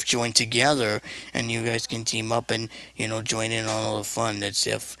will both join together and you guys can team up and, join in on all the fun. That's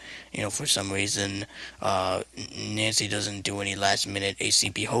if, for some reason, Nancy doesn't do any last minute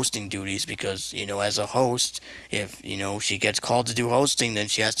ACB hosting duties because, as a host, if, she gets called to do hosting, then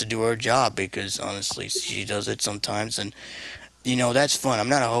she has to do her job because honestly, she does it sometimes and that's fun. I'm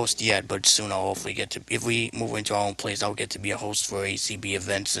not a host yet, but soon I'll hopefully get to, if we move into our own place, I'll get to be a host for ACB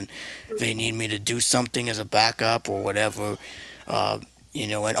events, and if they need me to do something as a backup or whatever,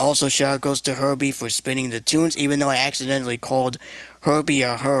 and also shout out goes to Herbie for spinning the tunes, even though I accidentally called Herbie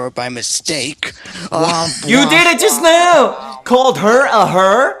a her by mistake. You did it just now! Called her a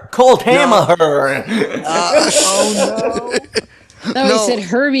her? Called him a her! Oh no! No, he said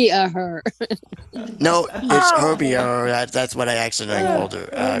Herbie her. No, it's Herbie. That's what I accidentally called her.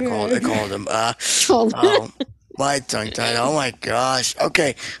 Called him. My tongue tied. Oh my gosh.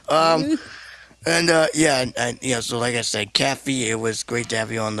 Okay. And so like I said, Kathy, it was great to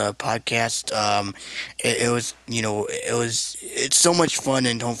have you on the podcast. It was, it's so much fun,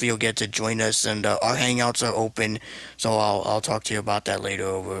 and hopefully you'll get to join us. And our hangouts are open, so I'll talk to you about that later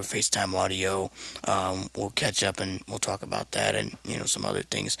over FaceTime audio. We'll catch up and we'll talk about that and some other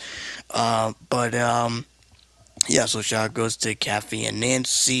things. So shout out goes to Kathy and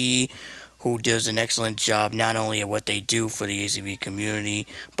Nancy, who does an excellent job not only at what they do for the ACB community,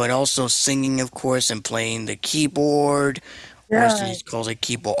 but also singing, of course, and playing the keyboard. Yeah. Or he calls it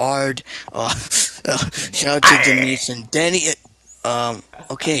keyboard. Shout out to Denise and Denny.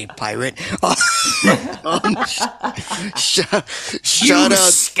 Okay, pirate. Shout out,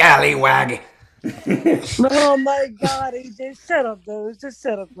 scallywag. Oh my God, AJ, shut up, dude. Just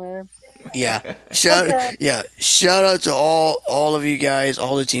shut up, man. Yeah. Shout out to all of you guys,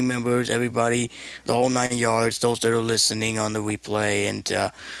 all the team members, everybody, the whole 9 yards, those that are listening on the replay, and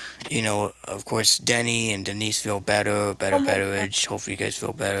of course, Denny and Denise feel better Betteridge. Hopefully you guys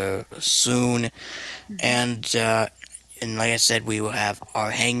feel better soon. And like I said, we will have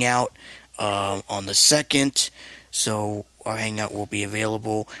our hangout on the 2nd. So our hangout will be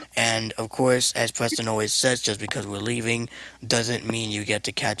available. And of course, as Preston always says, just because we're leaving doesn't mean you get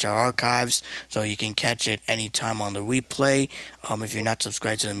to catch our archives. So you can catch it anytime on the replay. If you're not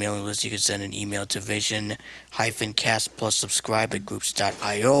subscribed to the mailing list, you can send an email to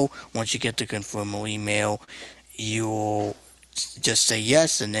vision-cast+subscribe@groups.io. Once you get the confirmable email, you'll just say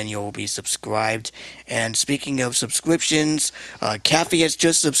yes, and then you'll be subscribed. And speaking of subscriptions, Kathy has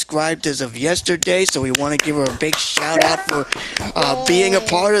just subscribed as of yesterday, so we want to give her a big shout out for being a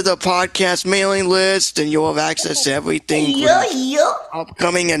part of the podcast mailing list, and you'll have access to everything.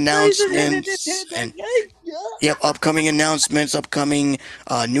 Upcoming announcements and upcoming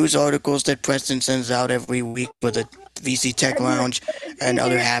news articles that Preston sends out every week for the VC Tech Lounge and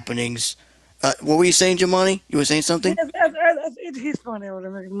other happenings. What were you saying, Jamani? You were saying something? He's funny to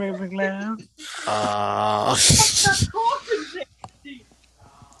make me laugh.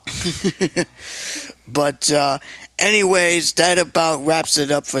 But anyways, that about wraps it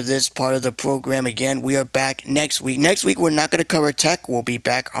up for this part of the program. Again, we are back next week. Next week, we're not going to cover tech. We'll be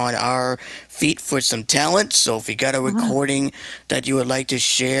back on our feet for some talent. So if you got a recording that you would like to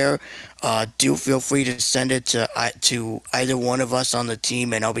share, do feel free to send it to either one of us on the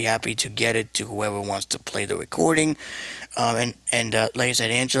team, and I'll be happy to get it to whoever wants to play the recording. Like I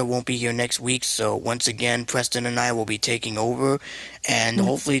said, Angela won't be here next week, so once again, Preston and I will be taking over, and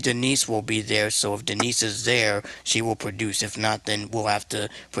hopefully Denise will be there. So if Denise is there, she will produce. If not, then we'll have to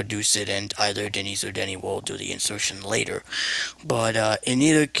produce it, and either Denise or Denny will do the insertion later. But in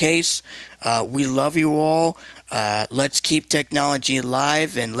either case, we love you all. Let's keep technology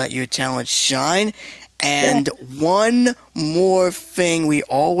alive and let your talent shine. And one more thing we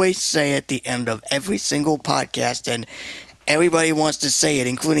always say at the end of every single podcast, and everybody wants to say it,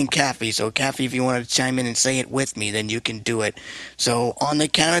 including Kathy. So, Kathy, if you want to chime in and say it with me, then you can do it. So, on the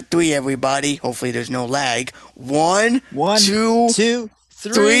count of 3, everybody, hopefully there's no lag. 1, 2,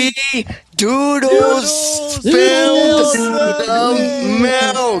 3. Doodles spilled the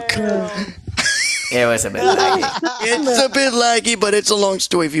milk. It was a bit laggy. It's a bit laggy, but it's a long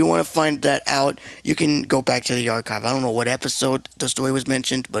story. If you want to find that out, you can go back to the archive. I don't know what episode the story was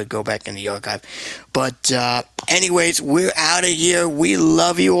mentioned, but go back in the archive. But anyways, we're out of here. We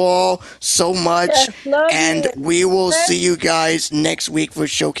love you all so much. And we will see you guys next week for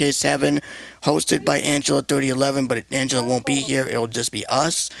Showcase 7, hosted by Angela 3011. But Angela won't be here. It'll just be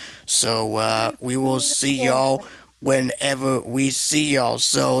us. So we will see y'all whenever we see y'all.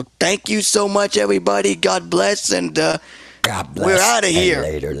 So thank you so much, everybody. God bless, and God bless. We're out of here.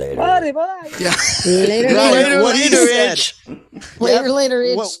 Later. Bye. Yeah. Later, Rich. Later,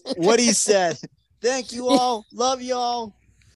 Rich. What he said. Thank you all. Love you all.